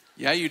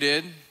 Yeah, you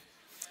did.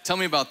 Tell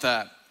me about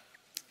that.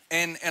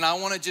 And I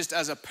want to just,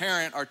 as a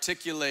parent,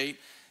 articulate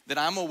that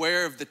I'm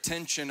aware of the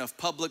tension of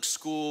public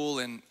school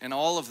and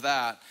all of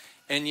that.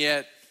 And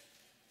yet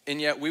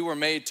we were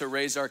made to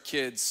raise our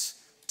kids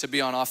to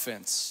be on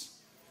offense.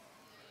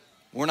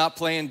 We're not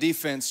playing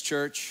defense,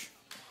 church.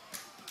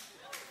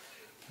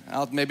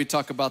 I'll maybe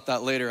talk about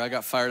that later. I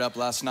got fired up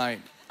last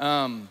night.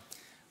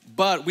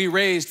 But we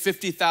raised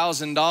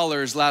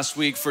 $50,000 last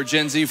week for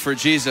Gen Z for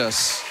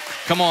Jesus.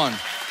 Come on.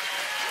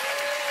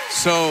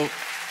 So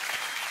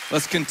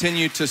let's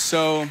continue to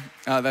sow.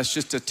 That's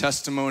just a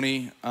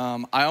testimony.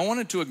 I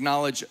wanted to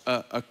acknowledge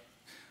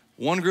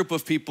one group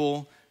of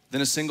people,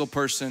 then a single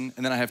person,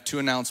 and then I have two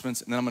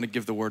announcements, and then I'm gonna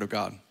give the word of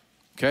God.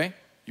 Okay,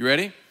 you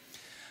ready?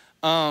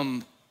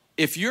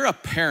 If you're a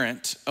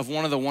parent of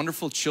one of the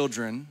wonderful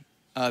children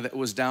that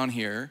was down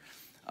here,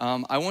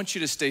 I want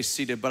you to stay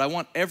seated, but I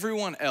want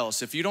everyone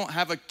else, if you don't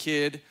have a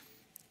kid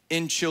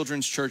in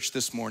children's church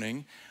this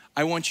morning,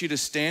 I want you to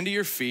stand to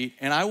your feet,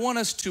 and I want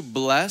us to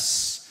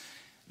bless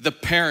the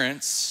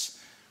parents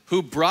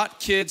who brought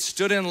kids,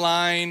 stood in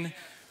line,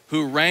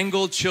 who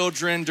wrangled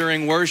children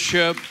during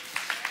worship.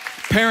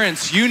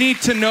 Parents, you need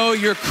to know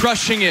you're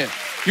crushing it.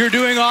 You're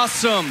doing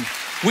awesome.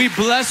 We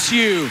bless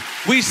you.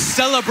 We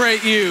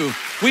celebrate you.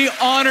 We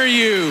honor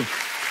you.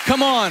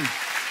 Come on.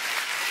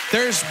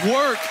 There's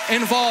work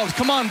involved.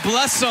 Come on,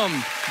 bless them.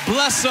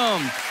 Bless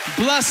them.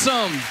 Bless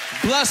them.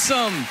 Bless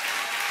them.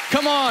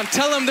 Come on,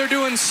 tell them they're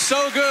doing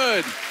so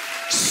good.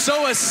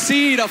 Sow a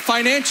seed, a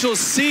financial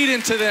seed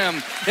into them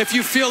if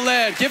you feel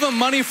led. Give them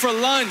money for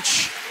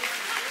lunch.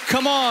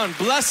 Come on,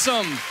 bless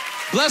them.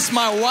 Bless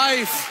my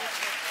wife.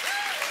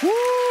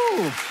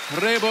 Woo!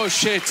 Rebo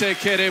shete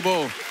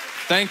kerebo.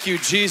 Thank you,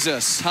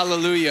 Jesus.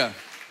 Hallelujah.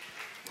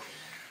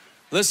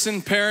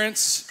 Listen,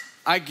 parents,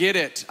 I get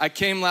it. I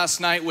came last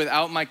night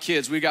without my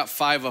kids. We got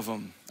 5 of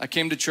them. I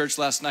came to church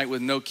last night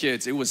with no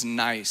kids. It was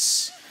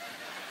nice.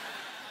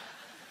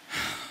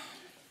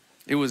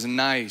 It was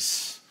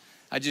nice.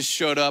 I just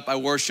showed up. I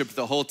worshiped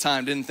the whole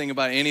time. Didn't think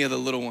about any of the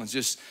little ones.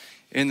 Just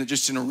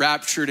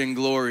enraptured in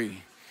glory.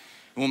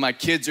 And when my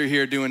kids are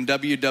here doing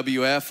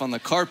WWF on the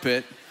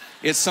carpet,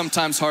 it's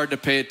sometimes hard to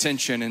pay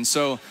attention. And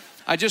so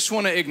I just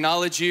want to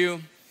acknowledge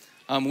you.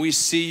 We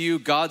see you.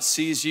 God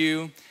sees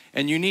you.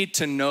 And you need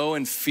to know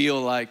and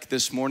feel like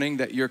this morning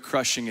that you're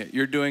crushing it.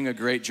 You're doing a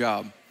great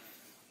job.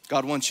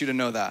 God wants you to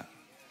know that.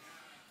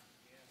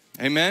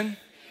 Amen?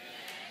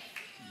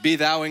 Be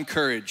thou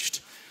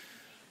encouraged.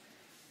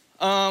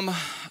 I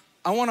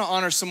want to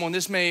honor someone.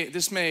 This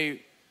may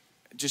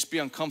just be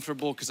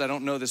uncomfortable because I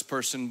don't know this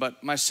person,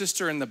 but my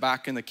sister in the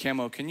back in the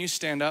camo, can you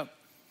stand up?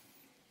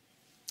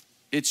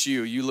 It's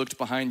you. You looked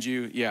behind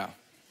you. Yeah,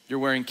 you're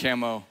wearing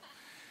camo.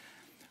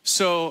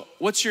 So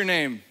what's your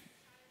name?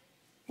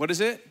 What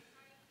is it?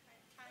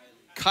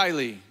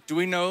 Kylie. Do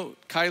we know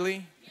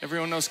Kylie?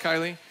 Everyone knows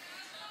Kylie?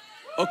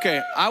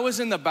 Okay, I was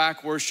in the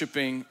back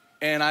worshiping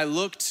and I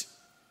looked.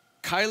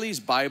 Kylie's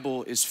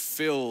Bible is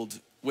filled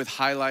with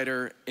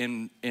highlighter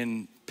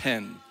in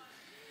pen.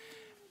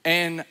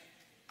 And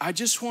I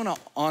just want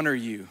to honor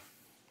you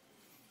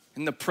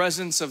in the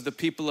presence of the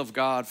people of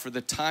God for the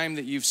time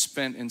that you've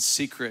spent in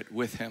secret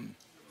with him.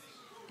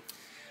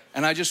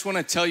 And I just want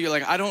to tell you,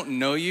 like, I don't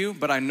know you,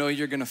 but I know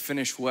you're going to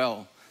finish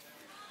well,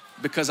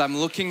 because I'm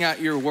looking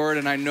at your word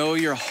and I know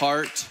your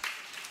heart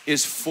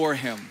is for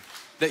him,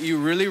 that you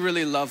really,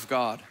 really love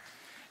God.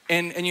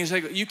 And you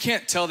say, you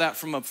can't tell that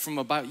from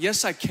a Bible.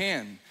 Yes, I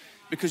can,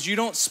 because you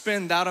don't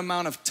spend that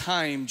amount of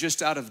time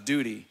just out of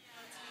duty.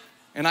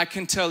 And I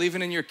can tell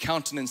even in your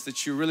countenance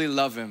that you really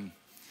love him.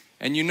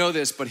 And you know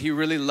this, but he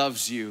really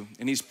loves you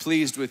and he's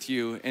pleased with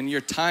you. And your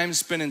time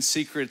spent in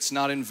secret, it's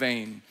not in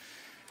vain.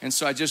 And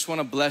so I just want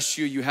to bless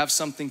you. You have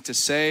something to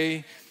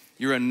say.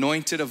 You're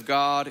anointed of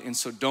God. And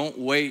so don't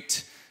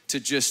wait to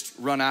just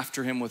run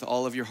after him with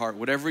all of your heart.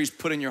 Whatever he's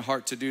put in your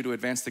heart to do to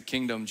advance the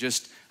kingdom,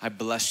 I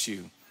bless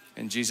you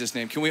in Jesus'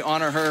 name. Can we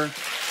honor her?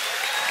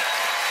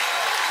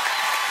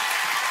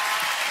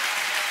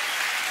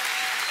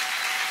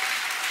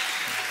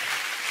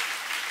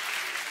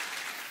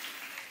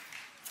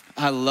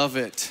 I love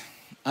it.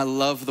 I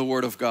love the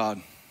word of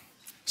God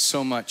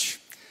so much.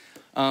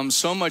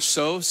 So much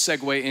so,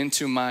 segue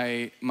into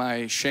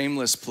my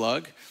shameless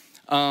plug.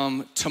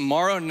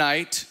 Tomorrow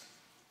night,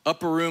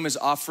 Upper Room is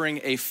offering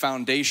a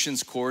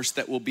foundations course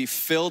that will be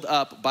filled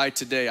up by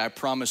today, I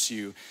promise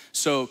you.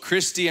 So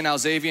Christy and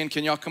Alzavian,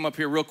 can y'all come up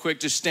here real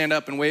quick? Just stand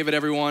up and wave at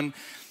everyone.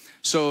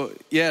 So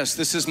yes,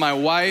 this is my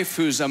wife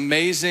who's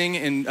amazing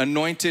and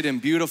anointed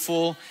and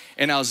beautiful,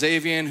 and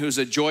Alzavian who's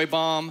a joy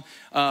bomb.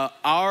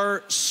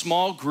 Our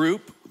small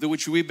group,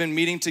 which we've been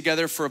meeting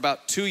together for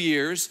about 2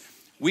 years,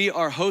 we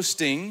are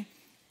hosting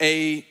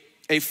a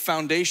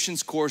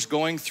foundations course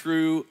going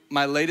through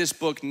my latest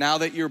book, Now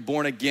That You're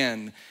Born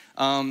Again.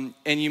 And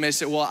you may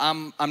say, well,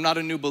 I'm not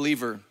a new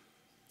believer.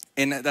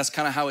 And that's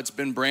kind of how it's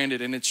been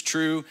branded. And it's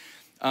true.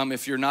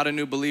 If you're not a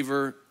new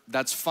believer,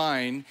 that's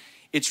fine.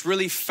 It's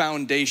really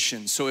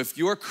foundation. So if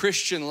your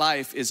Christian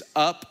life is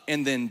up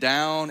and then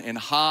down and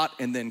hot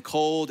and then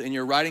cold and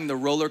you're riding the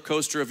roller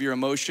coaster of your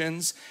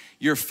emotions,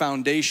 your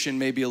foundation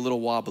may be a little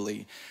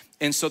wobbly.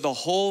 And so the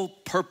whole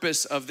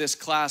purpose of this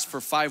class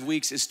for 5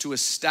 weeks is to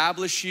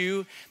establish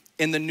you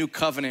in the new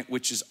covenant,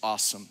 which is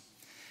awesome.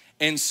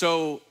 And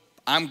so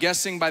I'm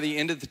guessing by the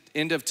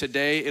end of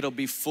today, it'll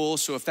be full.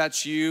 So if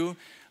that's you,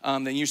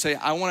 then you say,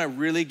 I want to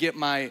really get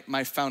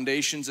my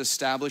foundations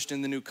established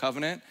in the new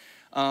covenant.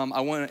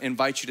 I want to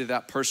invite you to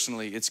that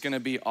personally. It's going to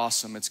be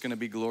awesome. It's going to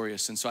be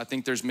glorious. And so I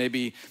think there's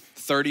maybe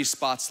 30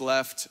 spots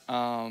left.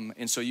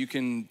 And so you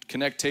can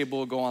connect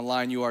table, go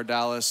online, UR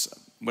Dallas,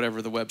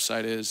 whatever the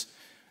website is.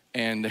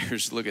 And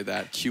there's, look at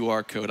that,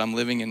 QR code. I'm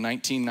living in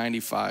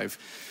 1995.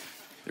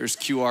 There's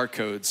QR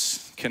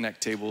codes, connect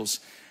tables.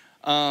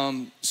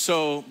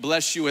 So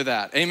bless you with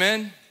that.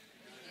 Amen?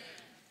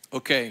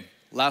 Okay,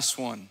 last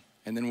one.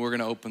 And then we're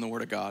going to open the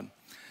Word of God.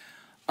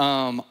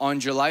 On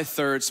July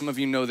 3rd, some of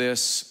you know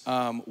this,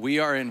 we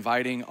are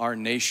inviting our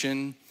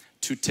nation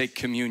to take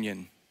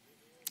communion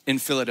in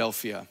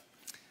Philadelphia.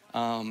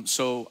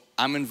 So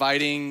I'm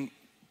inviting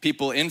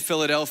people in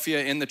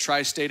Philadelphia, in the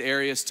tri-state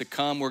areas to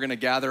come. We're gonna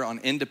gather on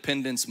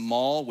Independence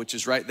Mall, which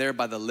is right there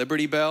by the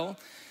Liberty Bell.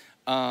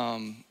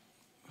 Oh,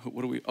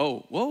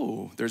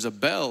 whoa, there's a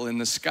bell in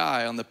the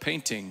sky on the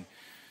painting.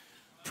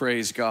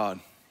 Praise God.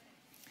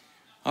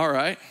 All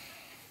right,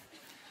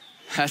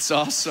 that's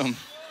awesome.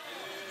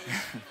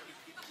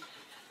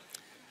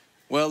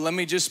 Well, let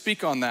me just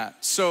speak on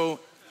that.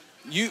 So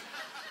you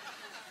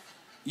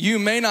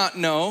may not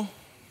know,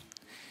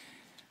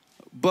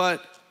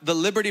 but the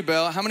Liberty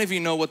Bell, how many of you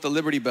know what the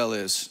Liberty Bell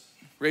is?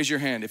 Raise your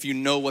hand if you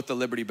know what the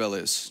Liberty Bell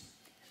is.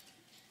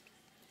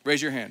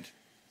 Raise your hand.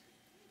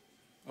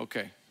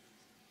 Okay,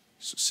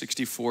 so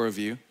 64 of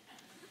you.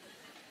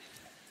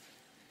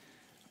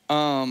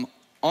 On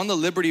the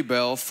Liberty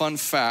Bell, fun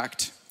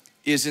fact,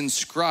 is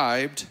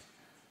inscribed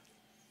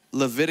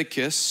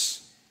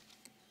Leviticus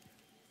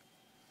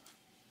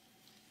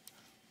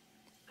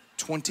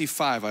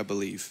 25, I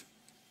believe.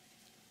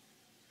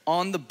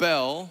 On the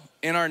bell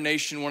in our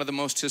nation, one of the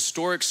most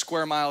historic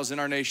square miles in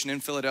our nation in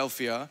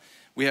Philadelphia,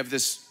 we have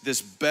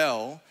this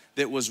bell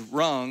that was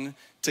rung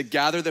to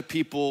gather the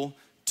people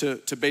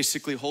to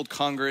basically hold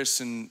Congress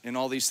and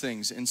all these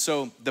things. And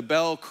so the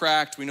bell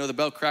cracked, we know the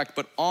bell cracked,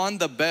 but on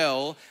the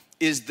bell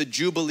is the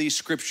Jubilee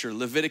scripture,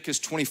 Leviticus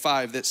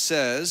 25, that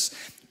says,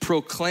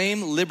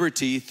 proclaim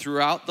liberty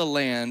throughout the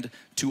land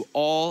to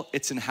all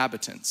its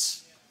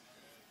inhabitants.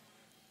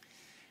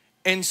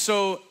 And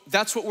so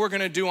that's what we're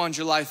gonna do on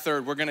July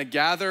 3rd. We're gonna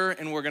gather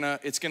and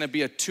it's gonna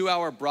be a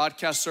 2-hour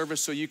broadcast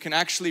service, so you can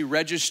actually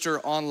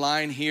register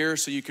online here,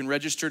 so you can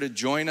register to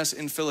join us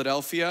in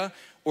Philadelphia,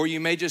 or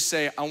you may just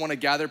say, I wanna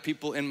gather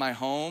people in my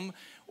home,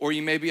 or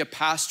you may be a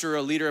pastor or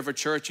a leader of a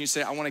church and you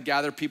say, I wanna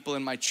gather people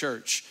in my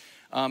church.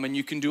 And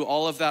you can do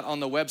all of that on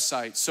the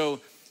website.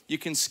 So you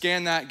can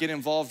scan that, get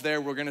involved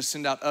there. We're gonna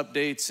send out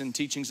updates and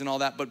teachings and all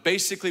that. But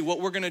basically what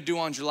we're gonna do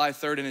on July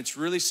 3rd, and it's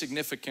really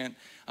significant,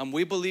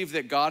 we believe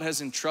that God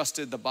has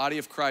entrusted the body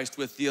of Christ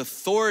with the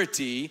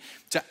authority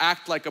to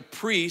act like a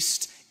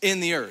priest in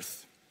the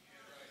earth.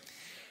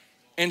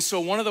 And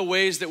so one of the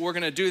ways that we're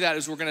gonna do that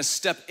is we're gonna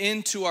step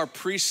into our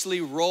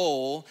priestly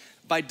role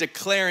by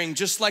declaring,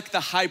 just like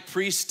the high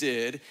priest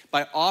did,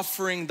 by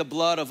offering the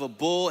blood of a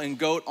bull and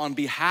goat on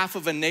behalf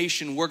of a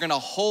nation. We're gonna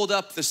hold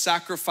up the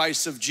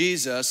sacrifice of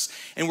Jesus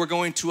and we're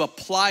going to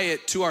apply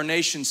it to our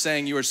nation,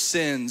 saying your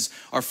sins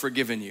are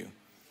forgiven you.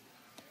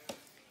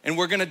 And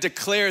we're gonna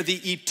declare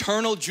the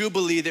eternal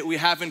jubilee that we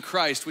have in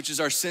Christ, which is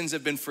our sins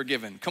have been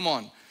forgiven. Come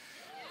on.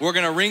 We're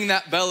gonna ring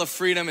that bell of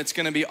freedom. It's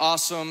gonna be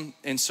awesome.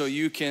 And so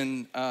you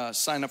can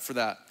sign up for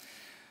that.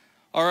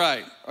 All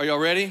right, are y'all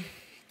ready?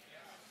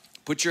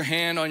 Put your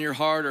hand on your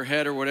heart or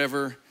head or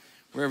whatever,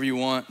 wherever you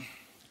want.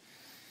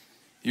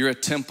 You're a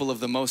temple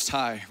of the Most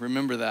High.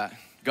 Remember that.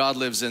 God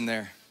lives in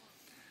there.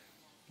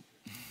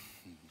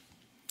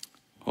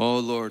 Oh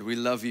Lord, we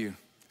love you.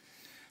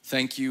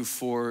 Thank you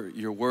for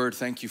your word.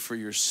 Thank you for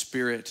your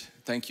spirit.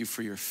 Thank you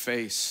for your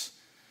face.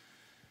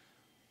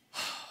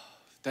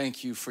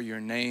 Thank you for your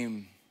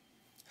name.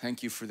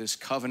 Thank you for this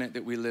covenant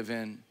that we live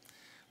in.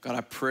 God,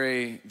 I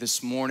pray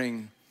this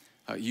morning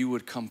you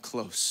would come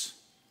close.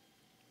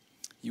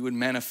 You would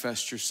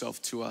manifest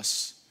yourself to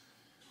us.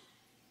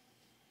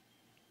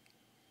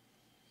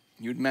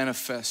 You would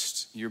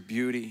manifest your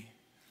beauty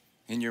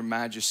and your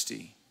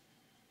majesty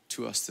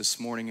to us this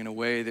morning in a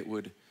way that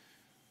would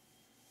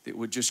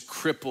just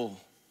cripple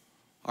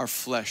our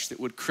flesh, that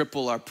would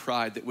cripple our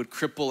pride, that would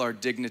cripple our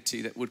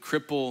dignity, that would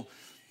cripple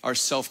our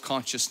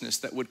self-consciousness,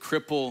 that would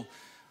cripple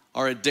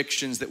our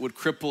addictions, that would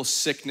cripple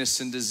sickness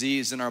and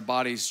disease in our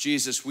bodies.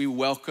 Jesus, we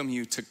welcome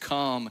you to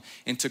come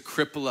and to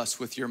cripple us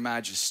with your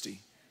majesty.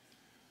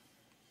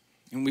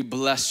 And we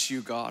bless you,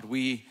 God.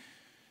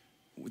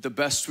 The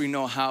best we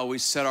know how, we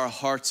set our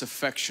heart's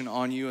affection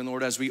on you. And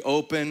Lord, as we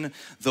open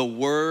the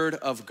word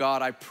of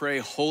God, I pray,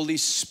 Holy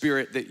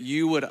Spirit, that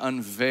you would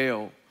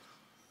unveil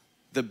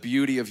the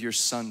beauty of your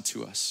Son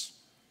to us.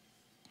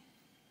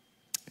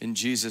 In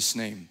Jesus'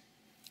 name,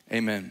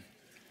 amen.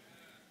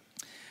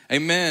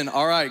 Amen.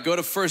 All right, go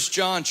to 1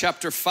 John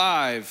chapter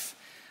 5.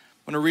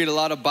 I'm gonna read a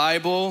lot of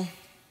Bible.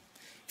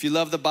 If you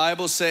love the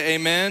Bible, say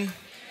amen. Amen.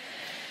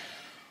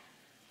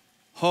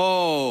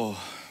 Oh.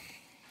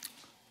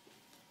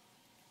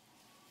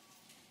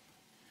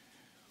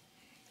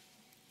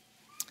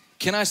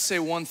 Can I say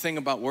one thing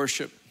about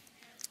worship?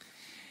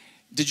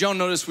 Did y'all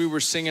notice we were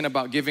singing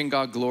about giving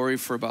God glory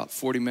for about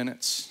 40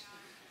 minutes?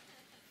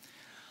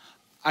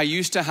 I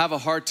used to have a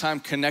hard time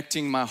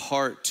connecting my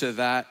heart to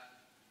that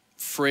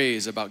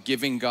phrase about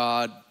giving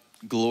God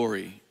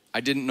glory.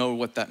 I didn't know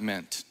what that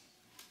meant.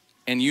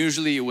 And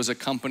usually it was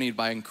accompanied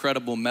by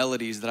incredible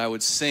melodies that I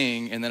would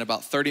sing, and then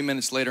about 30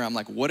 minutes later, I'm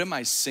like, what am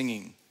I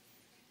singing?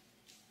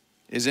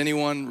 Is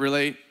anyone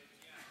relate?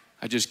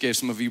 I just gave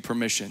some of you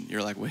permission.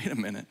 You're like, wait a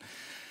minute.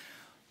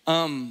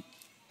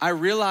 I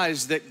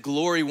realized that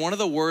glory, one of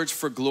the words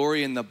for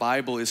glory in the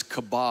Bible is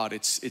kabod.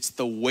 It's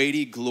the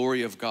weighty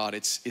glory of God.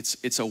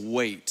 It's a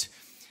weight.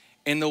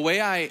 And the way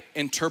I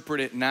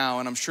interpret it now,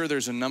 and I'm sure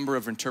there's a number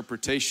of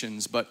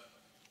interpretations, but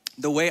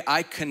the way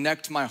I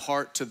connect my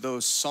heart to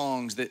those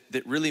songs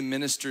that really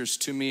ministers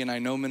to me, and I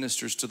know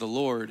ministers to the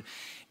Lord,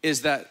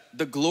 is that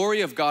the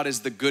glory of God is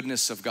the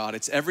goodness of God.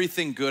 It's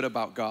everything good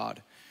about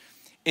God.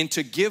 And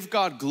to give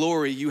God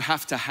glory, you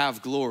have to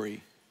have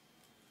glory.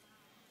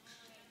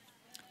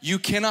 You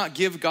cannot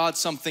give God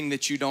something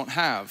that you don't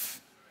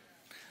have.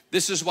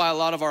 This is why a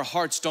lot of our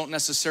hearts don't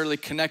necessarily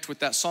connect with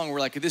that song.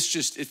 We're like, it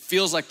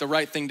feels like the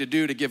right thing to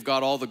do to give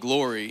God all the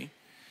glory,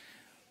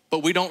 but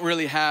we don't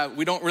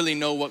really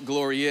know what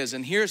glory is.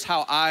 And here's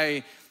how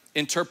I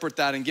interpret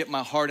that and get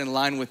my heart in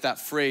line with that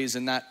phrase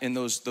and that in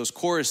those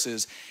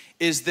choruses,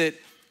 is that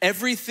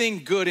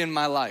everything good in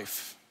my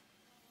life,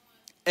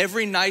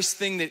 every nice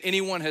thing that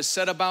anyone has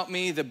said about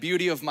me, the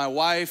beauty of my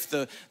wife,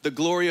 the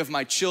glory of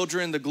my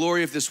children, the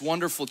glory of this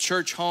wonderful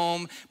church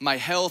home, my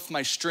health,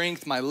 my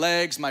strength, my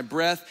legs, my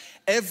breath,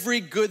 every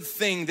good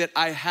thing that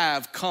I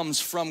have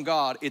comes from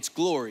God. It's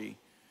glory.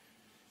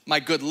 My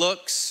good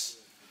looks.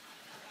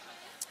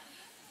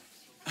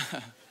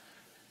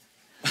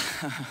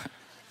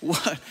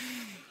 What?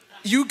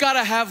 You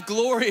gotta have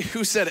glory.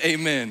 Who said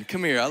amen?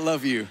 Come here, I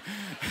love you.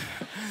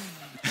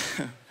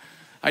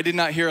 I did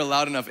not hear a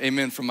loud enough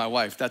amen from my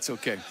wife. That's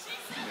okay.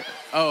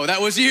 Oh,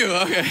 that was you,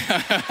 okay.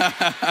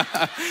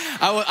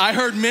 I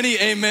heard many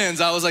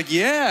amens. I was like,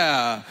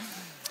 yeah.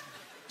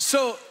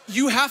 So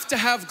you have to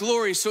have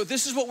glory. So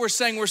this is what we're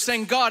saying. We're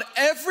saying, God,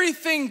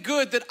 everything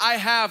good that I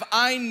have,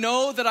 I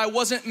know that I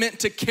wasn't meant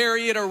to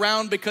carry it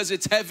around because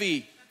it's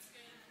heavy.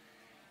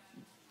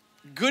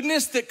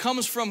 Goodness that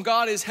comes from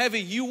God is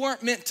heavy. You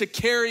weren't meant to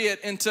carry it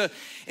and to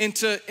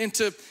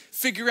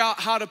figure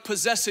out how to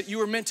possess it. You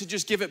were meant to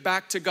just give it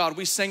back to God.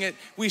 We sang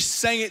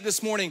it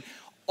this morning.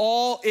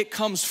 All it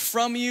comes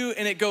from you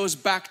and it goes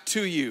back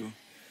to you.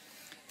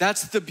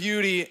 That's the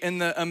beauty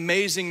and the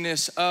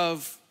amazingness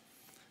of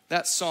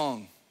that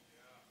song.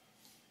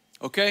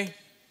 Okay?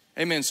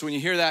 Amen. So when you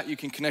hear that, you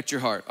can connect your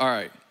heart. All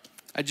right.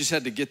 I just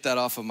had to get that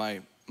off of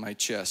my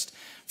chest.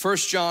 1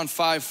 John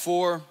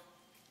 5:4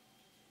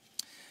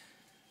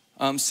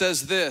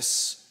 says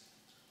this: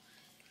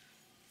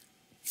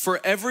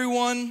 for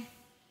everyone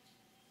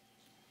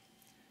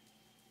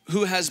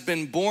who has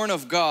been born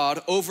of God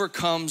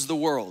overcomes the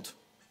world.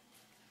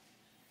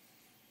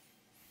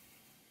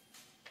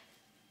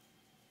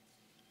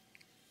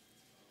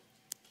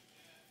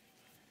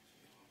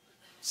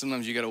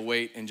 Sometimes you gotta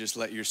wait and just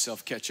let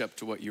yourself catch up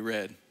to what you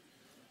read.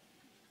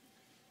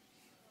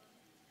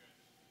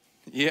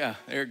 Yeah,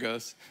 there it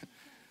goes.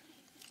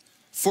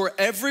 For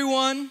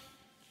everyone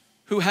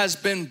who has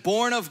been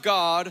born of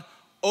God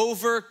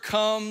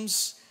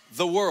overcomes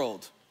the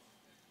world.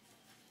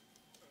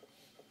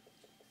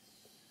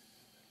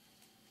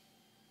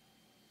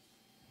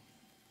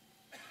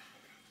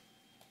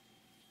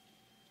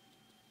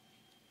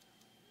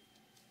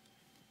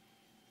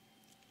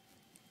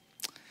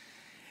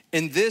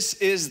 And this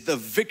is the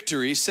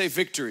victory, say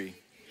victory,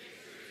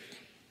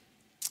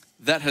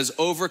 that has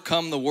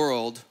overcome the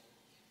world,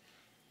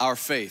 our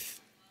faith.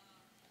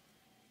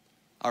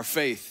 Our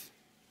faith.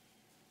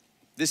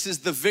 This is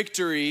the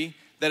victory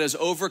that has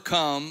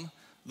overcome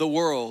the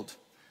world,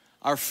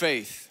 our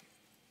faith.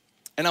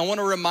 And I want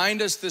to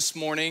remind us this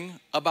morning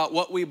about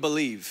what we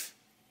believe.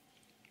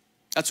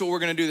 That's what we're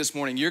going to do this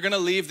morning. You're going to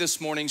leave this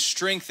morning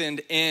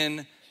strengthened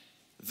in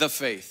the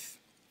faith.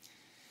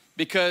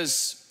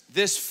 Because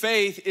this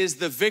faith is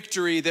the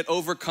victory that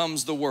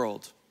overcomes the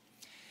world.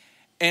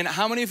 And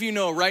how many of you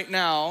know right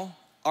now,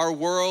 our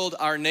world,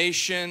 our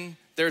nation,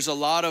 there's a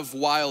lot of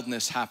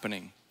wildness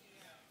happening.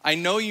 I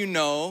know you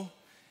know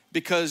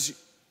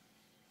because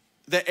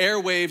the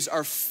airwaves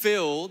are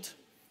filled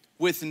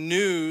with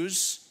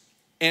news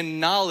and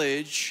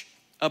knowledge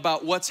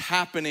about what's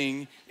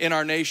happening in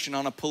our nation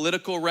on a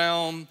political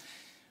realm,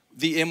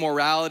 the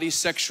immorality,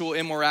 sexual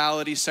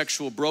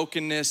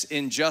brokenness,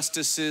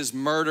 injustices,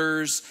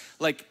 murders,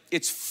 like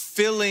it's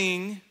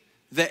filling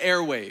the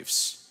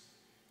airwaves.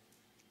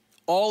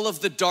 All of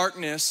the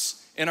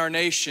darkness in our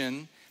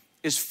nation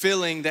is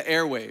filling the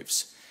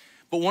airwaves.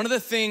 But one of the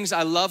things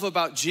I love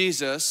about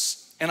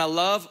Jesus and I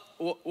love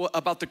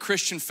about the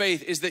Christian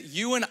faith is that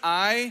you and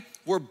I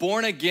were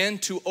born again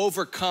to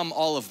overcome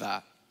all of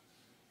that.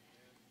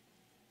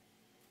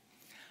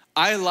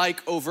 I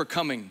like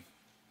overcoming.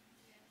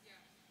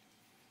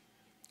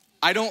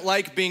 I don't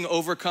like being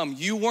overcome.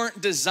 You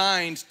weren't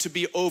designed to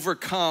be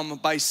overcome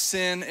by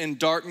sin and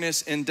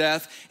darkness and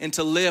death and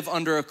to live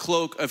under a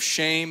cloak of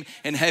shame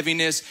and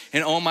heaviness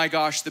and oh my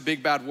gosh, the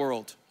big bad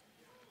world.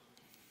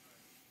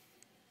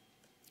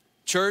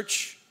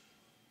 Church,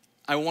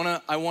 I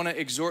wanna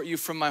exhort you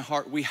from my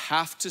heart. We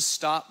have to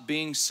stop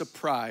being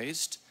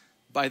surprised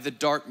by the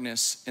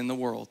darkness in the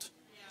world.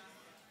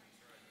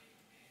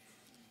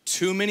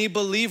 Too many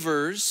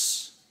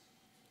believers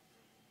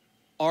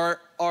are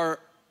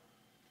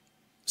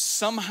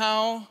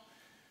somehow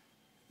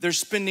they're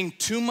spending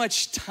too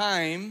much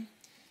time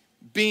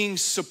being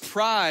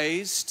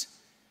surprised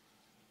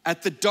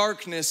at the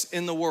darkness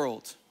in the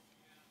world.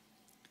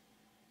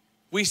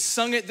 We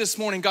sung it this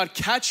morning, God,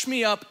 catch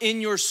me up in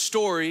your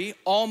story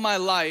all my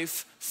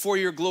life for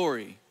your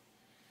glory.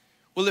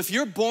 Well, if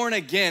you're born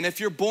again, if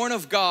you're born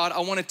of God,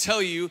 I want to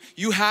tell you,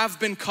 you have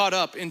been caught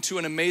up into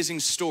an amazing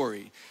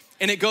story.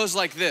 And it goes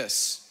like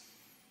this.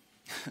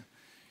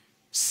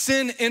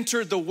 Sin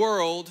entered the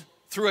world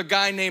through a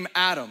guy named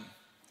Adam.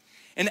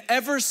 And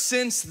ever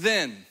since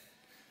then,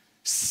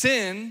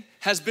 sin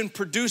has been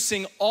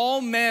producing all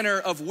manner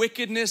of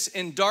wickedness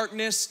and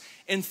darkness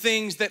and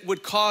things that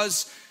would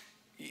cause,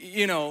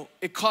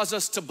 it caused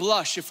us to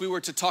blush if we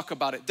were to talk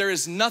about it. There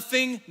is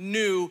nothing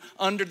new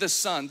under the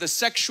sun. The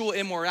sexual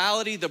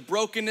immorality, the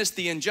brokenness,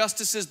 the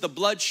injustices, the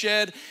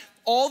bloodshed,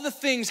 all the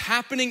things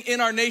happening in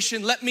our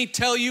nation, let me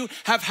tell you,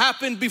 have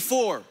happened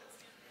before.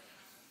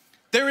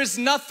 There is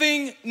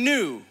nothing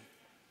new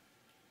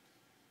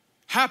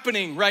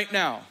happening right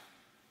now.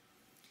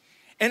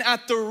 And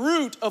at the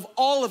root of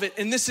all of it,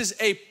 and this is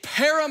a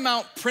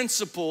paramount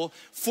principle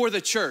for the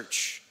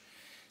church.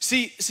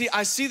 See,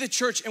 I see the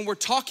church and we're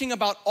talking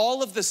about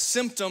all of the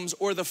symptoms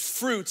or the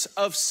fruits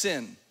of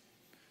sin.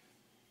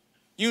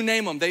 You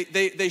name them,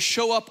 they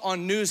show up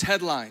on news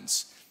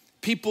headlines.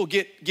 People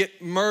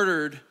get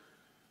murdered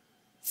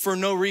for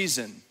no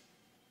reason.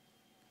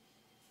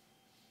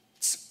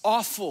 It's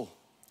awful.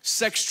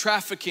 Sex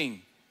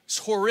trafficking, it's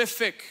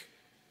horrific.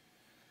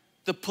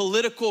 The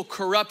political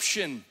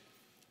corruption,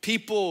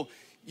 people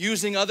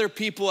using other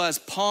people as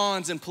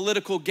pawns and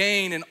political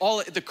gain and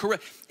all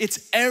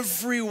it's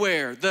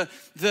everywhere.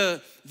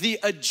 The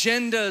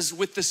agendas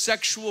with the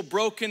sexual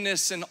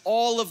brokenness and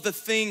all of the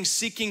things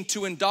seeking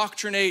to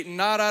indoctrinate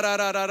and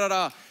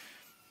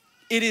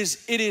It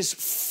is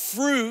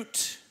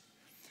fruit,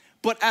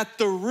 but at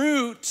the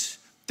root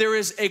there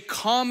is a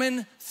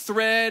common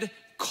thread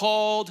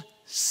called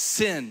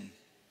sin.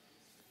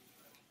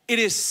 It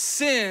is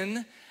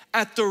sin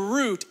at the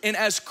root, and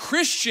as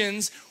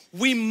Christians,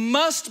 we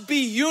must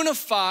be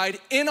unified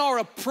in our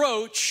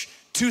approach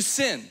to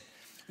sin.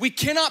 We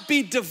cannot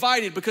be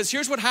divided, because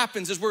here's what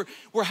happens is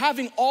we're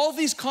having all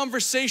these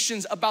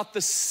conversations about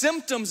the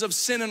symptoms of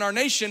sin in our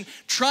nation,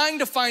 trying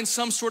to find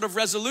some sort of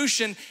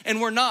resolution, and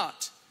we're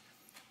not.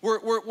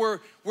 We're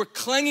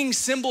clanging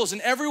cymbals,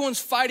 and everyone's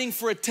fighting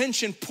for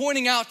attention,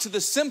 pointing out to the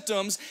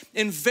symptoms,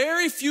 and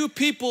very few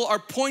people are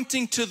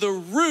pointing to the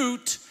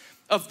root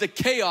of the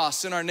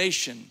chaos in our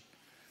nation.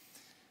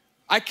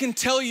 I can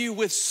tell you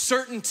with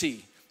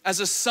certainty, as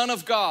a son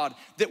of God,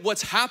 that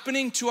what's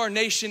happening to our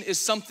nation is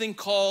something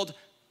called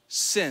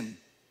sin.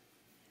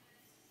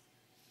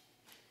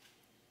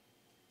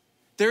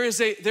 There is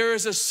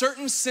a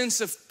certain sense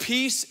of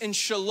peace and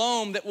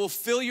shalom that will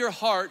fill your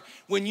heart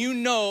when you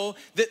know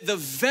that the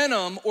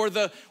venom or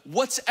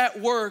what's at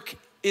work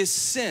is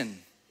sin.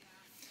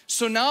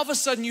 So now all of a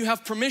sudden you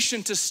have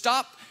permission to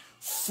stop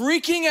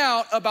freaking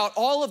out about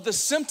all of the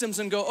symptoms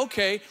and go,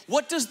 okay,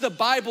 what does the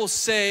Bible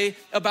say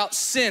about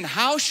sin?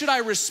 How should I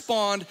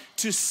respond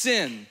to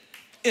sin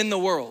in the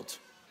world?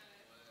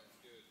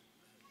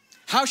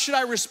 How should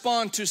I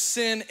respond to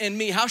sin in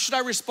me? How should I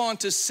respond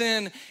to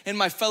sin in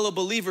my fellow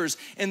believers?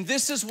 And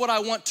this is what I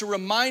want to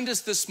remind us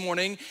this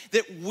morning,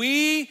 that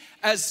we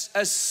as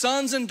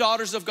sons and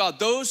daughters of God,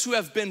 those who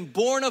have been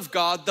born of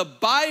God, the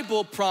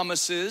Bible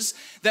promises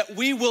that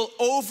we will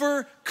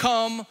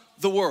overcome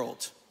the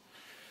world.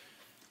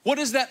 What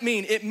does that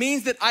mean? It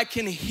means that I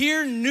can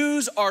hear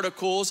news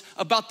articles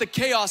about the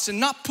chaos and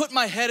not put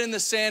my head in the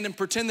sand and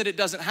pretend that it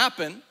doesn't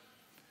happen.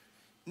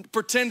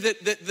 Pretend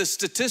that the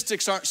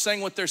statistics aren't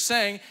saying what they're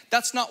saying.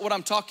 That's not what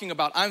I'm talking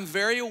about. I'm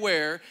very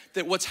aware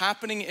that what's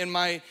happening in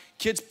my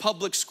kids'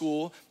 public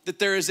school, that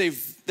there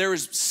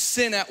is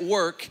sin at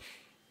work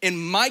in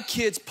my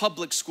kids'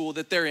 public school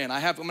that they're in.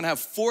 I'm gonna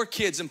have 4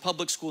 kids in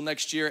public school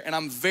next year, and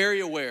I'm very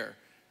aware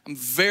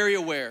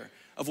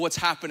of what's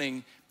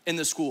happening in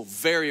the school,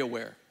 very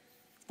aware.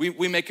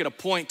 We make it a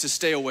point to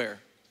stay aware.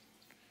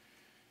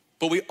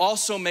 But we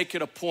also make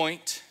it a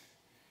point,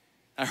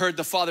 I heard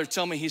the father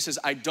tell me, he says,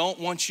 I don't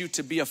want you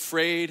to be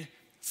afraid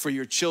for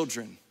your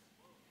children.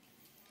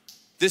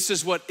 This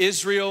is what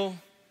Israel,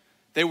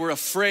 they were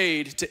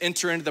afraid to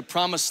enter into the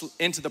promised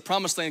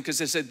land, because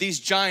they said, these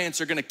giants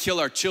are gonna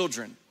kill our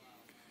children.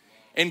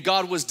 And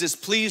God was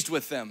displeased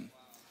with them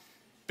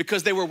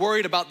because they were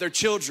worried about their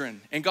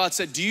children. And God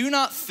said, do you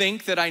not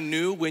think that I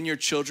knew when your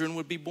children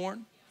would be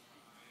born?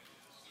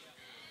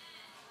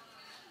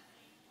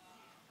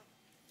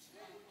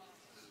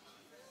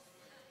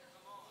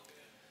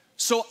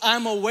 So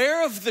I'm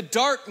aware of the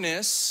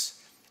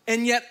darkness,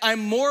 and yet I'm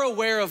more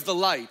aware of the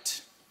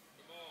light.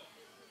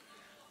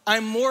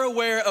 I'm more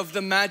aware of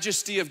the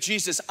majesty of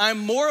Jesus. I'm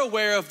more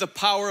aware of the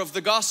power of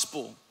the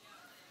gospel.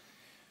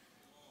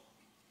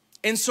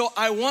 And so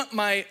I want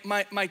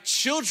my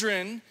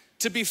children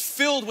to be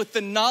filled with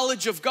the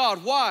knowledge of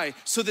God. Why?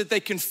 So that they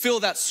can fill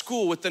that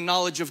school with the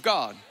knowledge of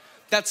God.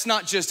 That's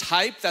not just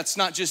hype, that's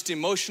not just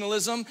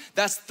emotionalism,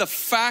 that's the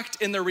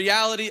fact and the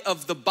reality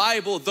of the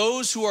Bible.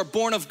 Those who are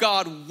born of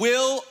God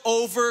will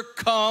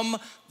overcome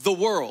the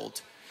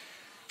world.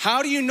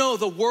 How do you know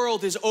the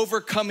world is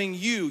overcoming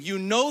you? You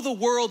know the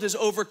world is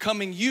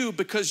overcoming you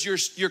because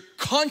your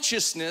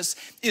consciousness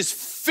is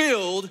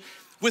filled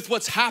with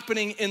what's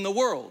happening in the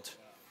world.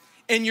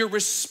 And you're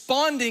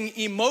responding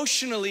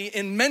emotionally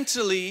and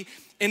mentally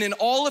and in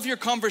all of your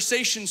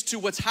conversations to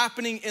what's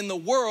happening in the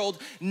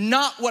world,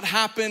 not what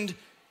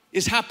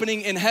is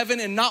happening in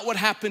heaven, and not what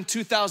happened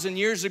 2,000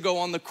 years ago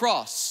on the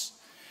cross.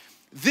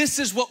 This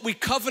is what we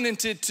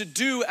covenanted to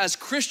do as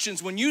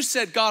Christians. When you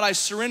said, God, I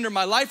surrender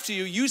my life to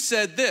you, you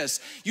said this.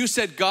 You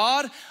said,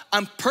 God,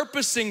 I'm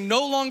purposing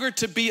no longer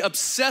to be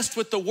obsessed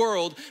with the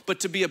world, but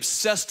to be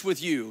obsessed with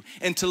you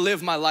and to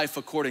live my life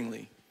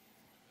accordingly.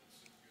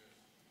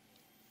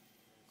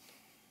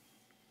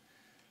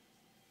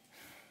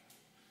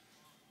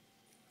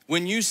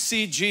 When you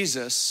see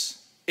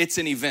Jesus, it's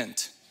an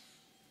event.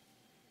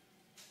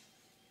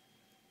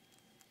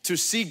 To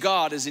see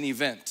God is an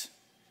event.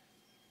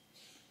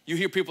 You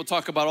hear people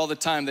talk about all the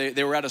time,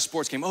 they were at a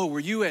sports game. Oh,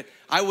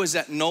 I was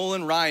at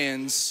Nolan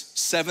Ryan's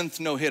 7th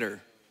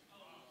no-hitter.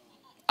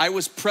 I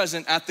was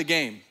present at the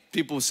game.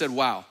 People said,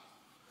 wow.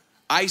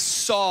 I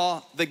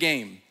saw the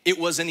game. It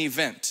was an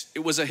event. It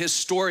was a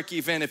historic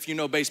event if you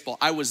know baseball.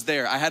 I was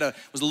there.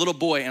 Was a little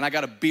boy and I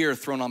got a beer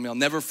thrown on me. I'll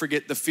never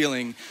forget the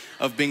feeling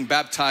of being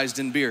baptized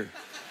in beer.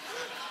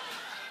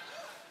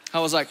 I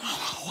was like,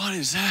 oh, what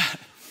is that?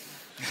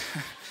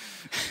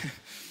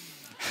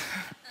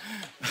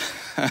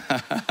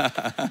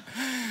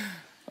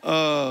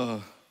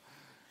 Oh.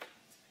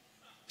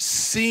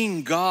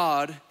 Seeing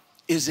God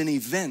is an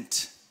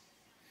event.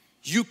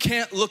 You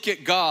can't look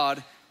at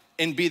God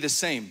and be the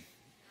same.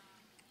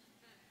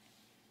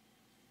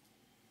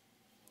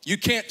 You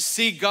can't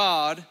see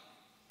God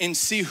and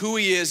see who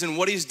he is and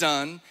what he's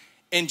done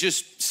and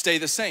just stay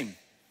the same.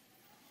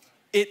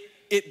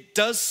 It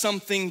does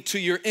something to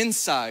your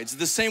insides.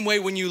 The same way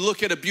when you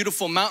look at a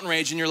beautiful mountain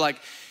range and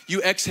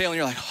you exhale and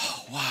you're like,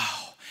 oh, wow.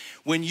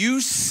 When you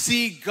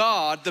see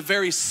God, the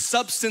very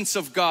substance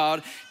of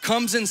God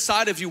comes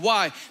inside of you.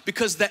 Why?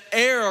 Because the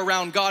air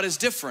around God is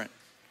different.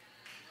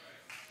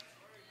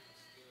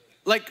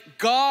 Like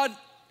God,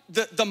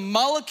 the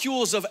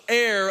molecules of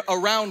air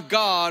around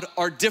God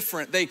are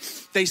different. They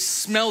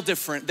smell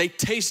different. They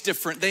taste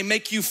different. They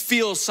make you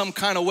feel some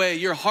kind of way.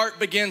 Your heart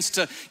begins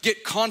to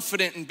get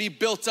confident and be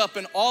built up.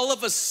 And all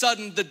of a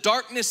sudden, the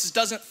darkness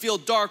doesn't feel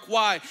dark.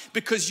 Why?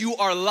 Because you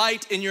are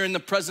light and you're in the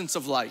presence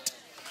of light.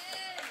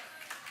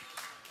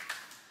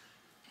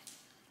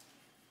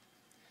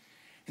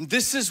 And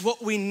this is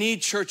what we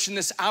need, church, in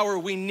this hour.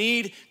 We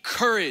need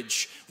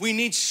courage. We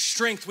need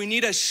strength. We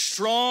need a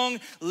strong,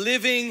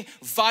 living,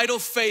 vital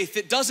faith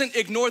that doesn't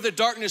ignore the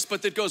darkness,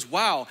 but that goes,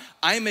 wow,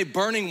 I am a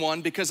burning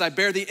one because I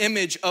bear the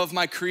image of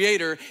my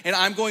Creator, and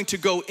I'm going to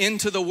go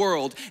into the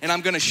world and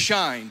I'm going to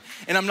shine.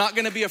 And I'm not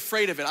going to be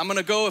afraid of it. I'm going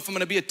to go, if I'm going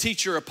to be a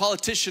teacher, a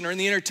politician, or in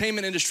the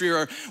entertainment industry,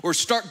 or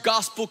start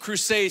gospel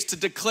crusades to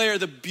declare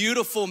the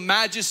beautiful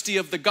majesty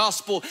of the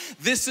gospel.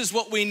 This is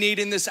what we need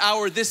in this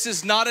hour. This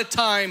is not a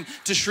time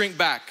to shrink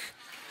back.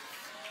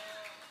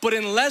 But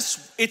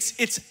unless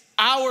it's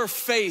our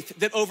faith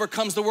that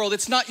overcomes the world.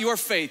 It's not your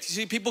faith. You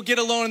see, people get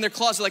alone in their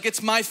closet like,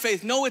 it's my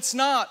faith. No, it's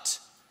not.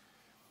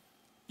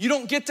 You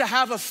don't get to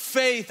have a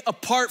faith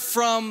apart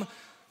from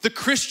the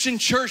Christian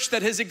church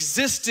that has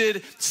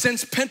existed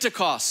since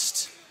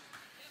Pentecost.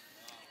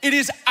 It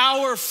is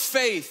our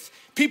faith.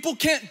 People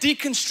can't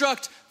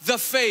deconstruct the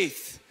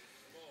faith.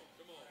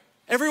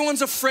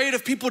 Everyone's afraid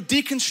of people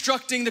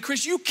deconstructing the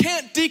Christian. You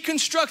can't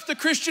deconstruct the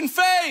Christian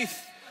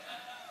faith.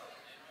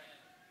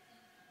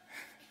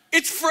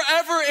 It's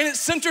forever and it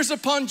centers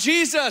upon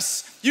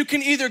Jesus. You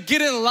can either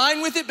get in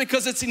line with it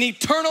because it's an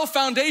eternal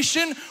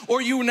foundation, or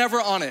you were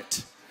never on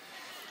it.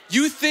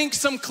 You think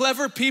some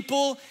clever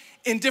people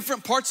in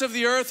different parts of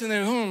the earth and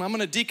then, I'm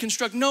gonna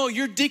deconstruct. No,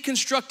 you're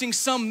deconstructing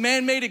some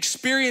man-made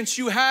experience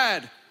you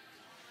had.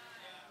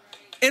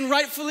 And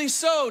rightfully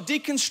so,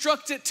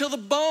 deconstruct it till the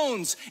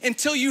bones,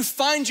 until you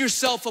find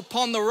yourself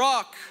upon the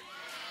rock.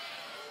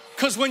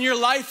 Because when your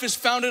life is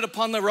founded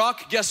upon the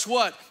rock, guess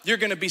what? You're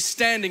gonna be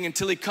standing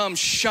until He comes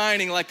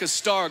shining like a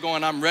star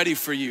going, I'm ready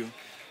for you.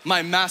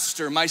 My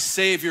master, my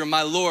savior,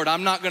 my Lord.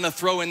 I'm not gonna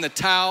throw in the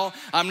towel.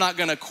 I'm not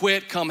gonna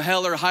quit come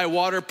hell or high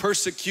water,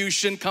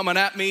 persecution coming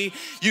at me.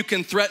 You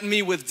can threaten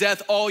me with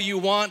death all you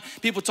want.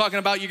 People talking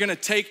about you're gonna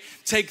take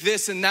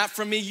this and that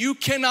from me. You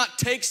cannot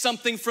take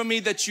something from me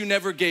that you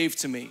never gave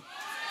to me.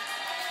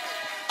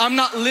 I'm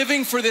not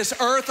living for this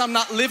earth. I'm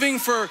not living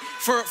for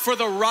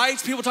the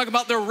rights. People talk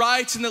about their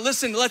rights, and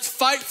listen, let's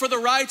fight for the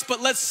rights,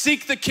 but let's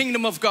seek the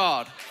kingdom of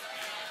God.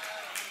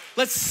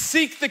 Let's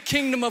seek the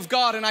kingdom of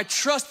God. And I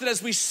trust that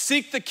as we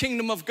seek the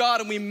kingdom of God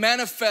and we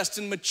manifest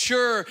and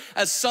mature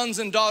as sons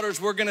and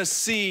daughters, we're gonna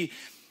see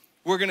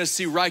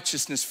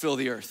righteousness fill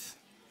the earth.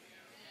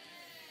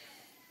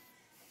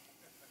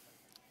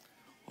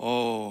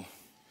 Oh,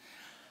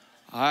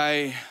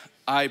 I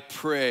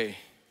pray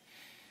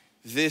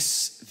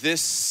this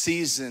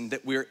season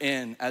that we're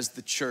in as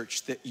the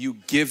church, that you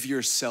give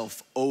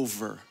yourself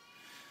over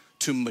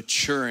to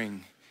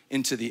maturing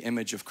into the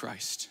image of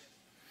Christ.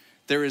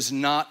 There is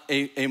not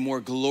a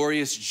more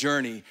glorious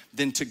journey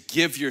than to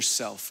give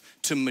yourself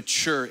to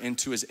mature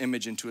into His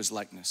image, into His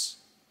likeness.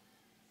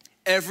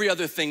 Every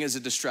other thing is a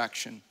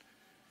distraction.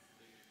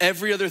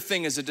 Every other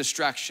thing is a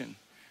distraction.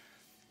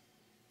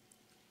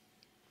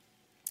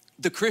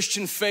 The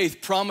Christian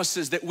faith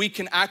promises that we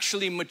can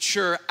actually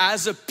mature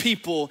as a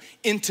people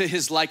into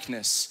His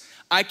likeness.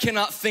 I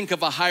cannot think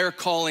of a higher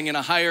calling and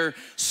a higher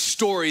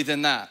story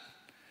than that.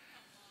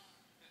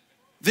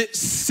 That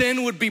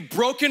sin would be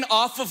broken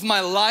off of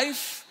my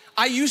life.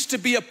 I used to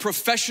be a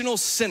professional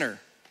sinner.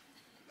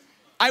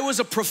 I was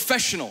a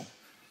professional.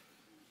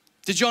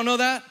 Did y'all know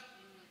that?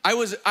 I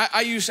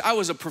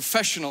was a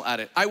professional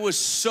at it. I was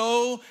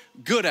so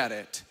good at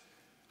it.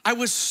 I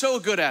was so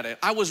good at it.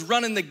 I was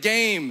running the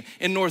game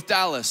in North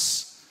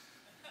Dallas.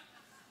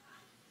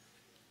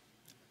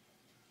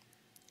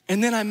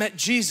 And then I met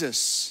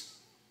Jesus.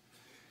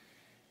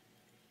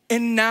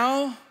 And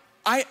now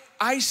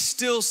I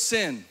still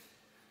sin.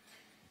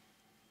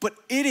 But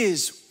it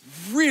is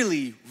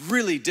really,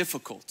 really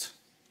difficult.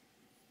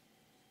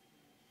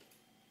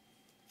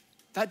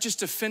 That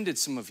just offended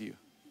some of you.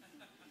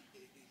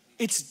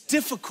 It's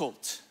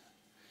difficult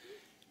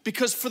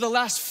because for the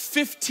last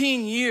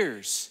 15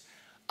 years,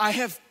 I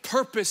have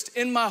purposed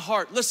in my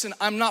heart. Listen,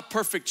 I'm not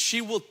perfect. She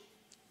will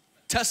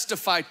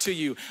testify to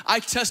you. I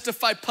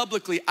testify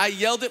publicly. I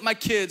yelled at my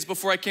kids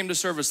before I came to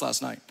service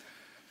last night.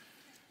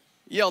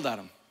 Yelled at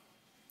them.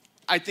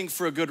 I think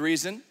for a good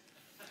reason.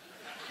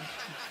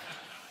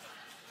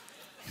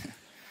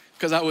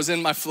 Because I was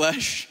in my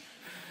flesh.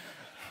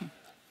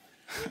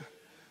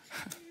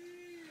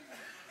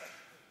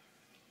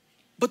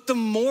 But the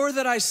more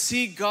that I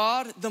see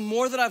God, the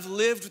more that I've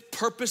lived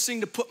purposing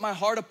to put my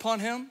heart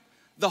upon Him,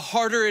 the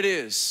harder it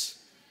is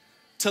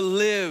to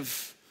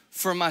live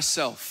for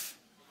myself,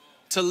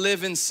 to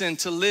live in sin,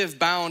 to live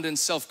bound in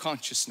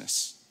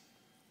self-consciousness.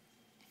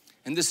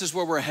 And this is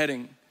where we're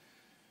heading.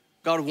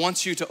 God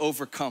wants you to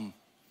overcome.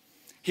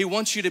 He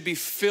wants you to be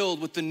filled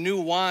with the new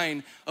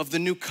wine of the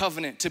new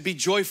covenant, to be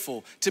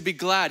joyful, to be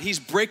glad. He's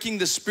breaking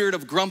the spirit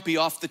of grumpy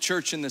off the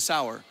church in this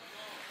hour.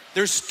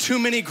 There's too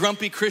many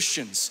grumpy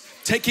Christians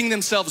taking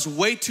themselves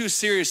way too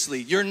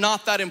seriously. You're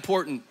not that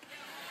important.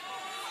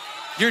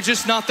 You're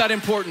just not that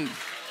important.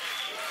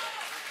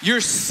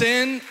 Your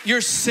sin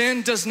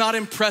does not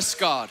impress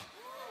God.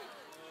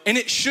 And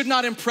it should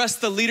not impress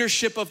the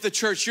leadership of the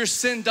church. Your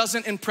sin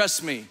doesn't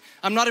impress me.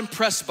 I'm not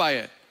impressed by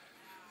it.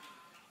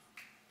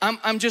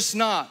 I'm just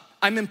not.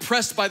 I'm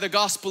impressed by the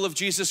gospel of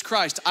Jesus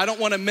Christ. I don't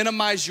want to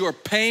minimize your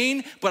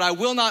pain, but I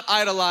will not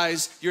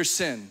idolize your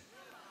sin.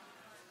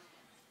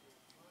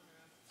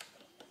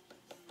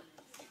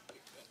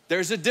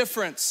 There's a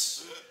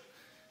difference.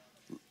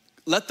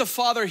 Let the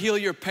Father heal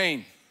your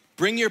pain.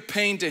 Bring your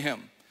pain to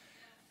Him.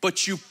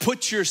 But you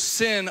put your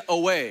sin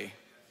away.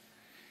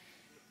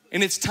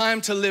 And it's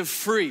time to live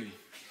free.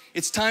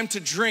 It's time to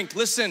drink.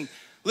 Listen,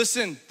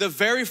 the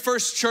very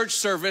first church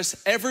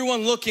service,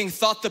 everyone looking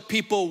thought the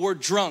people were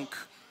drunk.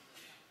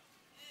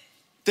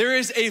 There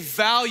is a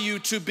value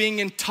to being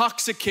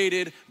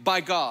intoxicated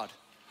by God.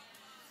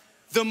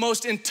 The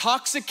most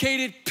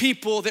intoxicated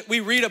people that we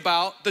read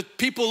about, the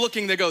people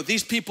looking, they go,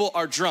 these people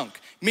are drunk.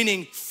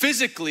 Meaning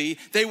physically,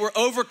 they were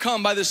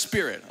overcome by the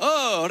Spirit.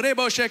 Oh,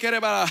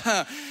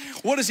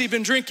 what has he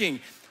been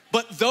drinking?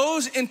 But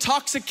those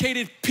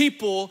intoxicated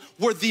people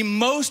were the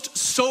most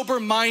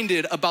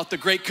sober-minded about the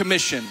Great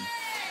Commission.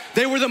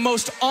 They were the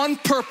most on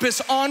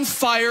purpose, on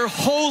fire,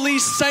 holy,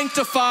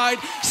 sanctified,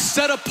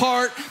 set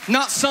apart,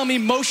 not some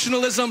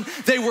emotionalism.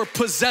 They were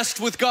possessed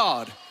with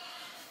God.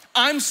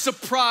 I'm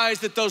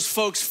surprised that those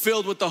folks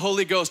filled with the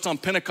Holy Ghost on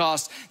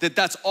Pentecost,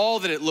 that's all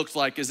that it looked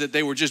like, is that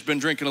they were just been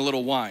drinking a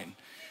little wine.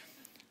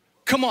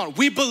 Come on,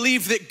 we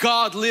believe that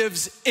God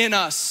lives in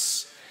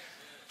us.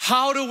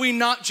 How do we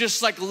not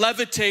just like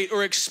levitate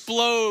or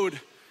explode?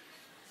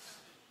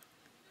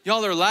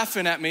 Y'all are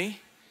laughing at me.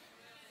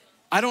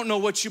 I don't know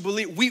what you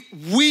believe.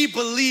 We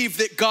believe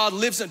that God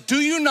lives in. Do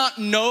you not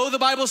know the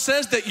Bible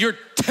says that your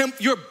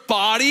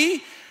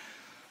body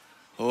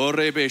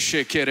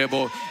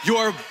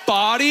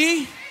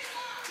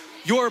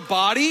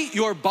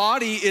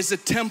is a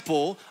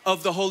temple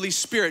of the Holy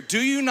Spirit.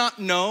 Do you not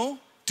know?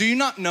 Do you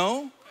not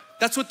know?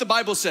 That's what the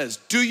Bible says.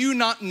 Do you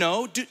not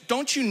know?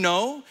 Don't you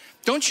know?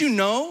 Don't you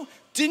know?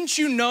 Didn't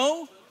you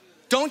know?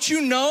 Don't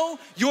you know?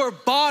 Your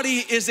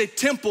body is a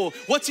temple.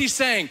 What's he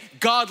saying?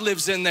 God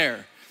lives in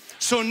there.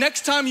 So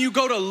next time you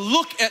go to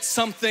look at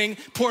something,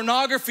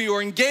 pornography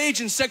or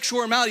engage in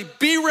sexual immorality,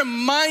 be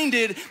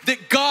reminded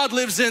that God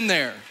lives in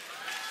there.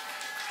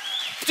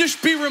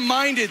 Just be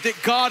reminded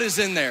that God is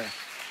in there.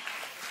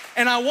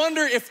 And I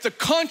wonder if the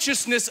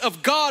consciousness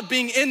of God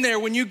being in there,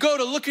 when you go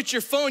to look at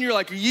your phone, you're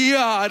like,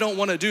 yeah, I don't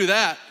want to do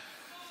that.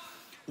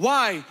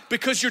 Why?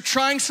 Because you're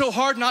trying so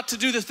hard not to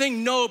do the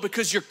thing? No,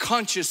 because you're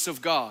conscious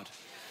of God.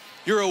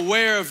 You're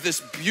aware of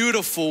this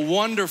beautiful,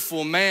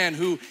 wonderful man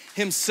who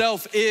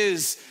himself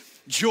is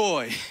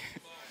joy.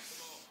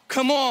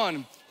 Come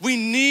on. We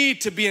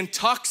need to be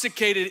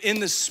intoxicated in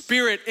the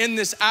Spirit in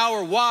this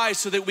hour. Why?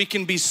 So that we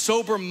can be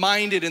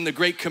sober-minded in the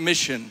Great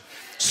Commission.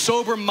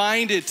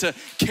 Sober-minded to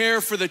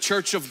care for the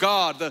church of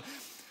God.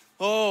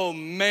 Oh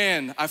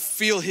man, I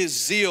feel his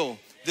zeal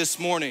this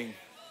morning.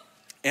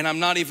 And I'm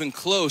not even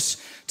close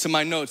to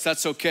my notes.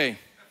 That's okay.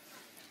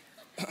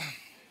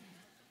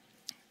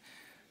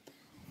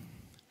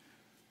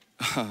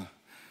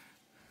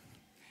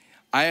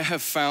 I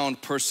have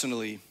found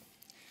personally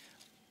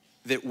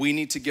that we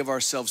need to give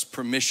ourselves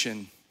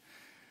permission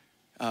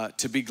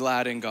to be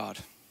glad in God.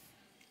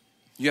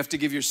 You have to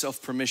give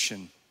yourself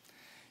permission.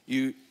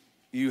 You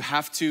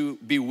have to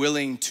be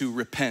willing to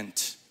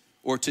repent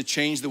or to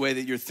change the way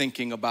that you're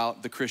thinking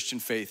about the Christian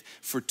faith.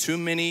 For too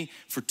many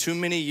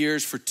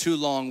years, for too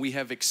long, we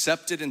have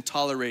accepted and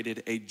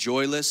tolerated a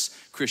joyless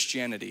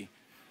Christianity.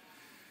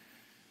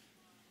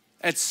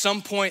 At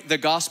some point, the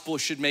gospel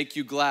should make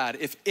you glad.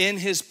 If in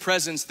his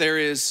presence there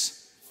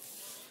is,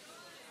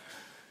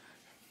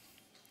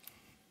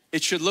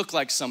 it should look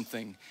like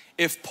something.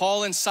 If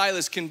Paul and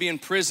Silas can be in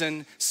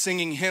prison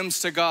singing hymns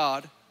to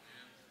God,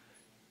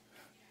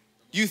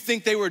 you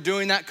think they were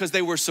doing that because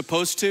they were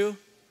supposed to?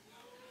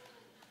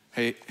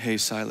 Hey,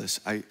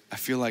 Silas, I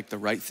feel like the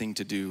right thing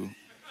to do.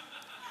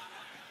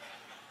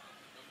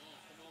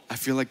 I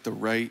feel like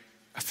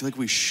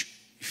we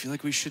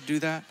should do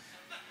that?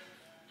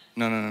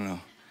 No.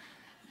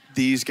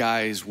 These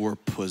guys were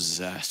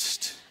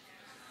possessed.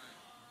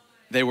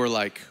 They were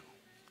like,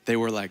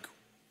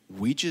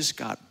 we just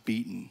got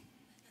beaten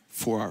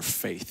for our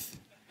faith.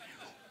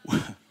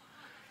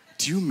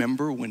 Do you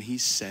remember when he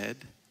said,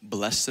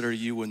 blessed are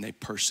you when they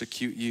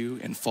persecute you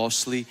and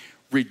falsely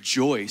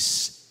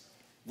rejoice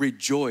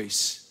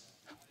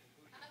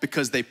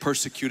because they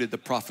persecuted the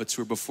prophets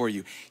who were before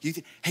you.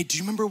 Hey, do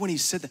you remember when he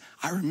said that?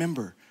 I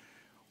remember.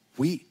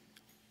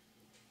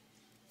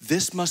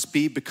 This must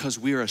be because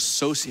we're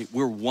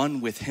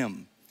one with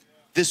him.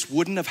 This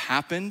wouldn't have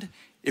happened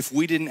if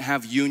we didn't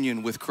have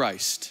union with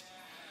Christ.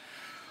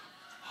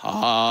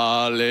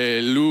 Hallelujah.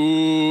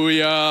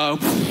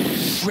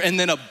 and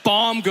then a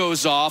bomb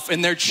goes off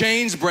and their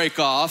chains break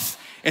off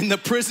and the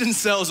prison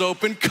cells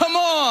open. Come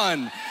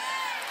on.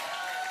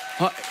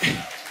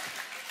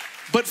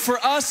 But for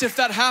us, if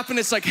that happened,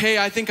 it's like, hey,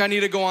 I think I need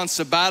to go on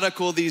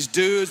sabbatical. These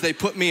dudes, they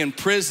put me in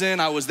prison.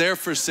 I was there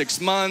for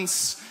 6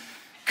 months.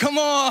 Come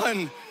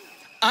on.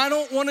 I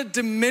don't want to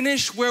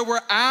diminish where we're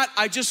at.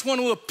 I just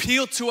want to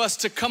appeal to us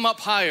to come up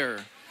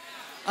higher.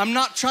 I'm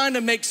not trying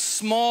to make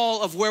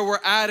small of where we're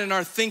at in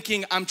our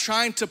thinking. I'm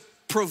trying to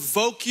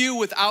provoke you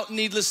without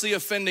needlessly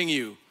offending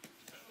you.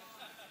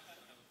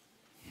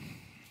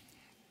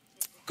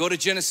 Go to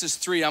Genesis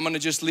 3. I'm going to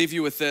just leave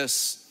you with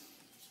this.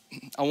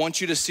 I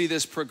want you to see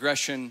this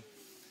progression.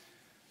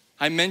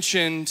 I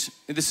mentioned,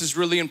 this is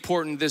really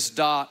important, this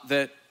dot,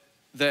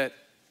 that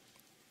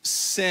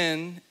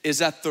sin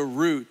is at the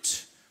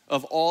root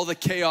of all the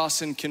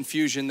chaos and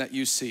confusion that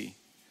you see,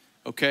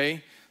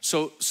 okay?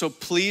 So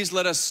please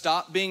let us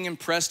stop being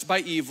impressed by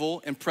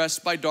evil,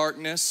 impressed by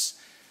darkness,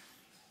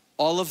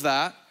 all of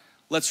that.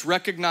 Let's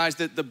recognize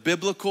that the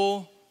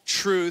biblical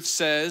truth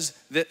says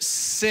that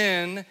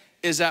sin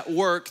is at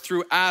work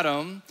through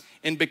Adam,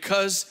 and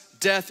because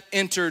death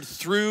entered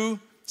through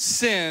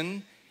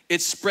sin,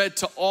 it spread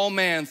to all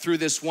man through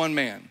this one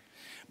man.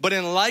 But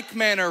in like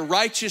manner,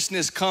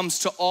 righteousness comes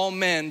to all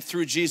men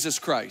through Jesus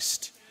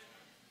Christ.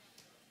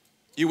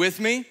 You with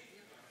me?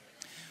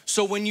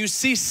 So when you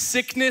see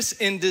sickness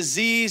and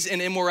disease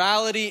and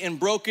immorality and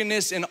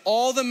brokenness and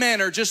all the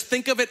manner, just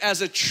think of it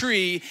as a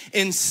tree,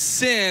 and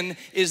sin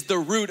is the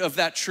root of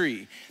that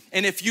tree.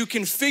 And if you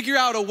can figure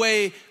out a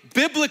way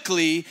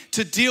biblically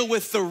to deal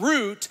with the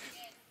root,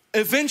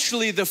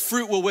 eventually the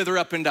fruit will wither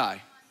up and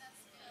die.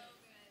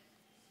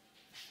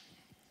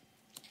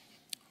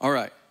 All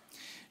right.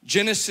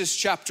 Genesis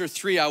chapter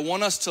 3, I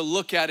want us to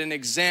look at and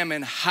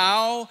examine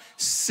how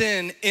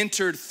sin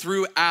entered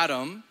through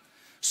Adam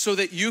so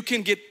that you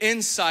can get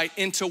insight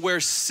into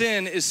where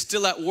sin is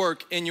still at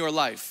work in your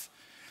life.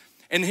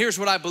 And here's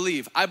what I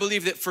believe. I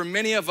believe that for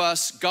many of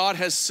us, God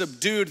has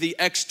subdued the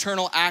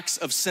external acts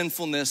of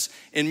sinfulness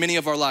in many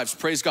of our lives.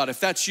 Praise God. If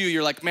that's you,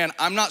 you're like, man,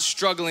 I'm not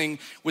struggling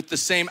with the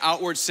same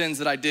outward sins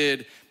that I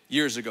did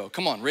years ago.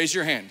 Come on, raise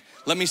your hand.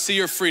 Let me see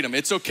your freedom.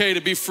 It's okay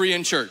to be free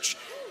in church.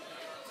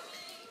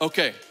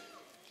 Okay.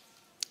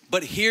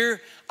 But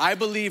here, I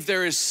believe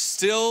there is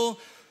still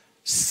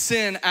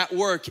sin at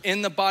work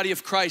in the body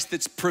of Christ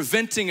that's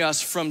preventing us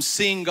from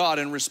seeing God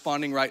and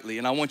responding rightly.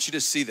 And I want you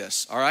to see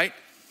this, all right?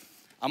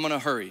 I'm gonna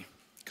hurry,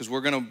 because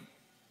I'm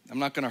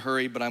not gonna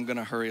hurry, but I'm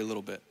gonna hurry a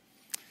little bit.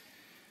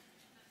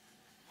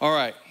 All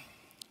right,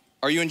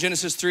 are you in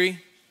Genesis 3?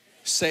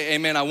 Say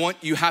amen.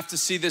 You have to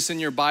see this in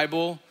your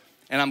Bible,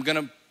 and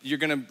you're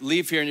gonna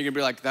leave here and you're gonna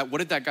be like, what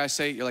did that guy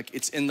say? You're like,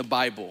 it's in the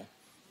Bible.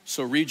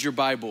 So read your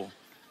Bible.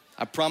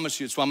 I promise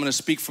you, so I'm gonna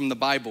speak from the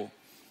Bible.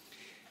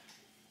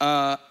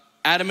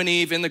 Adam and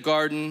Eve in the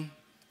garden,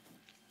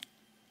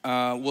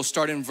 we'll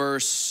start in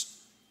verse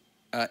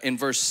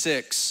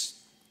 6.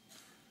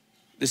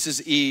 This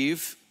is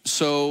Eve.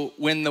 So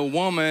when the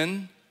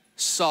woman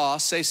saw,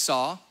 say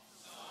saw,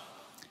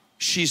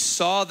 she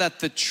saw that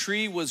the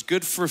tree was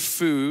good for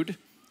food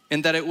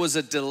and that it was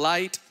a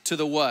delight to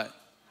the what?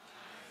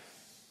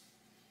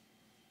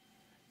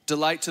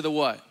 Delight to the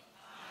what?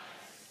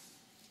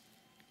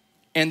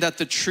 And that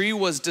the tree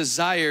was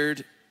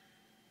desired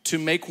to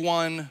make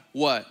one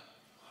what?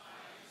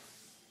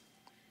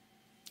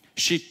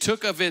 She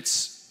took of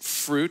its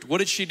fruit. What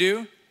did she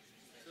do?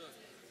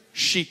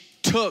 She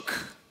took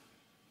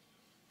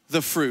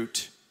the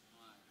fruit.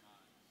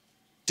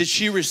 Did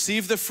she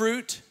receive the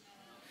fruit?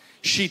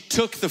 She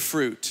took the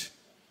fruit.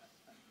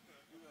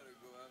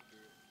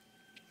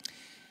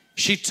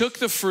 She took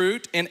the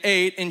fruit and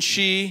ate, and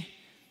she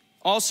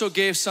also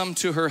gave some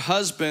to her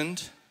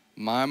husband,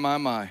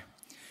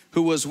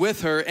 who was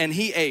with her, and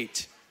he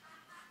ate.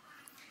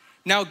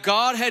 Now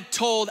God had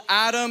told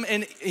Adam,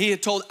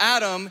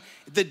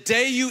 the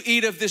day you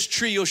eat of this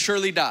tree, you'll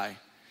surely die.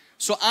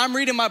 So I'm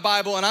reading my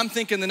Bible and I'm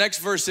thinking the next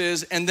verse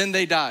is, and then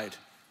they died.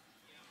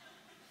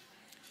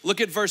 Look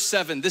at verse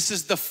 7. This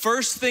is the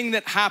first thing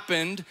that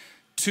happened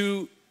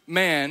to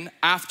man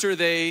after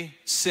they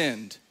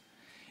sinned.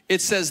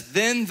 It says,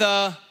 then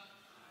the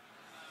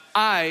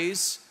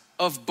eyes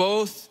of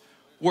both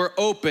were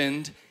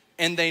opened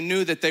and they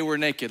knew that they were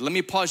naked. Let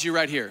me pause you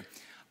right here.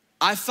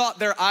 I thought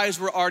their eyes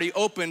were already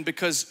open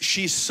because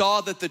she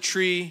saw that the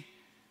tree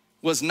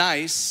was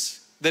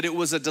nice, that it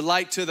was a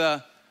delight to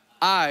the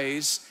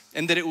eyes,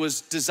 and that it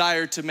was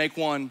desired to make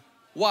one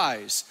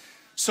wise.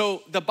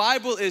 So the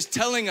Bible is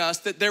telling us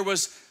that there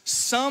was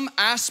some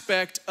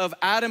aspect of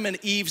Adam and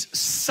Eve's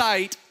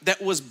sight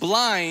that was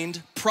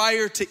blind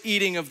prior to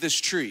eating of this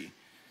tree.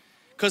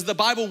 Because the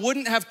Bible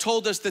wouldn't have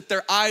told us that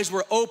their eyes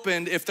were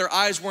opened if their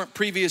eyes weren't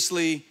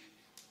previously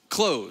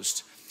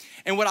closed.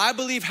 And what I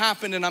believe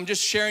happened, and I'm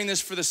just sharing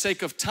this for the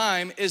sake of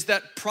time, is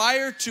that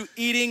prior to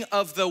eating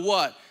of the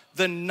what?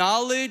 The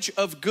knowledge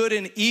of good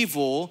and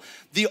evil,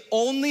 the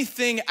only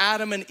thing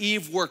Adam and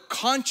Eve were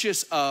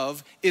conscious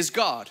of is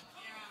God.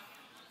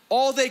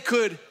 All they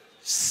could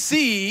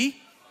see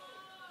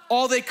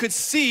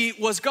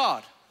was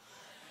God.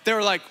 They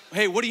were like,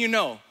 hey, what do you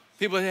know?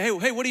 People say,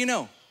 hey, what do you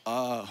know?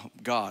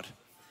 God.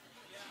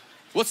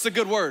 What's the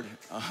good word?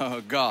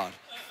 God.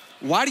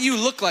 Why do you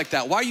look like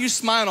that? Why are you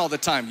smiling all the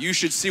time? You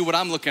should see what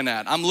I'm looking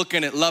at. I'm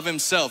looking at love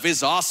himself.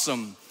 It's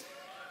awesome.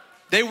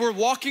 They were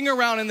walking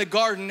around in the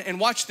garden, and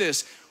watch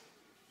this.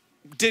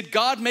 Did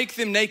God make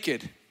them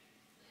naked?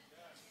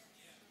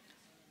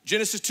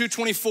 Genesis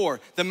 2:24,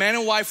 the man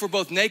and wife were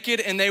both naked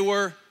and they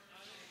were.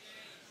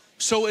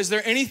 So is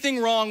there anything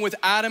wrong with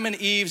Adam and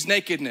Eve's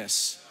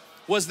nakedness?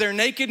 Was their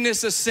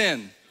nakedness a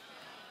sin?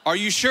 Are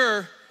you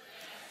sure?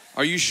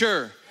 Are you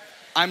sure?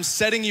 I'm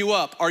setting you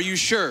up. Are you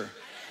sure?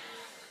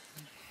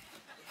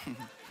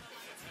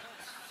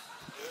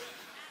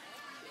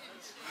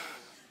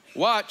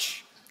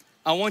 Watch.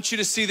 I want you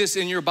to see this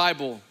in your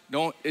Bible.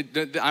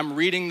 I'm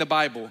reading the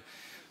Bible.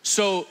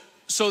 So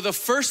the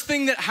first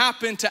thing that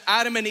happened to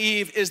Adam and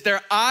Eve is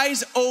their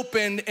eyes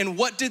opened, and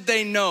what did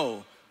they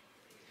know?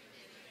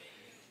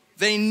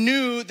 They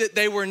knew that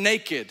they were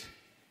naked.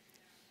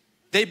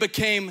 They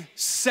became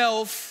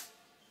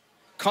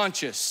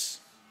self-conscious,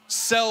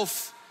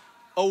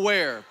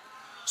 self-aware.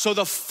 So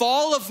the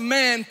fall of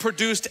man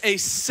produced a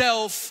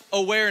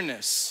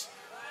self-awareness.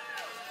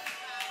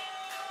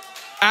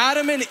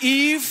 Adam and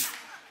Eve,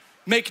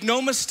 make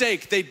no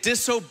mistake, they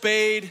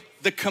disobeyed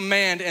the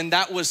command, and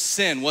that was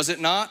sin, was it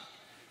not?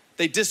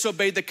 They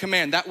disobeyed the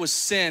command, that was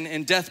sin,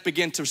 and death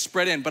began to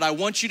spread in. But I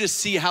want you to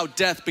see how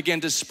death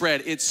began to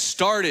spread. It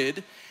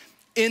started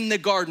in the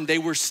garden. They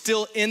were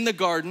still in the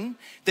garden.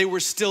 They were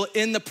still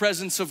in the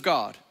presence of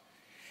God.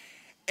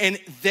 And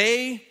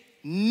they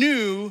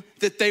knew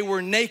that they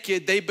were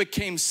naked. They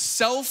became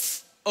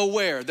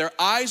self-aware. Their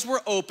eyes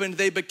were opened.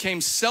 They became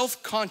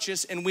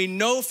self-conscious. And we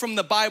know from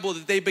the Bible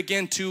that they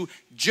began to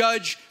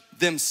judge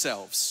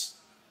themselves.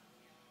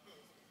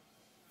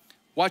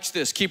 Watch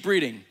this, keep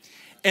reading.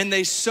 And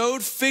they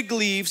sewed fig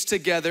leaves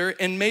together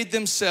and made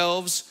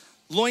themselves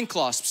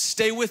loincloths.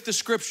 Stay with the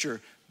scripture.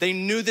 They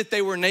knew that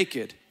they were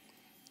naked.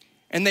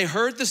 And they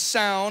heard the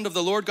sound of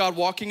the Lord God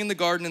walking in the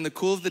garden in the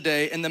cool of the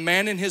day, and the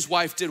man and his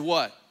wife did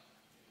what?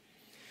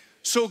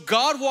 So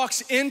God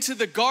walks into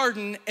the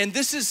garden, and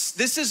this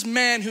is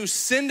man who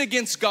sinned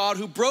against God,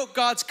 who broke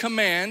God's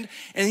command,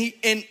 and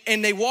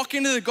they walk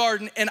into the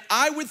garden, and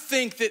I would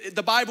think that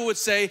the Bible would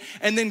say,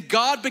 and then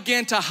God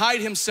began to hide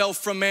himself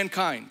from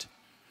mankind.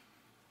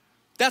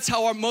 That's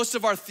how most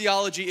of our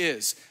theology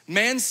is.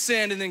 Man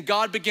sinned, and then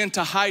God began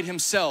to hide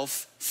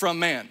himself from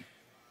man.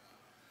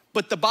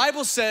 But the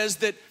Bible says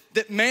that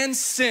man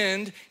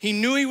sinned, he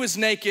knew he was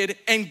naked,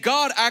 and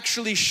God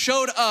actually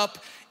showed up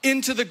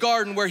into the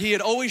garden where he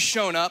had always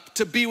shown up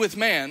to be with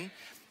man.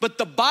 But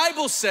the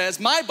Bible says,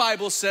 my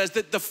Bible says,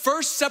 that the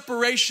first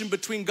separation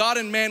between God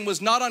and man was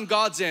not on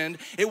God's end.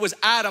 It was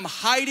Adam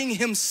hiding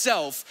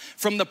himself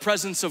from the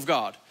presence of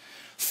God.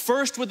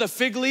 First with a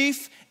fig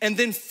leaf, and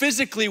then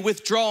physically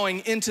withdrawing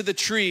into the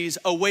trees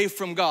away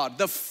from God.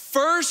 The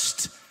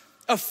first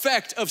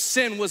effect of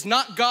sin was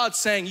not God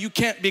saying, you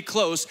can't be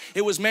close.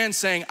 It was man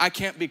saying, I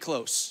can't be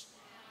close.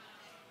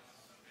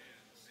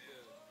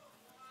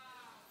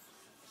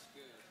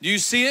 Do you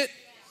see it?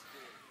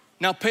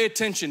 Now pay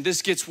attention,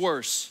 this gets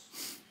worse.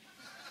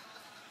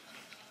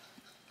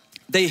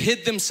 They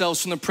hid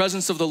themselves from the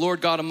presence of the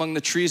Lord God among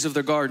the trees of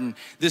their garden.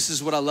 This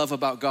is what I love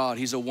about God.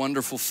 He's a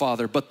wonderful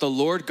Father. But the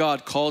Lord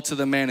God called to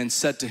the man and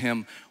said to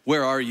him,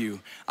 where are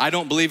you? I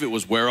don't believe it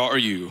was, where are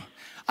you?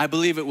 I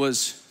believe it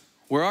was,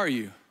 where are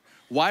you?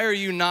 Why are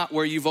you not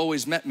where you've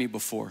always met me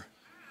before?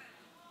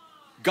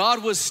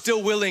 God was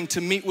still willing to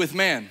meet with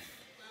man.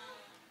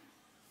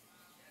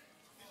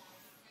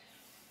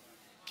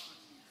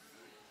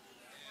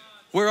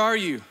 Where are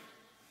you?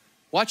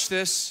 Watch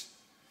this.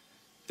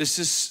 This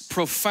is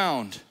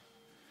profound.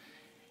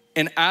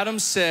 And Adam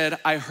said,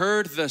 I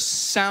heard the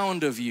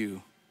sound of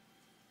you.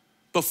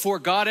 Before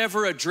God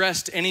ever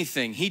addressed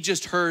anything, he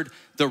just heard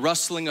the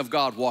rustling of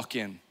God walk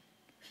in.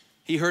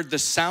 He heard the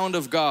sound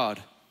of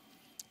God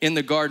in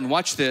the garden.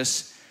 Watch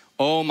this.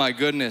 Oh my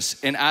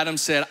goodness. And Adam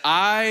said,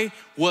 I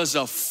was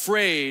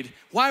afraid.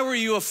 Why were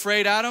you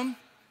afraid, Adam?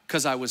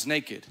 Because I was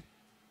naked.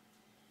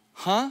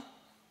 Huh?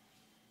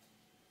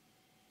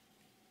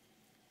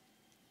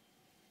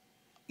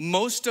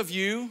 Most of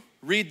you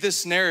read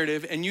this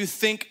narrative and you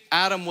think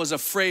Adam was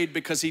afraid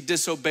because he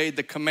disobeyed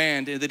the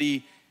command and that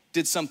he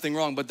did something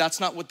wrong, but that's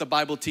not what the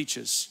Bible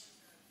teaches.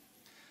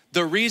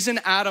 The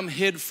reason Adam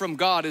hid from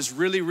God is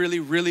really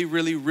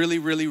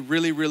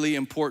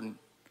important.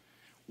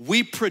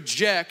 We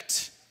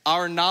project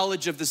our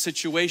knowledge of the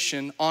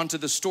situation onto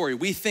the story.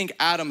 We think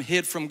Adam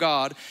hid from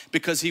God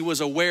because he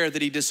was aware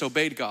that he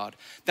disobeyed God.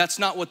 That's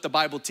not what the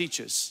Bible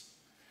teaches.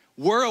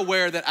 We're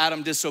aware that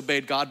Adam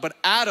disobeyed God, but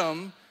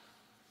Adam,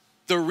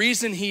 the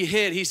reason he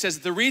hid, he says,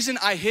 the reason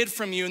I hid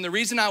from you and the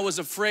reason I was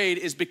afraid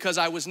is because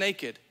I was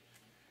naked.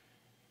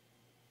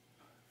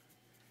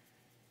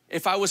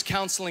 If I was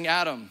counseling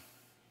Adam,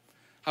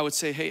 I would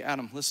say, hey,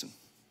 Adam, listen,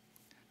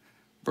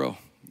 bro,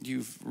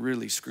 you've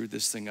really screwed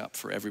this thing up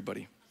for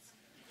everybody.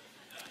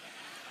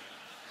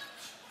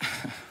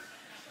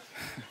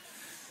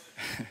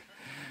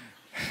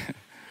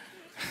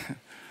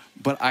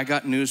 But I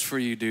got news for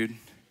you, dude.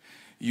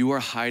 You are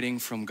hiding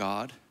from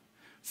God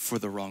for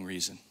the wrong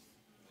reason.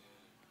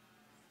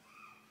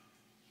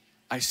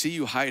 I see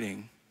you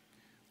hiding.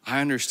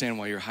 I understand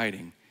why you're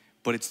hiding,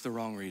 but it's the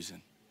wrong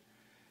reason.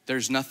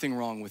 There's nothing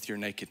wrong with your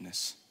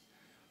nakedness.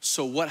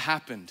 So what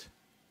happened?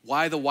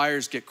 Why the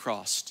wires get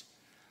crossed?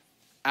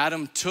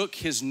 Adam took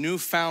his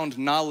newfound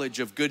knowledge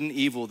of good and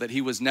evil that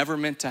he was never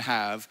meant to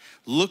have,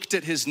 looked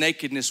at his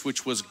nakedness,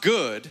 which was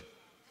good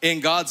in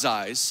God's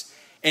eyes,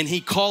 and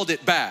he called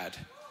it bad.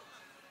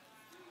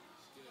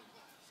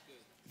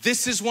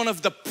 This is one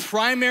of the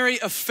primary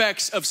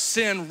effects of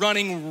sin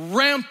running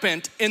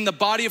rampant in the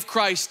body of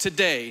Christ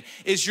today,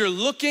 is you're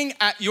looking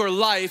at your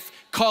life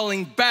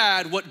calling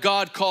bad what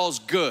God calls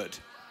good.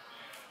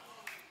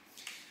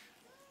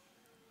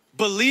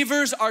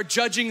 Believers are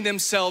judging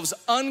themselves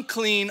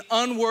unclean,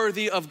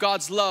 unworthy of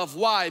God's love.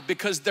 Why?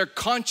 Because they're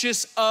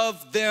conscious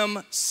of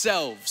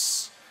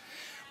themselves.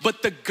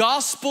 But the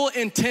gospel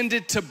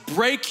intended to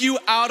break you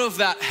out of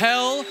that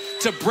hell,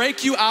 to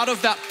break you out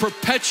of that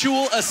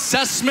perpetual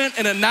assessment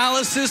and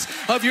analysis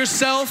of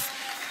yourself,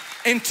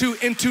 and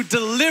to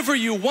deliver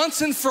you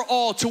once and for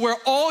all to where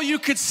all you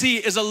could see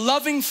is a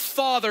loving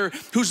Father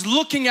who's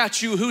looking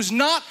at you, who's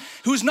not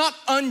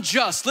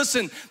unjust.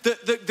 Listen,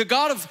 the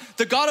God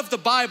of the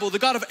Bible, the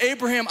God of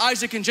Abraham,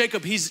 Isaac, and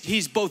Jacob,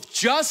 he's both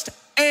just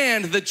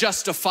and the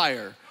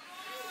justifier.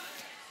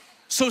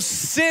 So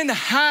sin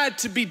had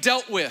to be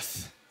dealt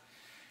with.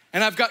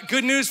 And I've got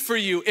good news for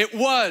you. It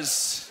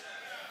was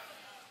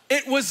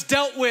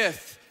dealt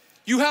with.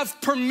 You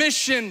have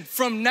permission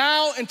from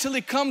now until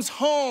he comes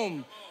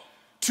home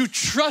to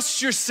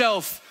trust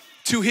yourself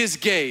to his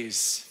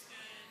gaze.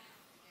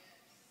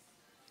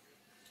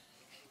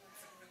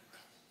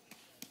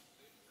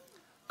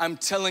 I'm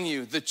telling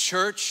you, the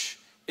church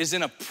is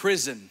in a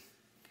prison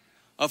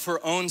of her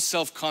own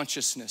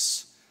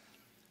self-consciousness.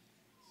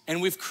 And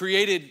we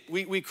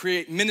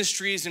create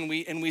ministries, and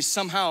we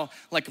somehow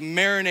like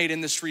marinate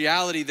in this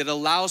reality that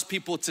allows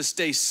people to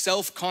stay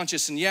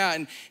self-conscious,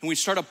 and we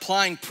start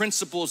applying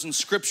principles and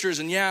scriptures,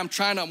 and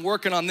I'm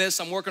working on this,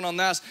 I'm working on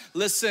that.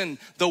 Listen,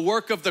 the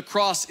work of the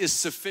cross is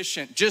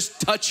sufficient. Just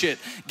touch it,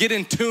 get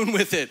in tune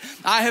with it.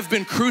 I have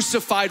been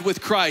crucified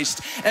with Christ.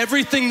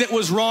 Everything that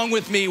was wrong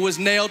with me was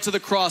nailed to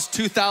the cross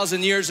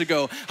 2,000 years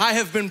ago. I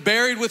have been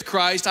buried with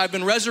Christ. I've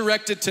been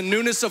resurrected to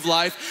newness of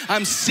life.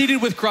 I'm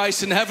seated with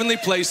Christ in heavenly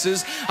places.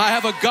 I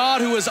have a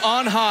God who is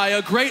on high,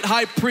 a great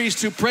high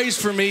priest who prays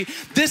for me.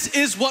 This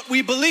is what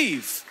we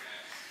believe.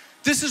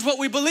 This is what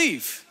we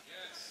believe.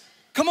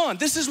 Come on,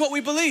 this is what we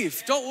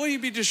believe. Don't you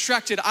be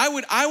distracted. I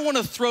want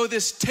to throw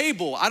this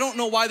table. I don't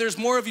know why there's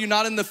more of you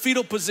not in the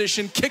fetal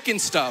position kicking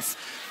stuff.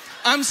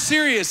 I'm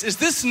serious.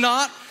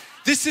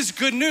 This is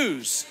good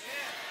news.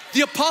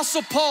 The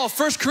Apostle Paul,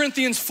 1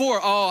 Corinthians 4.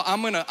 Oh,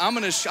 I'm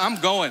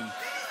going.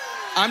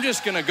 I'm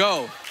just gonna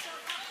go.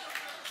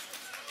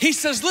 He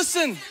says,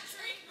 listen,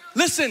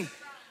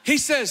 he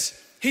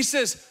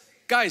says,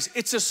 guys,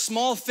 it's a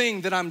small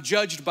thing that I'm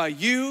judged by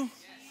you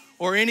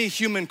or any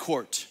human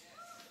court.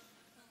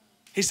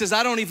 He says,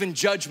 I don't even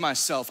judge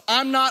myself.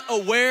 I'm not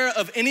aware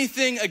of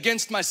anything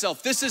against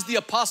myself. This is the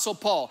Apostle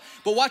Paul.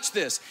 But watch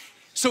this.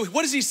 So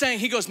what is he saying?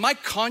 He goes, my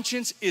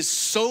conscience is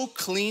so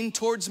clean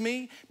towards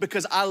me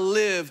because I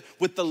live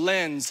with the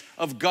lens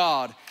of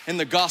God and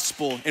the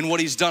gospel and what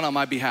he's done on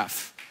my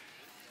behalf.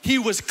 He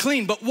was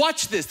clean, but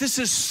watch this. This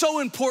is so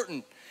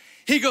important.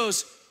 He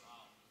goes,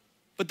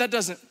 but that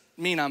doesn't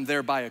mean I'm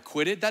thereby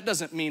acquitted. That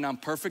doesn't mean I'm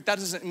perfect. That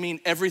doesn't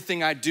mean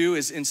everything I do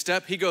is in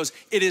step. He goes,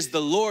 it is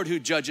the Lord who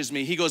judges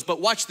me. He goes,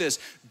 but watch this.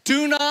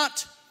 Do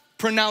not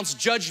pronounce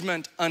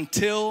judgment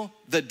until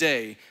the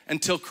day,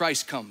 until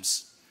Christ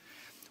comes.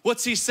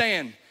 What's he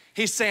saying?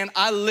 He's saying,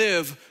 I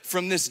live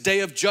from this day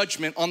of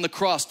judgment on the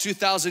cross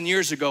 2,000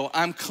 years ago.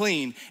 I'm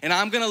clean, and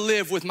I'm gonna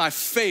live with my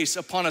face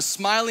upon a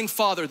smiling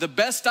Father. The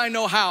best I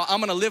know how, I'm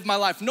gonna live my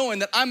life knowing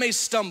that I may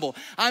stumble,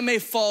 I may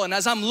fall, and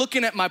as I'm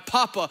looking at my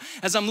Papa,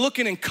 as I'm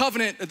looking in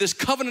this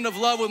covenant of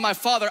love with my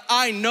Father,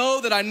 I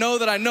know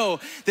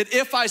that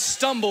if I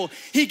stumble,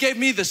 he gave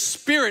me the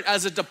Spirit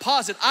as a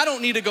deposit. I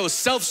don't need to go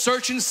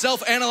self-searching,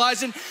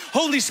 self-analyzing.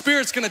 Holy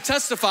Spirit's gonna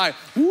testify,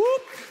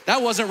 whoop,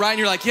 that wasn't right, and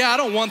you're like, yeah, I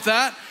don't want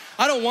that.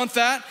 I don't want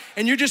that.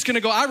 And you're just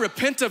gonna go, I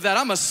repent of that.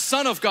 I'm a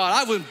son of God.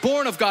 I was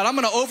born of God. I'm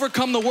gonna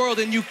overcome the world.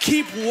 And you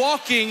keep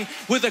walking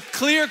with a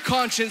clear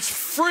conscience,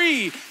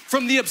 free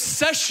from the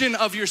obsession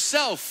of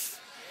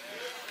yourself,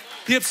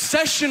 the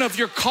obsession of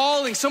your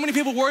calling. So many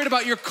people worried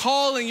about your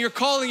calling. You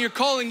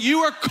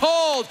are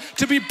called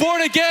to be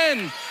born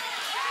again.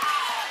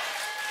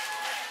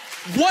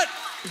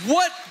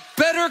 What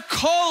better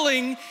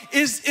calling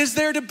is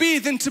there to be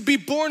than to be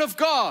born of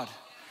God?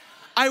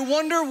 I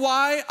wonder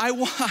why,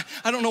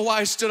 I don't know why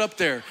I stood up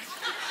there.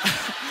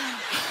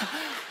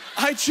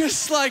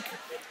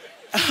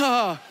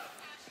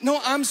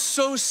 No, I'm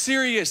so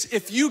serious.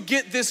 If you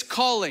get this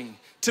calling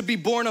to be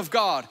born of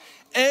God,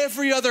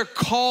 every other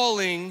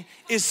calling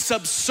is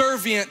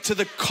subservient to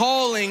the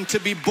calling to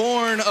be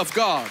born of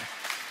God.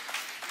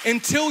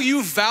 Until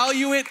you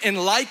value it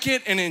and like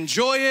it and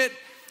enjoy it,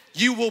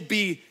 you will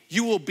be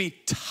you will be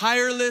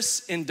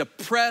tireless and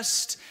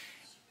depressed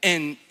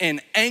and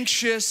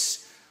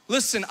anxious.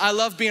 Listen, I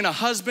love being a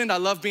husband. I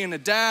love being a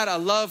dad. I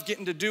love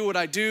getting to do what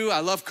I do. I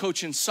love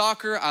coaching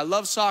soccer. I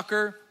love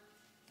soccer,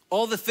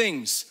 all the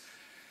things.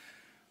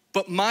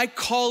 But my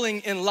calling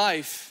in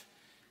life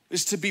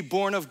is to be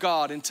born of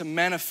God and to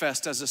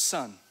manifest as a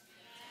son.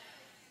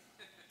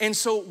 And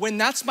so when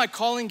that's my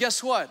calling,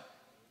 guess what?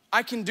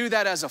 I can do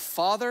that as a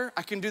father.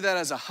 I can do that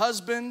as a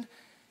husband.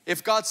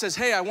 If God says,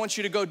 hey, I want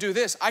you to go do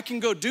this, I can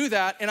go do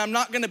that, and I'm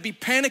not gonna be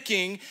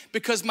panicking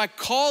because my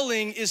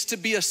calling is to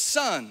be a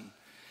son.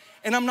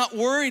 And I'm not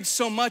worried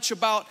so much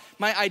about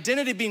my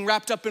identity being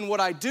wrapped up in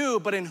what I do,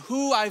 but in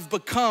who I've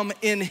become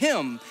in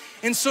Him.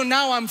 And so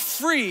now I'm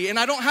free, and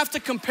I don't have to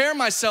compare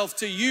myself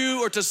to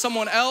you or to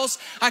someone else.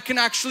 I can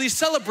actually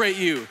celebrate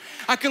you.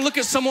 I can look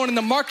at someone in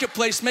the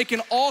marketplace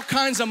making all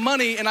kinds of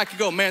money, and I can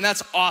go, man,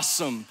 that's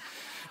awesome.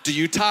 Do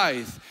you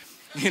tithe?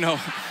 You know,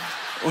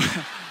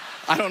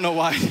 I don't know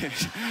why.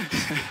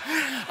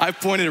 I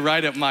pointed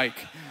right at Mike.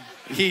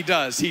 He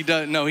does.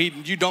 No,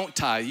 you don't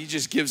tithe. He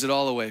just gives it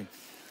all away.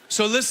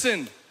 So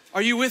listen,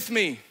 are you with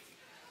me?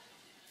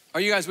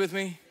 Are you guys with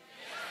me?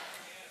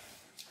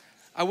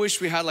 I wish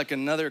we had like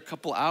another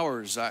couple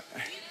hours.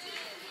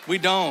 We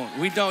don't.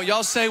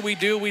 Y'all say we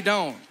do, we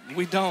don't.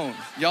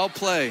 Y'all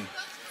play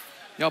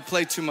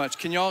too much.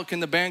 Can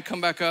the band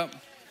come back up?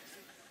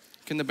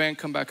 Can the band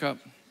come back up,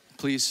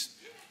 please?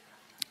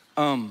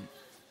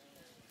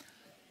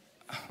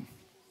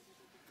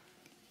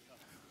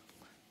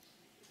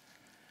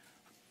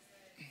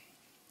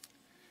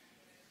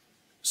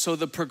 So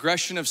the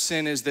progression of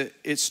sin is that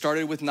it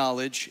started with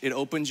knowledge. It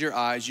opens your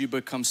eyes. You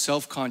become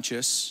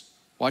self-conscious.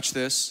 Watch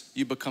this.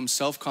 You become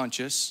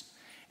self-conscious,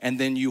 and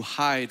then you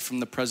hide from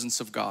the presence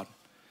of God.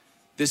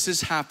 This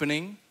is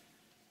happening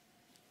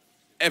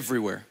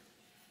everywhere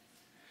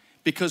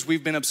because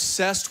we've been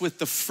obsessed with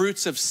the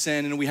fruits of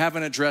sin and we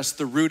haven't addressed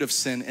the root of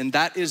sin, and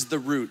that is the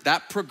root.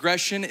 That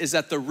progression is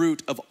at the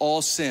root of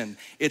all sin.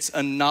 It's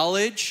a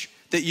knowledge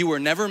that you were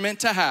never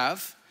meant to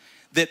have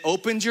that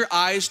opens your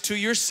eyes to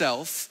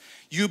yourself.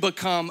 You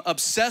become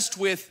obsessed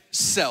with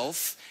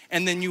self,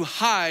 and then you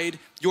hide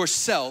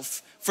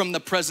yourself from the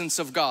presence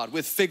of God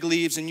with fig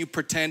leaves, and you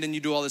pretend and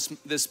you do all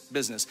this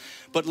business.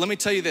 But let me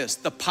tell you this,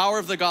 the power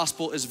of the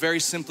gospel is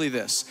very simply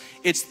this.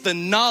 It's the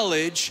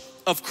knowledge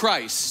of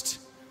Christ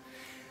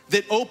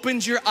that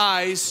opens your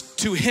eyes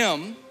to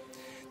Him,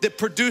 that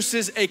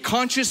produces a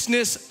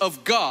consciousness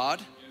of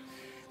God,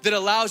 that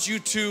allows you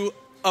to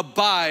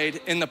abide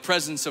in the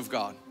presence of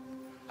God.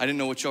 I didn't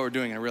know what y'all were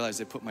doing. I realized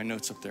they put my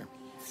notes up there.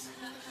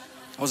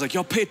 I was like,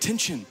 y'all pay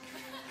attention.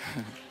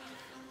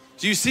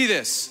 Do you see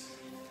this?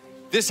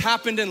 This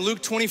happened in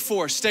Luke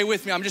 24. Stay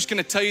with me. I'm just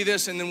gonna tell you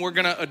this and then we're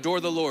gonna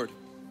adore the Lord.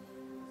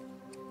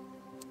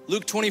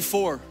 Luke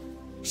 24,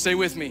 stay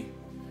with me.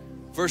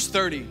 Verse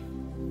 30,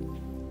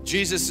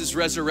 Jesus is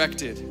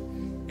resurrected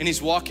and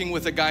He's walking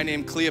with a guy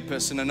named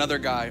Cleopas and another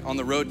guy on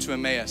the road to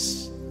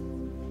Emmaus.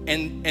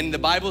 And the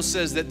Bible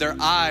says that their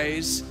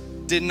eyes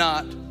did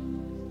not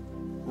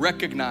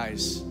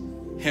recognize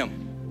Him.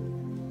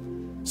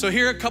 So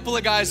here a couple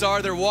of guys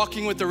they're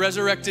walking with the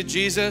resurrected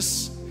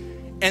Jesus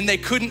and they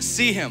couldn't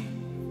see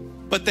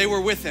Him, but they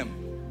were with Him.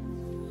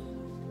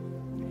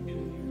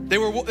 They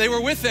were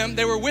with Him,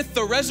 they were with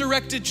the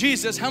resurrected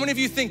Jesus. How many of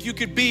you think you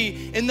could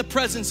be in the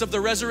presence of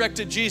the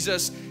resurrected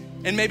Jesus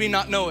and maybe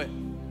not know it?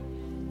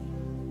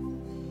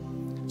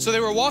 So they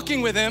were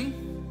walking with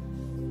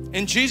Him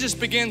and Jesus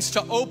begins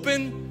to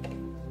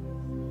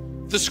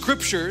open the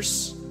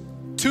scriptures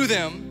to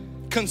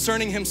them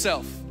concerning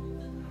Himself.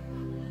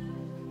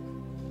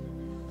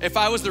 If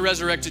I was the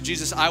resurrected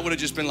Jesus, I would have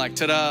just been like,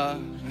 ta-da,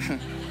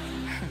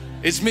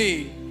 it's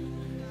me.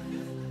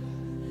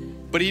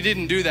 But He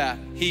didn't do that.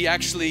 He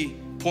actually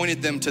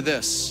pointed them to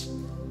this.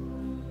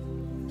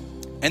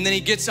 And then He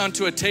gets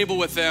onto a table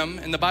with them,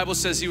 and the Bible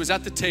says He was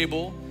at the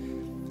table,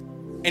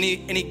 and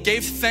he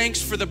gave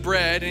thanks for the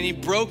bread, and He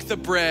broke the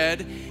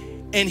bread,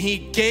 and He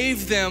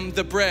gave them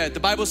the bread. The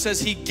Bible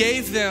says He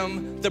gave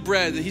them the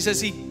bread. He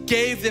says He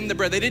gave them the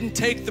bread. They didn't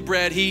take the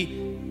bread, He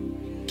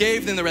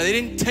gave them the bread. They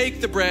didn't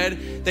take the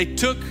bread,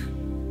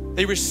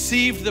 they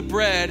received the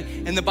bread,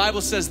 and the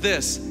Bible says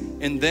this,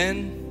 and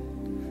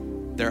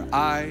then their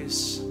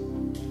eyes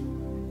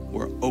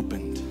were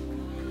opened.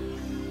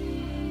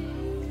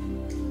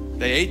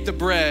 They ate the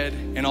bread,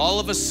 and all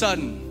of a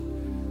sudden,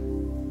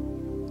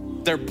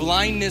 their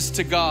blindness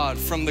to God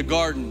from the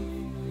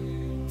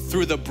garden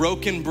through the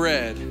broken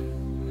bread,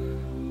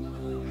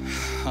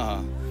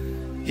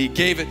 He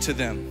gave it to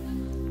them.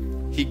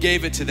 He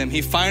gave it to them.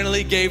 He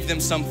finally gave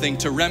them something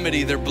to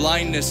remedy their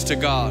blindness to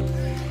God.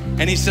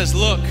 And He says,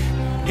 look,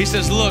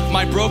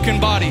 my broken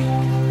body,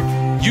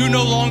 you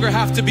no longer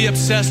have to be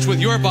obsessed with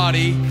your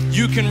body.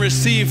 You can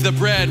receive the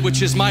bread,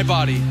 which is my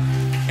body.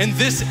 And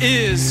this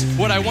is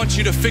what I want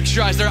you to fix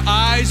your eyes. Their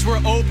eyes were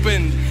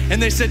opened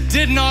and they said,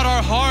 did not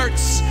our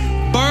hearts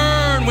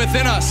burn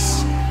within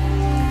us?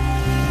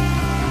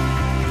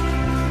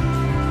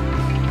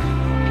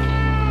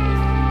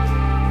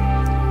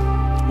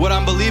 What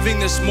I'm believing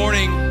this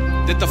morning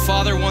that the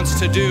Father wants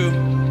to do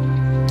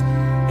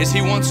is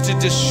he wants to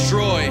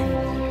destroy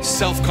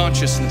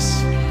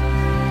self-consciousness.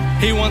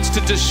 He wants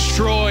to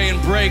destroy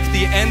and break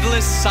the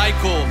endless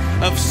cycle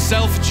of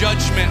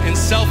self-judgment and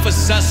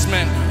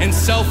self-assessment and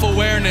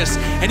self-awareness.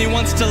 And he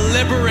wants to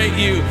liberate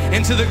you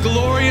into the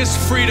glorious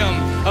freedom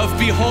of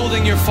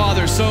beholding your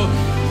Father. So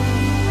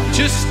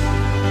just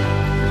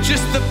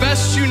the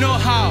best you know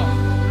how.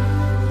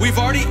 We've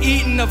already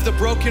eaten of the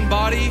broken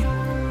body.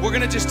 We're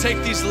gonna just take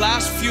these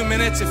last few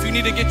minutes. If you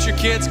need to get your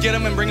kids, get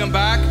them and bring them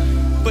back.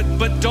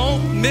 But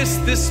don't miss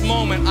this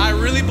moment. I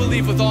really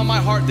believe with all my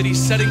heart that he's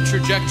setting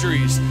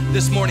trajectories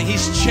this morning.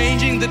 He's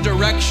changing the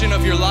direction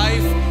of your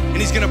life, and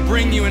he's gonna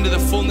bring you into the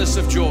fullness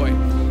of joy.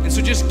 And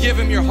so just give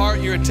him your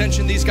heart, your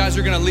attention. These guys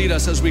are gonna lead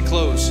us as we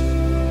close.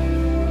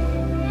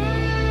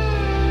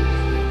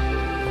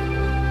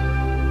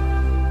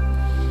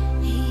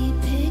 He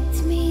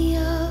picked me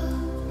up,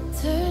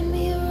 turned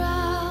me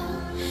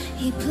around.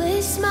 He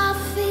placed my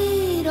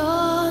feet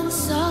on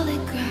solid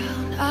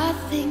ground. I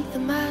thank the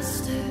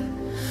Master,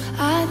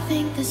 I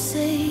thank the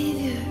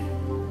Savior.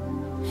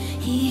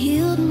 He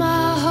healed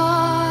my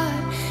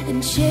heart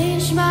and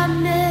changed my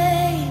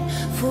name.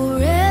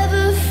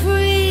 Forever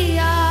free,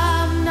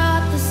 I'm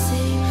not the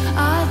same.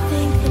 I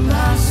thank the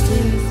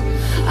Master,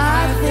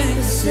 I thank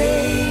the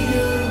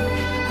Savior.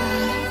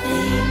 I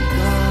thank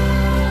God.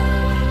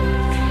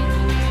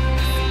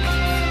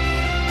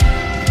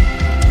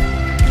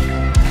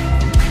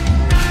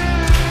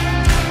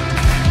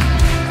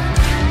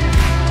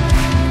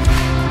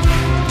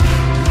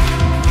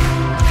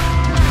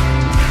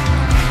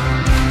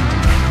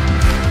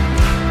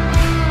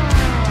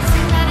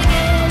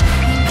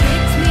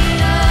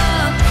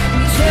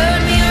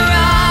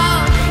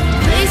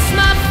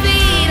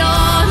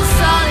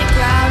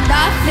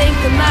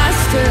 The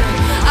Master,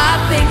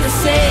 I thank the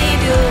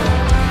Savior.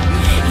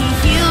 He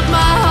healed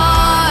my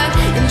heart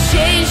and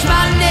changed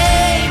my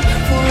name.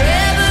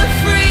 Forever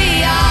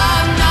free,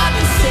 I'm not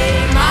the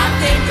same. I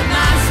thank the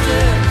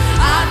Master,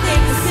 I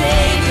thank the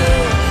Savior.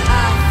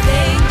 I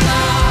thank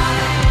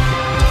God.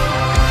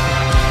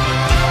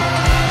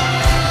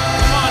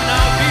 Come on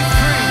now, be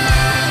free.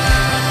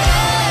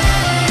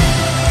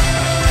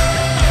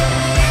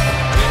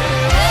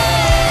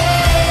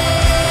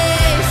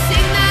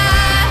 Sing that,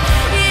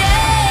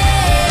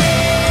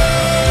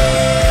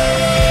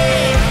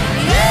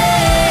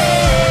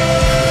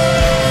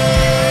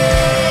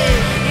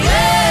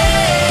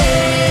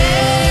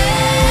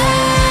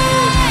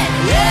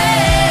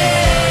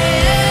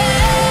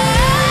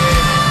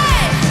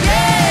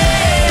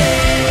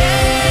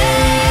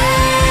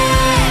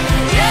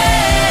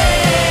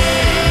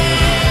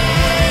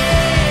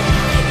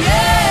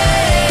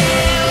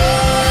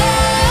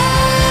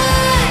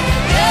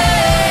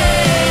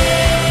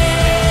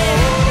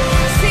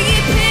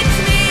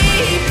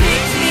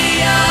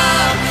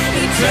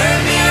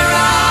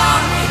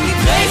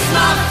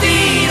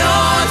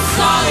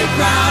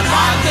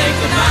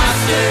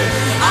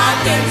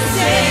 I thank the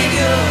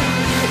Savior,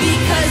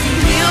 because he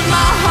healed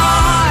my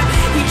heart,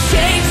 he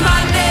changed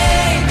my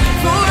name.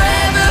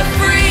 Forever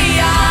free,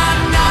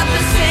 I'm not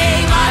the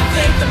same. I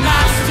thank the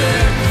Master,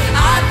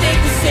 I thank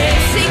the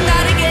Savior. Sing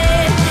that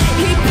again.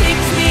 He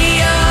picked me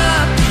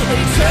up and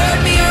he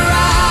turned me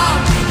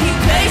around. He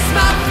placed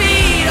my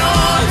feet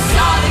on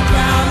solid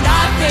ground.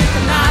 I thank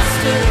the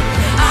Master,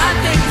 I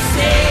thank the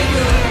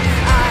Savior.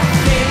 I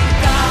thank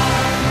God.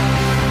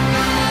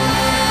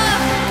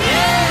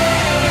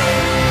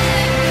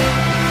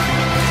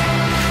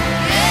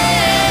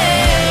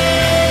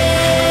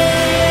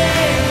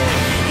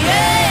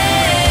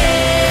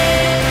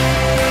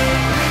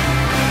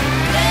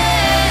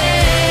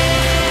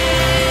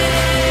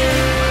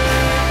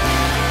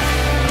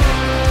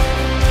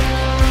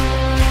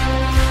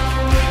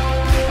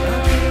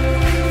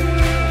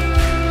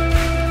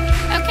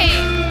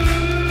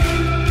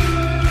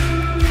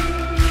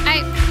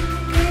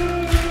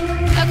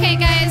 Okay,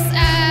 guys,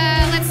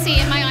 let's see.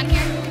 Am I on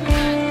here?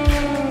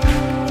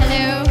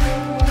 Hello?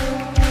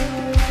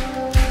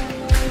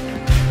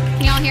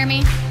 Can y'all hear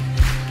me?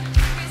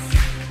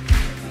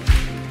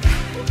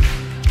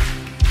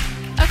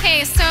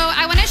 Okay, so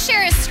I want to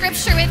share a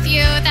scripture with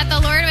you that the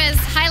Lord was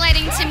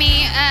highlighting to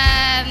me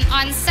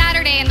on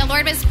Saturday, and the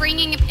Lord was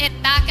bringing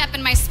it back up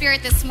in my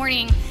spirit this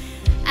morning.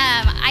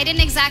 I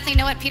didn't exactly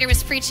know what Peter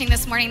was preaching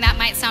this morning. That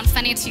might sound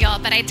funny to y'all,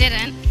 but I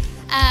didn't.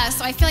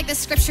 So I feel like this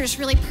scripture is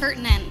really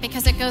pertinent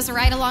because it goes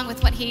right along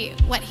with what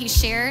he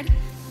shared.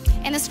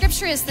 And the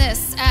scripture is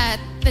this.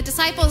 The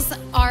disciples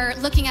are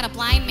looking at a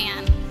blind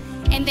man,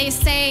 and they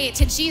say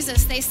to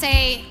Jesus, they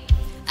say,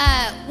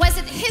 was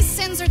it his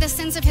sins or the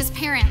sins of his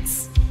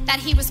parents that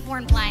he was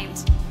born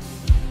blind?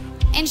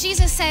 And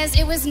Jesus says,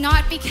 it was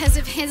not because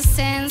of his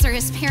sins or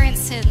his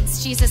parents'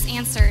 sins. Jesus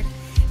answered,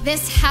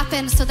 this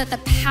happened so that the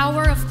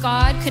power of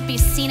God could be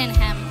seen in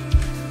him.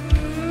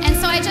 And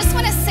so I just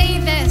want to say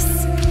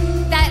this,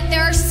 that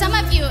there are some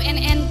of you,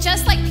 and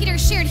just like Peter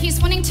shared, he's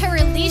wanting to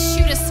release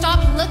you to stop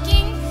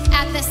looking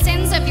at the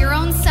sins of your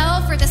own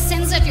self or the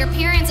sins of your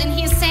parents, and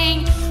he's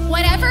saying,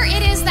 whatever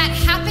it is that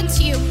happened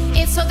to you,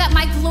 it's so that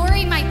my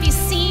glory might be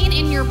seen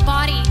in your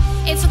body.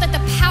 It's so that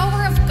the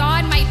power of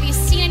God might be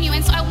seen in you.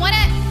 And so I want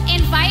to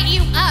invite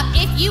you up.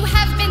 If you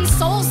have been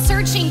soul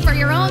searching for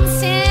your own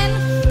sin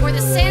or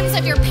the sins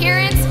of your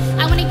parents,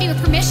 I want to give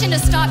you permission to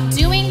stop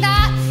doing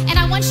that. And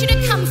I want you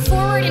to come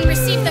forward and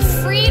receive the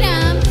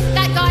freedom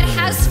that God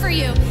has for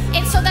you.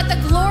 It's so that the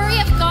glory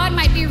of God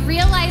might be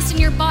realized in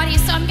your body.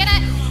 So I'm going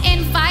to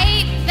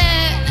invite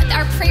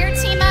our prayer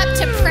team up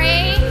to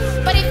pray.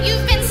 But if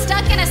you've been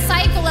stuck in a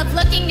cycle of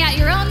looking at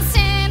your own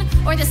sin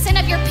or the sin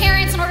of your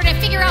parents in order to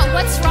figure out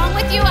what's wrong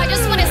with you, I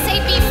just want to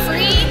say be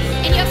free.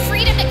 And you have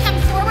freedom to come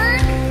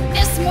forward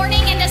this morning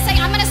and to say,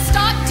 I'm going to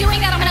stop doing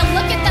that. I'm going to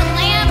look at the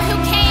Lamb who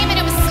came and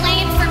it was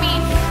slain for me.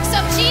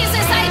 So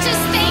Jesus, I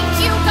just thank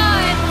you,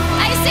 God.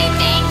 I say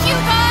thank you,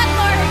 God,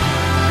 Lord.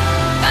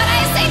 God,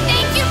 I say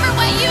thank you for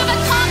what you've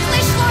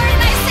accomplished, Lord.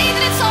 And I say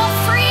that it's all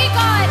free,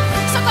 God.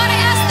 So God, I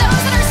ask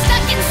those that are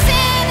stuck in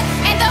sin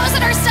and those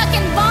that are stuck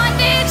in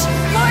bondage,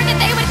 Lord, that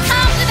they would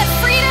come to the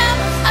freedom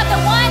of the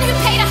one who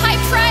paid a high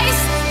price,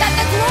 that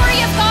the glory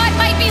of God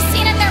might be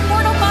seen in their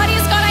mortal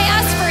bodies. God, I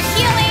ask for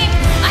healing.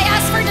 I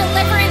ask for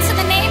deliverance in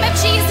the name of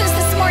Jesus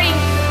this morning.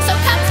 So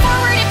come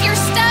forward if you're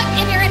stuck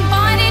and you're in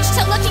bondage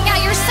to looking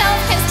at yourself,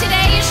 because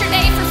today is your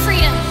day for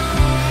freedom.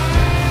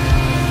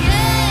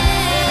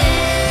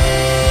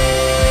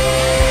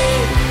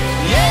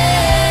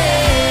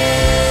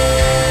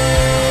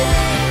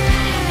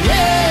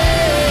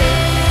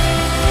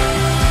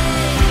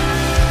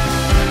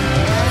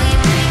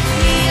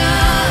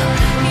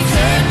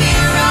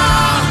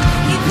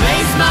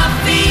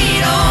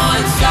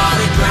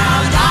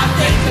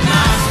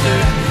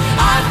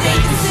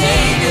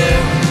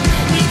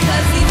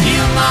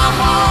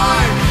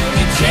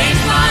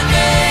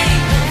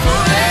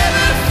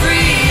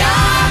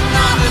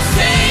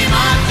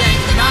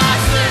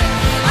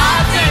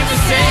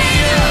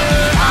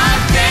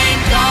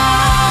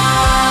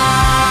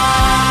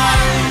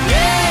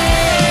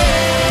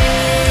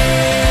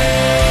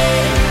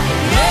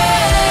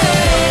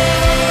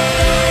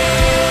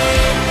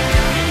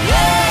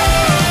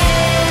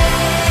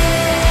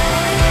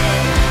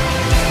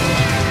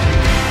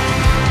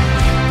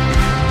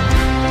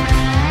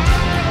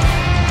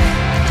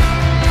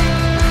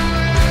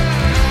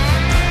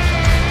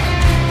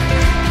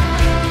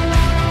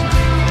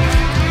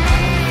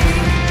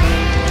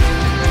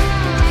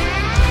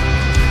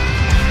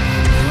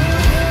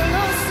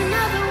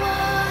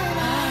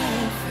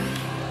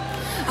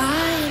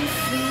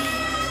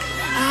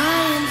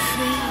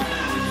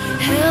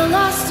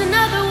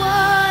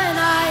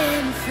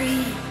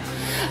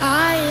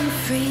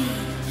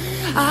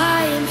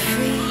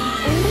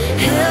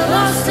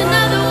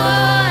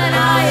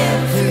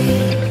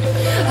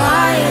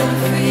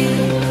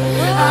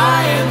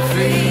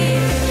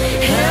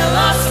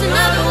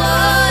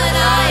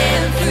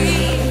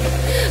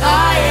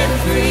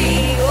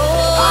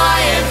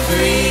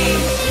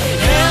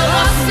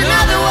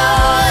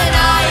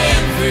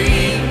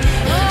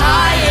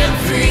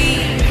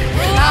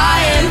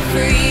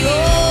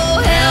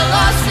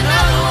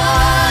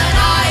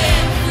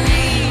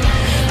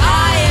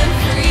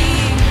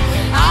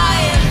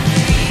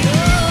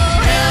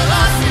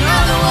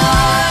 Another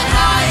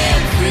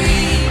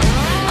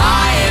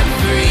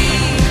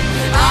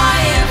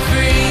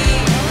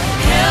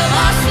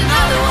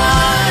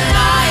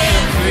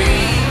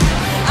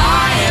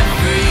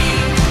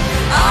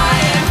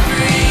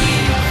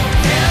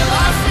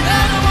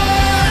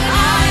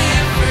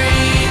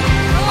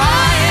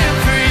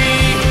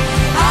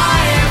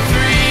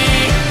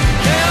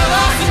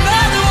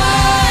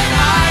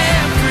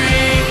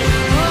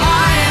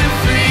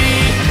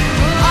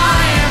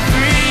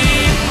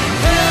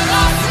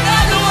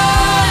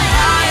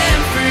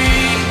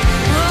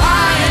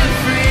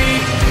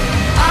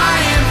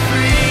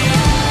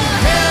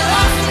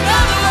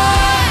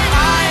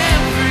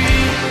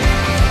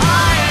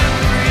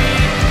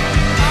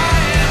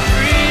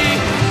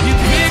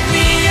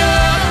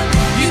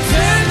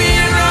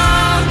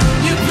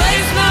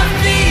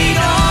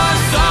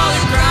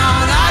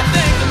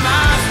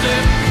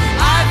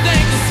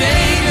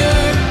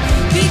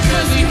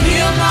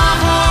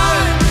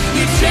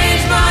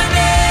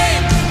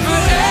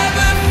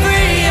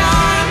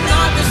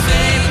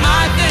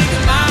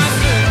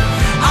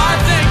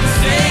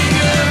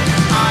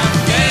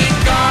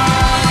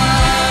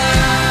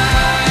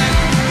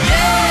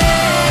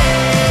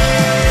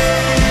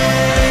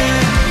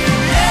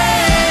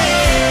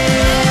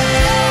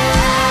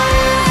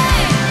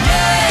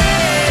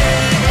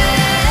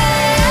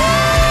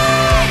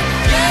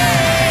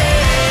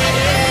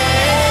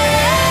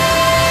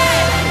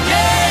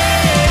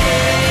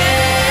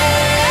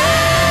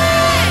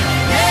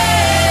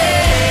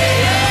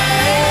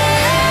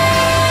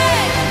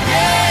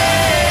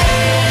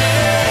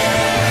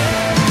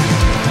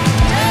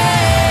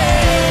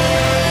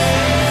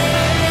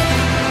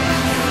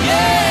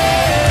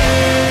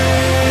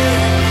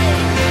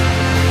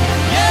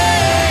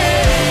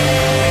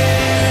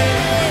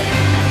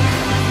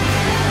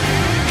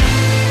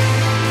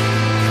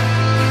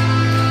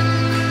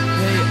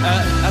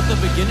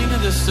beginning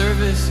of the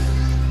service,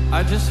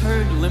 I just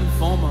heard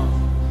lymphoma.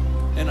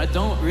 And I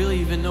don't really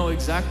even know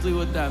exactly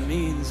what that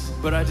means,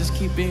 but I just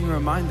keep being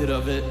reminded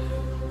of it.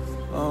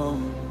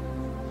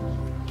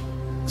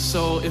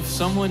 So if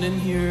someone in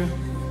here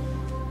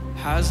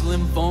has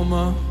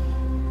lymphoma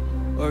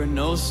or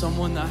knows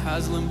someone that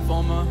has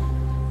lymphoma,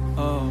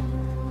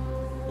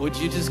 would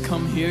you just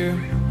come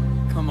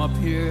up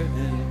here,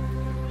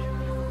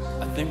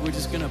 and I think we're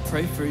just gonna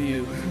pray for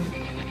you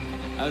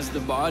as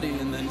the body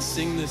and then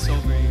sing this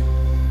over you,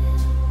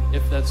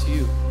 if that's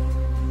you.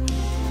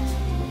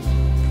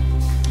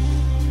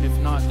 If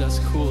not, that's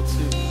cool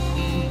too.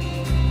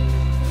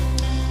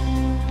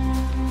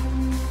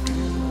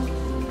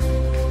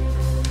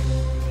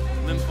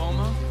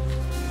 Lymphoma?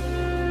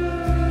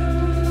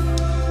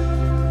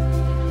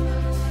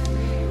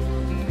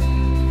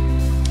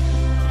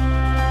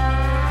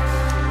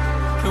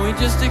 Can we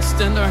just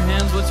extend our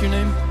hands? What's your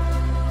name?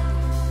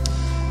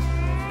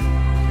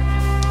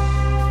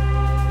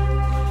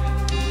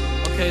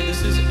 Okay,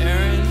 this is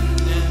Erin,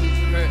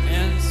 and her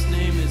aunt's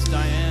name is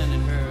Diane,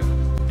 and her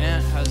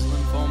aunt has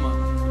lymphoma.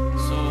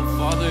 So,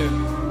 Father,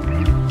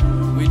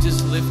 we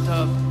just lift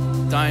up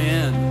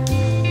Diane.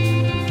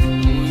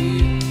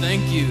 We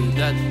thank you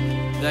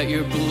that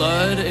your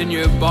blood and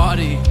your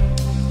body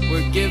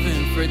were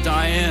given for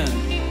Diane,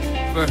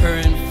 for her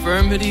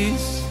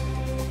infirmities,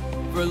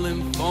 for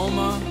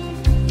lymphoma,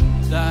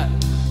 that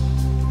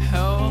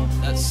hell,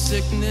 that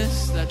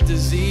sickness, that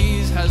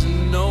disease has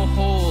no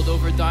hold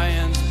over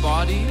Diane's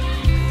body.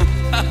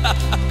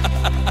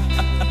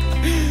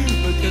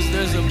 Because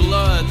there's a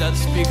blood that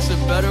speaks a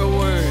better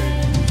word.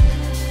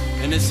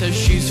 And it says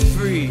she's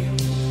free.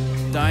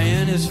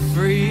 Diane is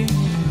free.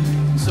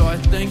 So I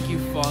thank you,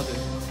 Father.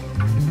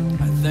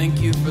 I thank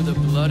you for the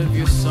blood of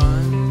your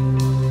Son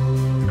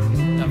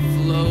that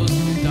flows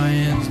through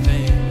Diane's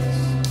veins.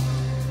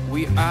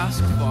 We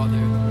ask, Father,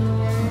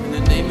 in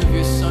the name of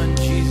your Son,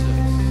 Jesus,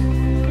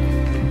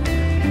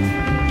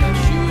 that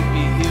she would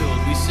be healed.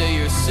 We say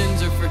your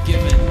sins are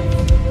forgiven.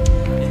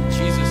 In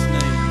Jesus'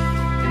 name,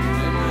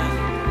 amen.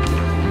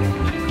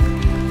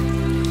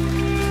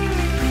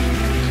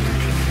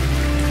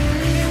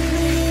 Pick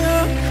me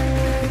up,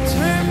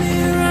 turn me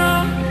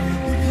around,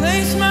 you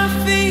place my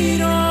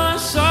feet on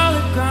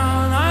solid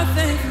ground. I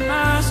thank the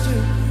Master,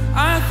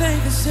 I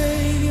thank the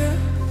Savior,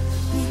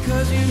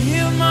 because you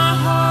healed my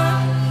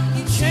heart,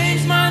 you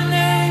changed my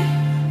name,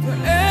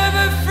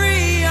 forever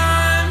free.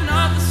 I'm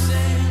not the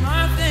same.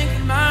 I thank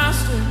the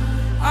Master,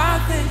 I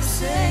thank the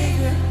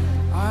Savior,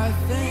 I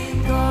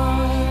thank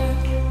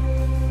God.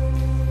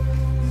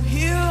 You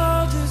heal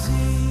all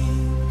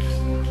disease.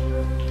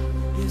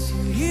 Yes,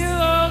 you heal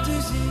all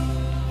disease.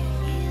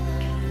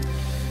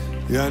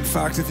 Yeah, in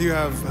fact, if you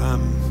have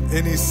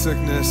any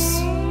sickness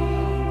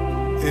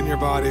in your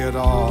body at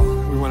all,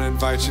 we want to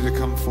invite you to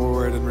come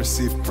forward and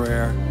receive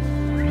prayer.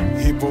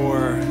 He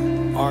bore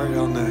our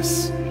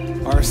illness,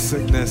 our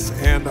sickness,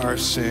 and our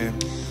shame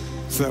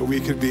so that we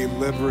could be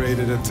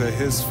liberated into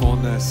His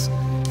fullness,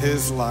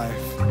 His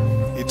life,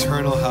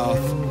 eternal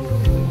health.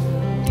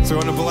 So I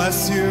want to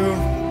bless you.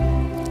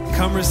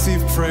 Come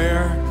receive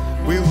prayer.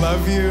 We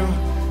love you.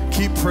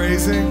 Keep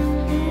praising.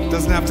 It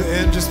doesn't have to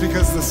end just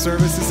because the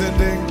service is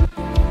ending.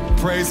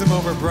 Praise Him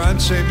over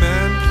brunch,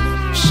 amen.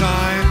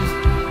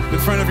 Shine in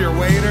front of your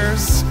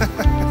waiters.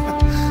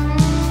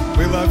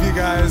 We love you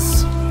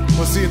guys.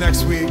 We'll see you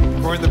next week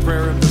or in the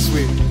prayer room this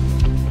week.